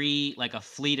three like a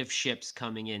fleet of ships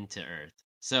coming into Earth.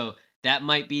 So that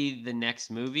might be the next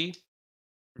movie,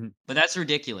 Mhm. but that's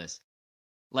ridiculous.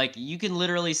 Like you can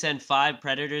literally send 5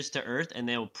 predators to Earth and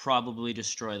they'll probably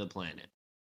destroy the planet.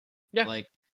 Yeah. Like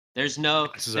there's no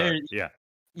Chances there are, yeah.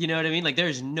 you know what I mean? Like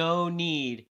there's no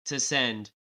need to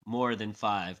send more than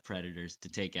 5 predators to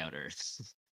take out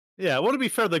Earth. Yeah, well, to be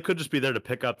fair, they could just be there to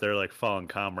pick up their like fallen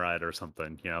comrade or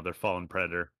something. You know, their fallen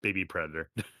predator, baby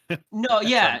predator. No,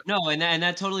 yeah, Some- no, and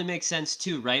that totally makes sense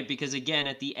too, right? Because again,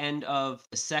 at the end of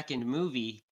the second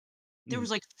movie, there Mhm. was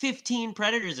like 15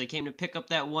 predators that came to pick up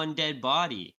that one dead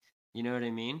body. You know what I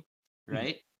mean? Mhm.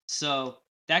 Right? So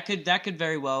that could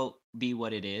very well be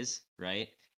what it is, right?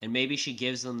 And maybe she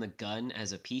gives them the gun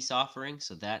as a peace offering,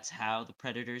 so that's how the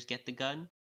predators get the gun.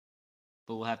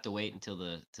 but we'll have to wait until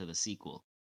the sequel,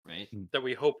 right? That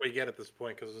we hope we get at this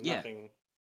point because there's Yeah. nothing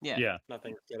Yeah.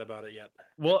 nothing said about it yet.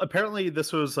 Well, apparently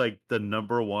this was like the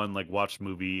number one like watched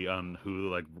movie on Hulu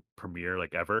like premiere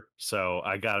like ever. So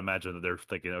I gotta imagine that they're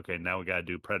thinking, okay, now we gotta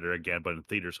do Predator again, but in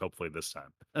theaters hopefully this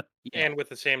time. Yeah. And with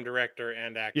the same director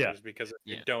and actors, because if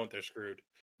you Yeah. don't, they're screwed.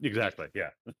 Exactly. Yeah.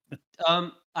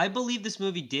 I believe this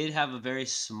movie did have a very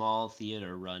small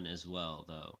theater run as well,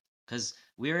 though, because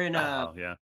we're in a Oh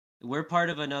yeah. we're part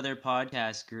of another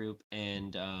podcast group,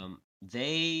 and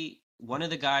one of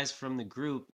the guys from the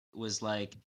group was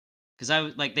like, because I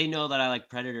was like, they know that I like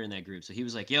Predator in that group, so he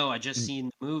was like, "Yo, I just Mm. seen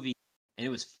the movie, and it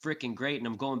was freaking great, and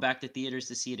I'm going back to theaters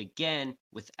to see it again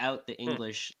without the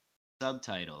English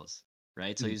subtitles."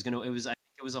 Right? So he was gonna. I think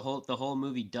it was the whole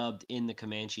movie dubbed in the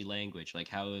Comanche language, like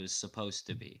how it was supposed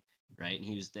to be, right?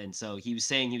 So he was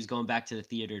saying he was going back to the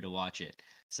theater to watch it.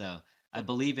 So I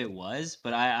believe it was,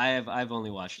 but I've only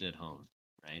watched it at home,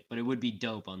 right? But it would be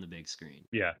dope on the big screen.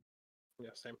 Yeah. Yeah,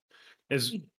 same.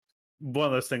 Is one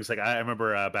of those things like I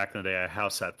remember back in the day I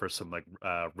house sat for some like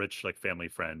rich like family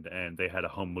friend and they had a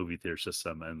home movie theater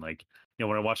system and like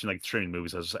when I'm watching like streaming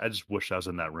movies I just wish I was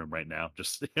in that room right now,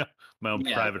 just my own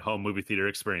Yeah. private home movie theater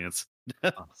experience.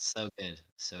 Oh, so good,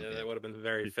 so Yeah, good, that would have been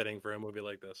very fitting for a movie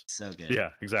like this. so good. Yeah,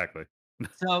 exactly.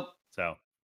 So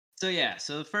So yeah.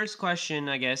 So the first question,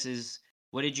 I guess, is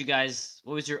what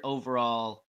was your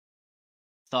overall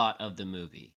thought of the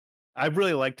movie? I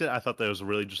really liked it. I thought that was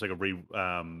really just like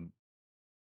a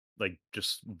like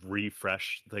just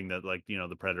refresh thing that like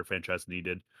the Predator franchise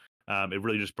needed. It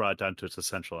really just brought it down to its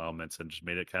essential elements and just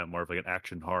made it kind of more of like an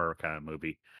action horror kind of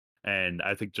movie. And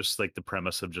I think just like the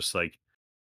premise of just like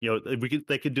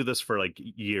they could do this for like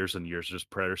years and years, just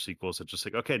Predator sequels. It's just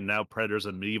like, okay, now Predators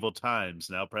in medieval times,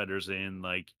 now Predators in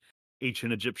like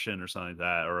ancient Egyptian or something like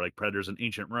that, or like Predators in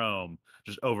ancient Rome,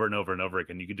 just over and over and over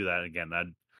again. You could do that again.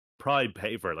 I'd probably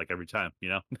pay for it like every time,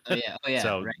 Oh yeah,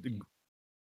 So right.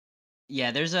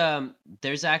 Yeah, there's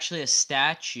actually a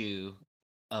statue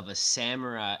of a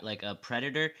samurai, like a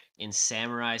predator in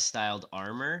samurai styled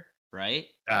armor, right?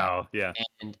 oh yeah,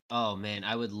 And oh man,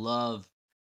 I would love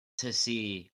to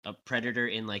see a predator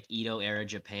in like Edo era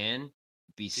Japan.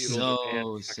 Be Feudal Japan,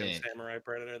 so fucking sick. samurai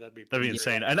predator. That'd be that'd be pretty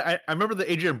insane. great. And I remember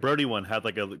the Adrian Brody one had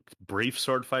like a brief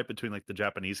sword fight between like the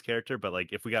Japanese character, but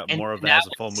like if we got And more of that that as a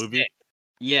was full movie, sick.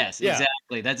 Yes, yeah.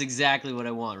 exactly. That's exactly what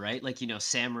I want, right? Like,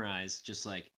 samurais just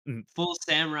like Mhm. full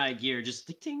samurai gear, just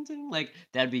ting ting. Like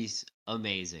that'd be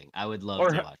amazing. I would love Or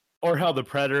to ho- watch. or how the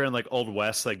Predator and like Old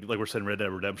West, like we're saying Red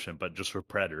Dead Redemption, but just for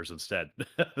Predators instead.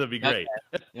 That'd be Okay.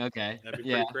 great. Okay. That'd be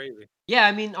Yeah. pretty crazy. Yeah,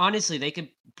 I mean, honestly, they could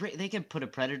put a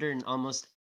predator in almost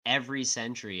every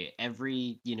century,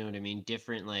 every, you know what I mean,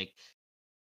 different like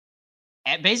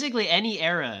basically any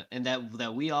era and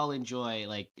that we all enjoy,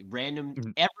 like random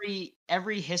Mhm.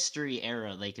 every history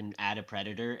era they can add a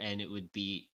predator and it would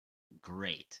be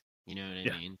great. You know what I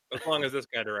Yeah. mean? As long as this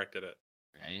guy directed it.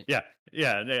 Right?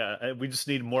 Yeah. We just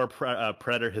need more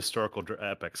Predator historical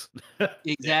epics.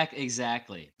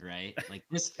 Exactly, right? Like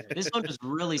this one was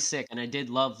really sick and I did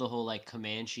love the whole like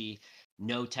Comanche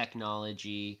no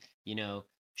technology,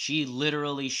 she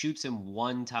literally shoots him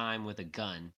one time with a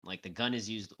gun. Like the gun is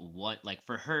used like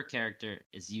for her character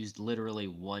is used literally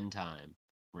one time,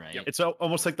 right? It's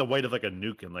almost like the weight of like a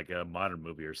nuke in like a modern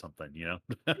movie or something,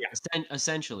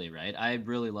 Essentially, right? I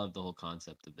really love the whole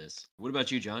concept of this. What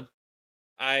about you, John?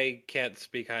 I can't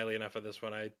speak highly enough of this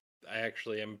one. I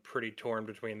actually am pretty torn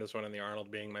between this one and the Arnold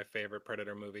being my favorite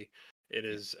Predator movie. It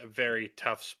is a very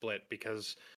tough split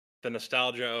because the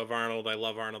nostalgia of Arnold, I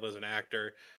love Arnold as an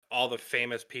actor. All the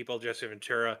famous people, Jesse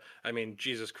Ventura. I mean,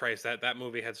 Jesus Christ, that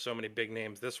movie had so many big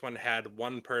names. This one had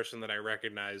one person that I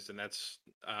recognized, and that's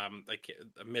like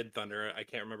Mid Thunder. I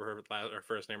can't remember her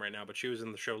first name right now, but she was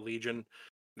in the show Legion.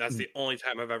 That's the only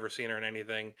time I've ever seen her in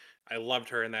anything. I loved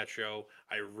her in that show.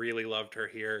 I really loved her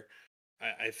here.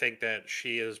 I think that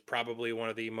she is probably one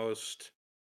of the most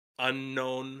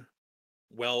unknown,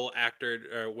 well acted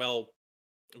or well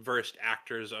versed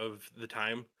actors of the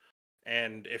time.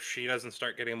 And if she doesn't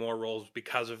start getting more roles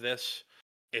because of this,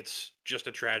 it's just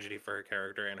a tragedy for her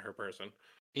character and her person.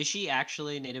 Is she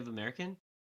actually Native American?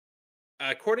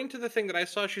 According to the thing that I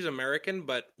saw, she's American,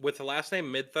 but with the last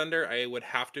name Mid Thunder, I would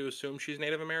have to assume she's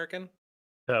Native American.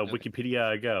 Okay. Wikipedia,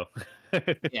 I go.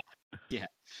 Yeah.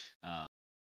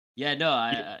 Yeah,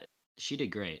 no, she did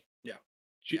great. Yeah.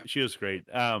 She was great.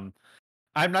 I'm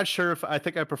not sure if I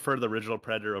think I prefer the original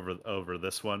Predator over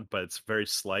this one, but it's very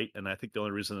slight, and I think the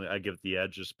only reason I give it the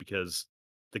edge is because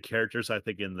the characters I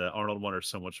think in the Arnold one are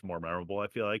so much more memorable. I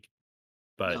feel like,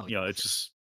 but Oh, it's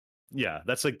just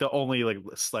that's like the only like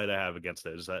slight I have against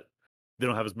it is that they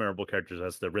don't have as memorable characters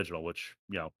as the original, which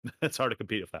it's hard to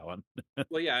compete with that one.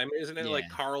 Well, yeah, I mean, isn't it like Yeah.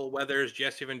 Carl Weathers,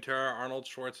 Jesse Ventura, Arnold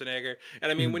Schwarzenegger?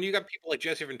 And I mean, Mhm. when you got people like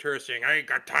Jesse Ventura saying, "I ain't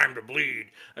got time to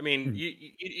bleed," I mean,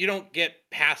 Mhm. you don't get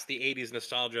past the '80s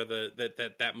nostalgia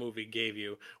that movie gave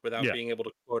you without Yeah, being able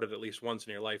to quote it at least once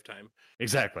in your lifetime.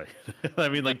 exactly. I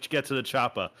mean, Yeah, like get to the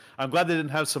chopper. I'm glad they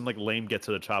didn't have some like lame get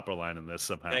to the chopper line in this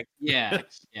somehow. thank Yeah.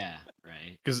 Yeah.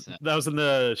 Right. Because So that was in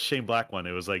the Shane Black one.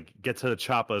 It was like get to the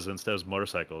choppas instead of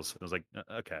motorcycles. It was like,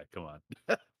 okay, come on.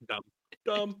 dumb,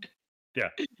 dumb. Yeah.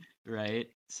 right.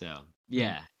 So Mhm.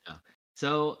 yeah. No.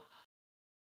 So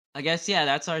I guess yeah,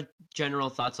 that's our general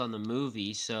thoughts on the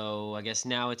movie. So I guess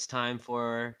now it's time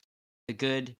for the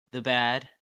good, the bad.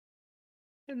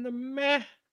 And the meh.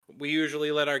 We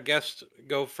usually let our guests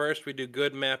go first. We do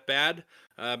good, meh, bad.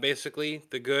 Basically,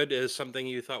 the good is something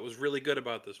you thought was really good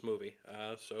about this movie.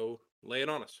 So lay it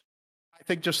on us. I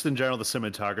think just in general, the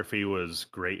cinematography was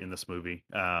great in this movie.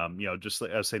 Just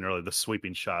like I was saying earlier, the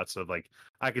sweeping shots of like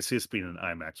I could see this being an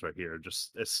IMAX right here,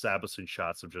 just establishing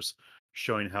shots of just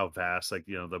showing how vast like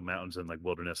the mountains and like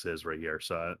wilderness is right here.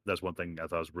 So that's one thing I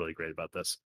thought was really great about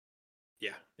this.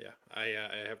 Yeah, yeah, I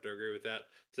have to agree with that.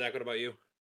 Zach, what about you?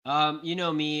 You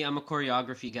know me, I'm a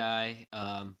choreography guy.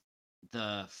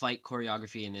 The fight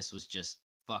choreography in this was just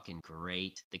fucking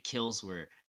great. The kills were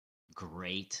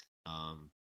great.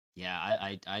 Yeah,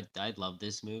 I love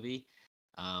this movie.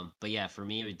 But yeah, for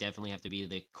me, it would definitely have to be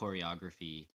the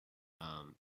choreography,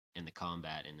 um, and the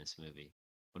combat in this movie.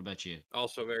 What about you?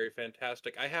 Also very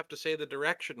fantastic. I have to say the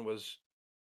direction was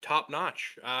top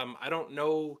notch. I don't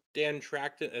know Dan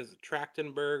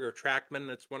Trachtenberg or Trackman.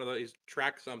 It's one of those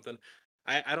track something.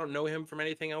 I don't know him from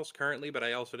anything else currently, but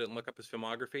I also didn't look up his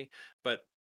filmography. But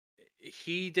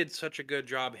he did such a good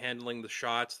job handling the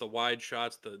shots, the wide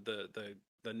shots, the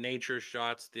nature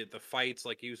shots, the fights,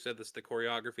 like you said, the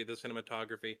choreography, the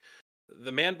cinematography.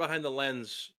 The man behind the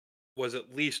lens was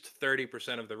at least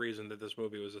 30% of the reason that this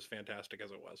movie was as fantastic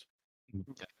as it was.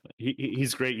 Okay.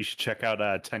 He's great. You should check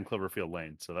out 10 Cloverfield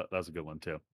Lane. So that was a good one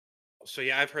too. So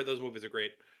yeah, I've heard those movies are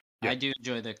great. Yeah. I do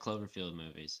enjoy the Cloverfield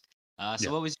movies. So Yeah.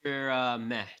 what was your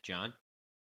meh, John?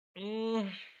 Mm,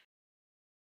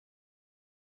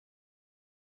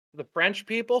 the French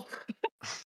people.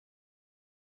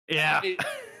 Yeah. It,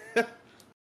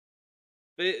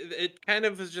 it kind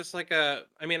of is just like a.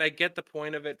 I mean, I get the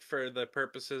point of it for the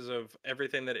purposes of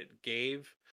everything that it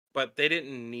gave, but they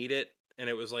didn't need it, and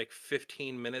it was like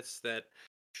 15 minutes. That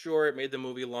sure, it made the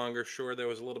movie longer. Sure, there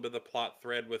was a little bit of the plot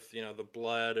thread with the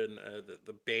blood and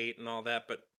the bait and all that,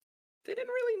 but they didn't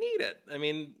really need it. I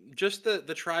mean, just the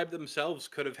tribe themselves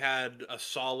could have had a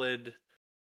solid,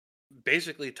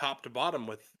 basically top to bottom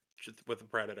with the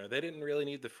Predator. They didn't really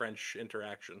need the French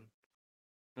interaction.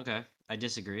 Okay, I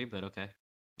disagree, but okay,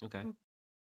 okay.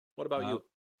 What about Uh, you?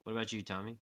 what about you,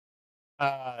 Tommy?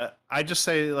 I just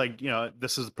say like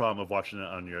this is the problem of watching it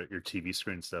on your TV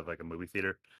screen instead of like a movie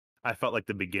theater. I felt like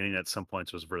the beginning at some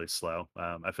points was really slow.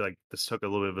 I feel like this took a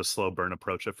little bit of a slow burn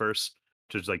approach at first,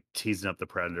 just like teasing up the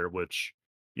predator, which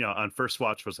on first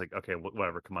watch was like okay,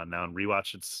 whatever, come on. Now on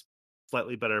rewatch it's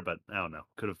slightly better, but I don't know,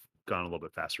 could have gone a little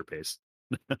bit faster pace.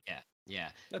 Yeah, yeah.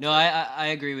 That's No, fair. I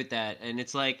agree with that, and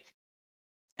it's like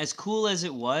as cool as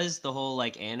it was, the whole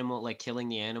like animal, like killing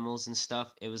the animals and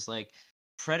stuff. It was like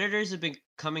predators have been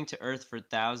coming to Earth for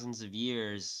thousands of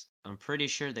years. I'm pretty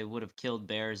sure they would have killed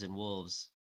bears and wolves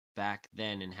back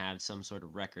then and have some sort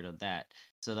of record of that.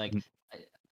 So like, Mhm. I-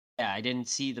 yeah, I didn't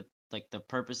see the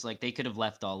purpose. Like they could have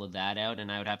left all of that out, and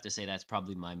I would have to say that's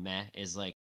probably my meh. Is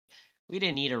like we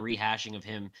didn't need a rehashing of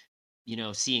him,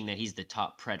 seeing that he's the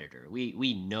top predator.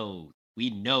 We know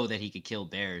that he could kill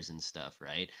bears and stuff,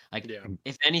 right? Like Yeah,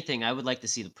 if anything, I would like to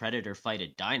see the predator fight a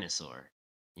dinosaur.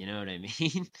 You know what I mean?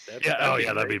 Yeah. that'd Oh be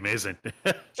yeah, that'd be great. amazing.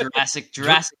 Jurassic Ju-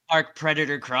 Jurassic Park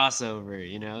predator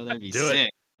crossover, that'd be Do it.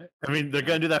 sick, I mean, they're uh,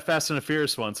 gonna do that Fast and the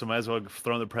Furious one, so might as well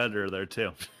throw in the Predator there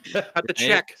too. Cut the right?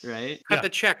 check. Right? Cut Yeah. the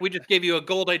check. We just gave you a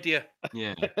gold idea.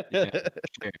 Yeah, yeah,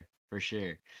 sure, for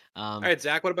sure. All right,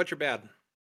 Zach. What about your bad?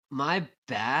 My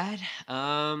bad.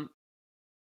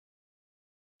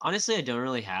 Honestly, I don't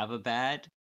really have a bad,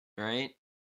 right?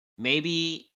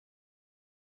 Maybe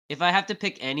if I have to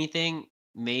pick anything,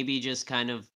 maybe just kind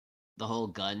of the whole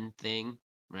gun thing,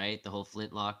 right? The whole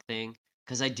flintlock thing.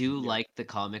 Because I do Yep. like the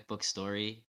comic book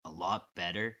story a lot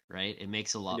better, right? It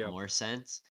makes a lot Yep. more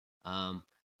sense. Um,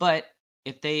 but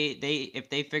if they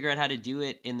figure out how to do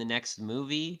it in the next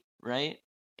movie, right?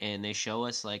 And they show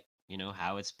us like,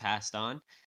 how it's passed on,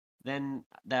 then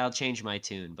that'll change my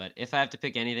tune. But if I have to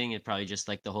pick anything, it'd probably just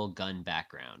like the whole gun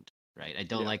background, right? I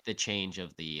don't Yeah. like the change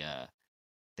of the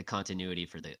continuity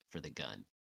for the gun.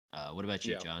 What about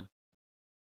you, Yeah. John?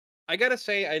 I gotta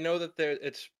say, I know that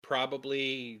it's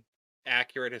probably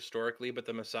accurate historically, but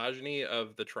the misogyny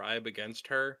of the tribe against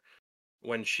her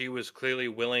when she was clearly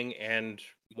willing and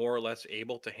more or less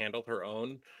able to handle her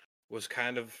own was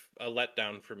kind of a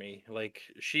letdown for me. Like,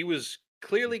 she was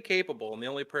clearly capable, and the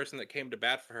only person that came to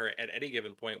bat for her at any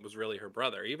given point was really her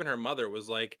brother. Even her mother was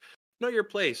like, "Know your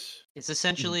place." It's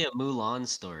essentially a Mulan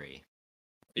story.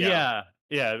 Yeah.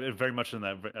 Yeah, very much in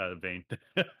that vein.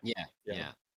 Yeah.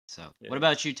 Yeah. So, Yeah. what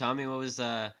about you, Tommy? What was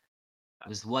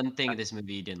one thing of this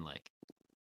movie you didn't like?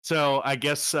 So I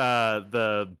guess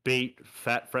the bait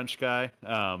fat French guy,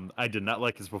 I did not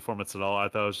like his performance at all. I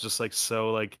thought it was just like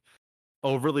so like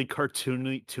overly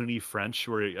cartoony French,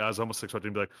 where I was almost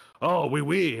expecting to be like, "Oh,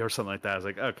 oui," or something like that. I was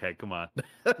like, "Okay, come on."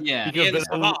 Yeah. He could have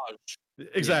And been Sauvage.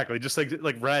 exactly just like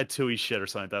Ratatouille shit or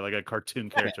something like that, like a cartoon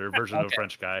character version of a Okay.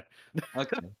 French guy.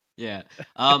 Okay. Yeah.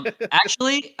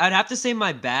 Actually, I'd have to say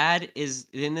my bad is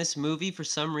in this movie for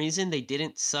some reason they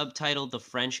didn't subtitle the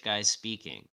French guy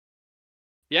speaking,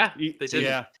 Yeah, they did.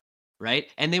 Yeah, right?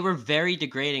 And they were very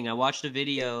degrading. I watched a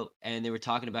video and they were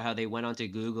talking about how they went onto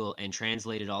Google and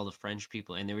translated all the French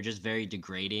people and they were just very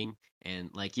degrading and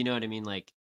like you know what I mean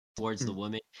like towards the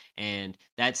woman. And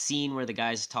that scene where the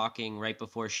guy's talking right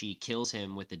before she kills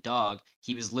him with the dog,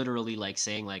 he was literally like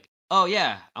saying like, "Oh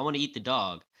yeah, I want to eat the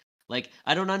dog." Like,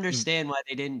 I don't understand why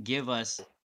they didn't give us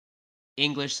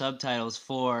English subtitles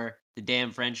for the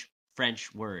damn French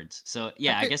words. So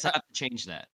yeah, I guess I have to change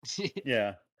that.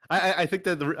 yeah. I think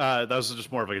that that was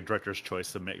just more of like a director's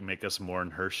choice to make us more in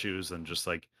her shoes than just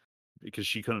like because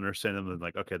she couldn't understand them. Then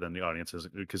like okay, then the audience is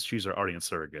because she's our audience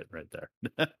surrogate right there.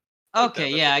 Okay,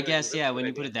 That's yeah, a I good- guess that's yeah. a When good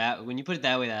you put it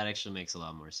that way, that actually makes a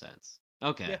lot more sense.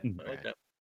 Okay, Yeah, I like that.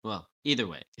 well, either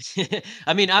way,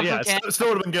 I mean, I'm yeah, from Canada. it still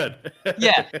would have been good.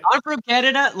 Yeah, I'm from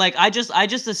Canada. Like, I just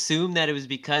assumed that it was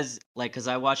because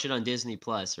I watch it on Disney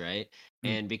Plus, right?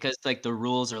 And because like the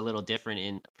rules are a little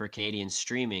different for Canadian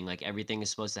streaming, like everything is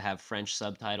supposed to have French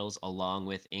subtitles along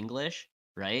with English,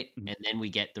 right? And then we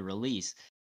get the release.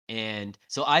 And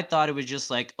so I thought it was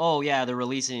just like, oh yeah, they're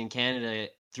releasing in Canada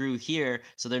through here,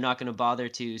 so they're not going to bother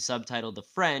to subtitle the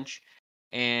French.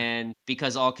 And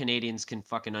because all Canadians can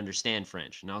fucking understand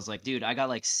French. And I was like, dude, I got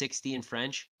like 60 in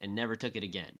French and never took it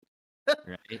again.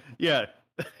 Right? Yeah,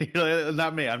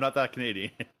 not me. I'm not that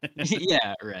Canadian.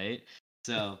 Yeah, right.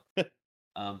 So,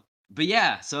 but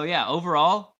yeah, so yeah,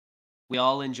 overall, we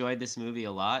all enjoyed this movie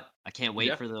a lot. I can't wait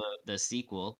Yeah. for the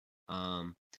sequel.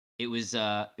 It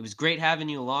was great having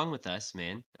you along with us,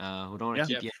 man. We don't want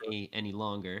to Yeah. keep you Yeah, any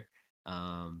longer.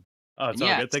 Oh, it's And all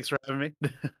yeah, good. Thanks for having me.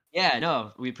 yeah,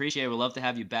 no, we appreciate it. We'd love to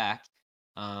have you back.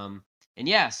 And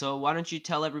yeah, so why don't you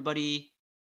tell everybody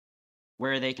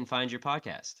where they can find your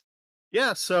podcast?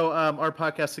 Yeah, so our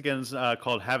podcast again is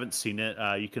called Haven't Seen It.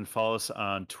 You can follow us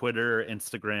on Twitter,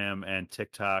 Instagram, and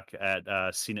TikTok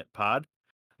at Seen It Pod.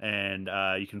 And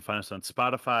you can find us on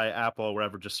Spotify, Apple,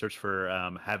 wherever. Just search for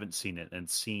Haven't Seen It. And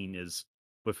Seen is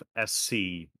with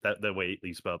SC, the way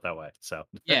you spell it that way. So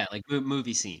Yeah, like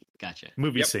movie scene. Gotcha.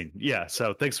 movie Yep. scene. Yeah,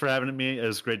 so thanks for having me. It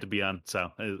was great to be on. So,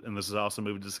 and this is an awesome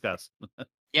movie to discuss.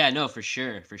 Yeah, no, for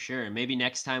sure, for sure. Maybe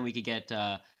next time we could get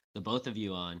the both of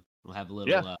you on. We'll have a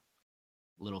little Yeah.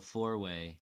 Little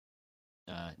four-way.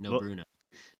 No Well- Bruno.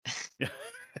 Yeah,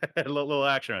 a little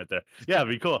action right there. Yeah, it'd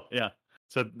be cool. Yeah.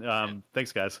 So,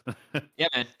 thanks, guys. Yeah,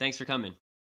 man. Thanks for coming.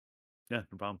 Yeah,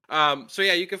 no problem. So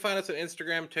yeah, you can find us on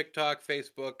Instagram, TikTok,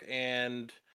 Facebook,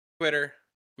 and Twitter.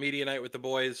 Media Night with the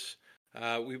Boys.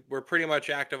 We're pretty much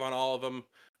active on all of them.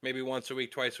 Maybe once a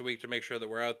week, twice a week to make sure that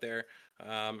we're out there.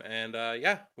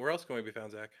 Yeah, where else can we be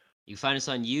found, Zach? You can find us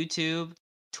on YouTube,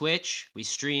 Twitch. We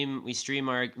stream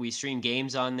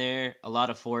games on there. A lot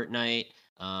of Fortnite.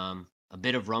 A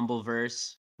bit of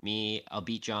Rumbleverse. I'll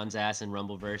beat John's ass in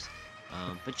Rumbleverse.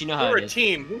 But you know how We're it a is.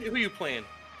 team. Who are you playing?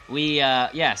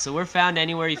 So we're found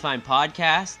anywhere you find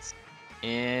podcasts.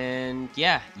 And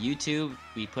yeah, YouTube,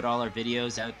 we put all our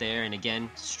videos out there and again,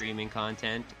 streaming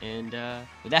content. And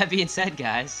with that being said,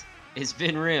 guys, it's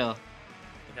been real.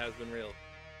 It has been real.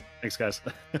 Thanks, guys.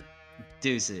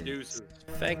 Deuces. Deuces.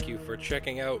 Thank you for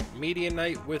checking out Media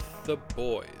Night with the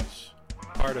Boys,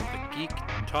 part of the Geek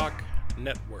Talk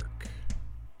Network.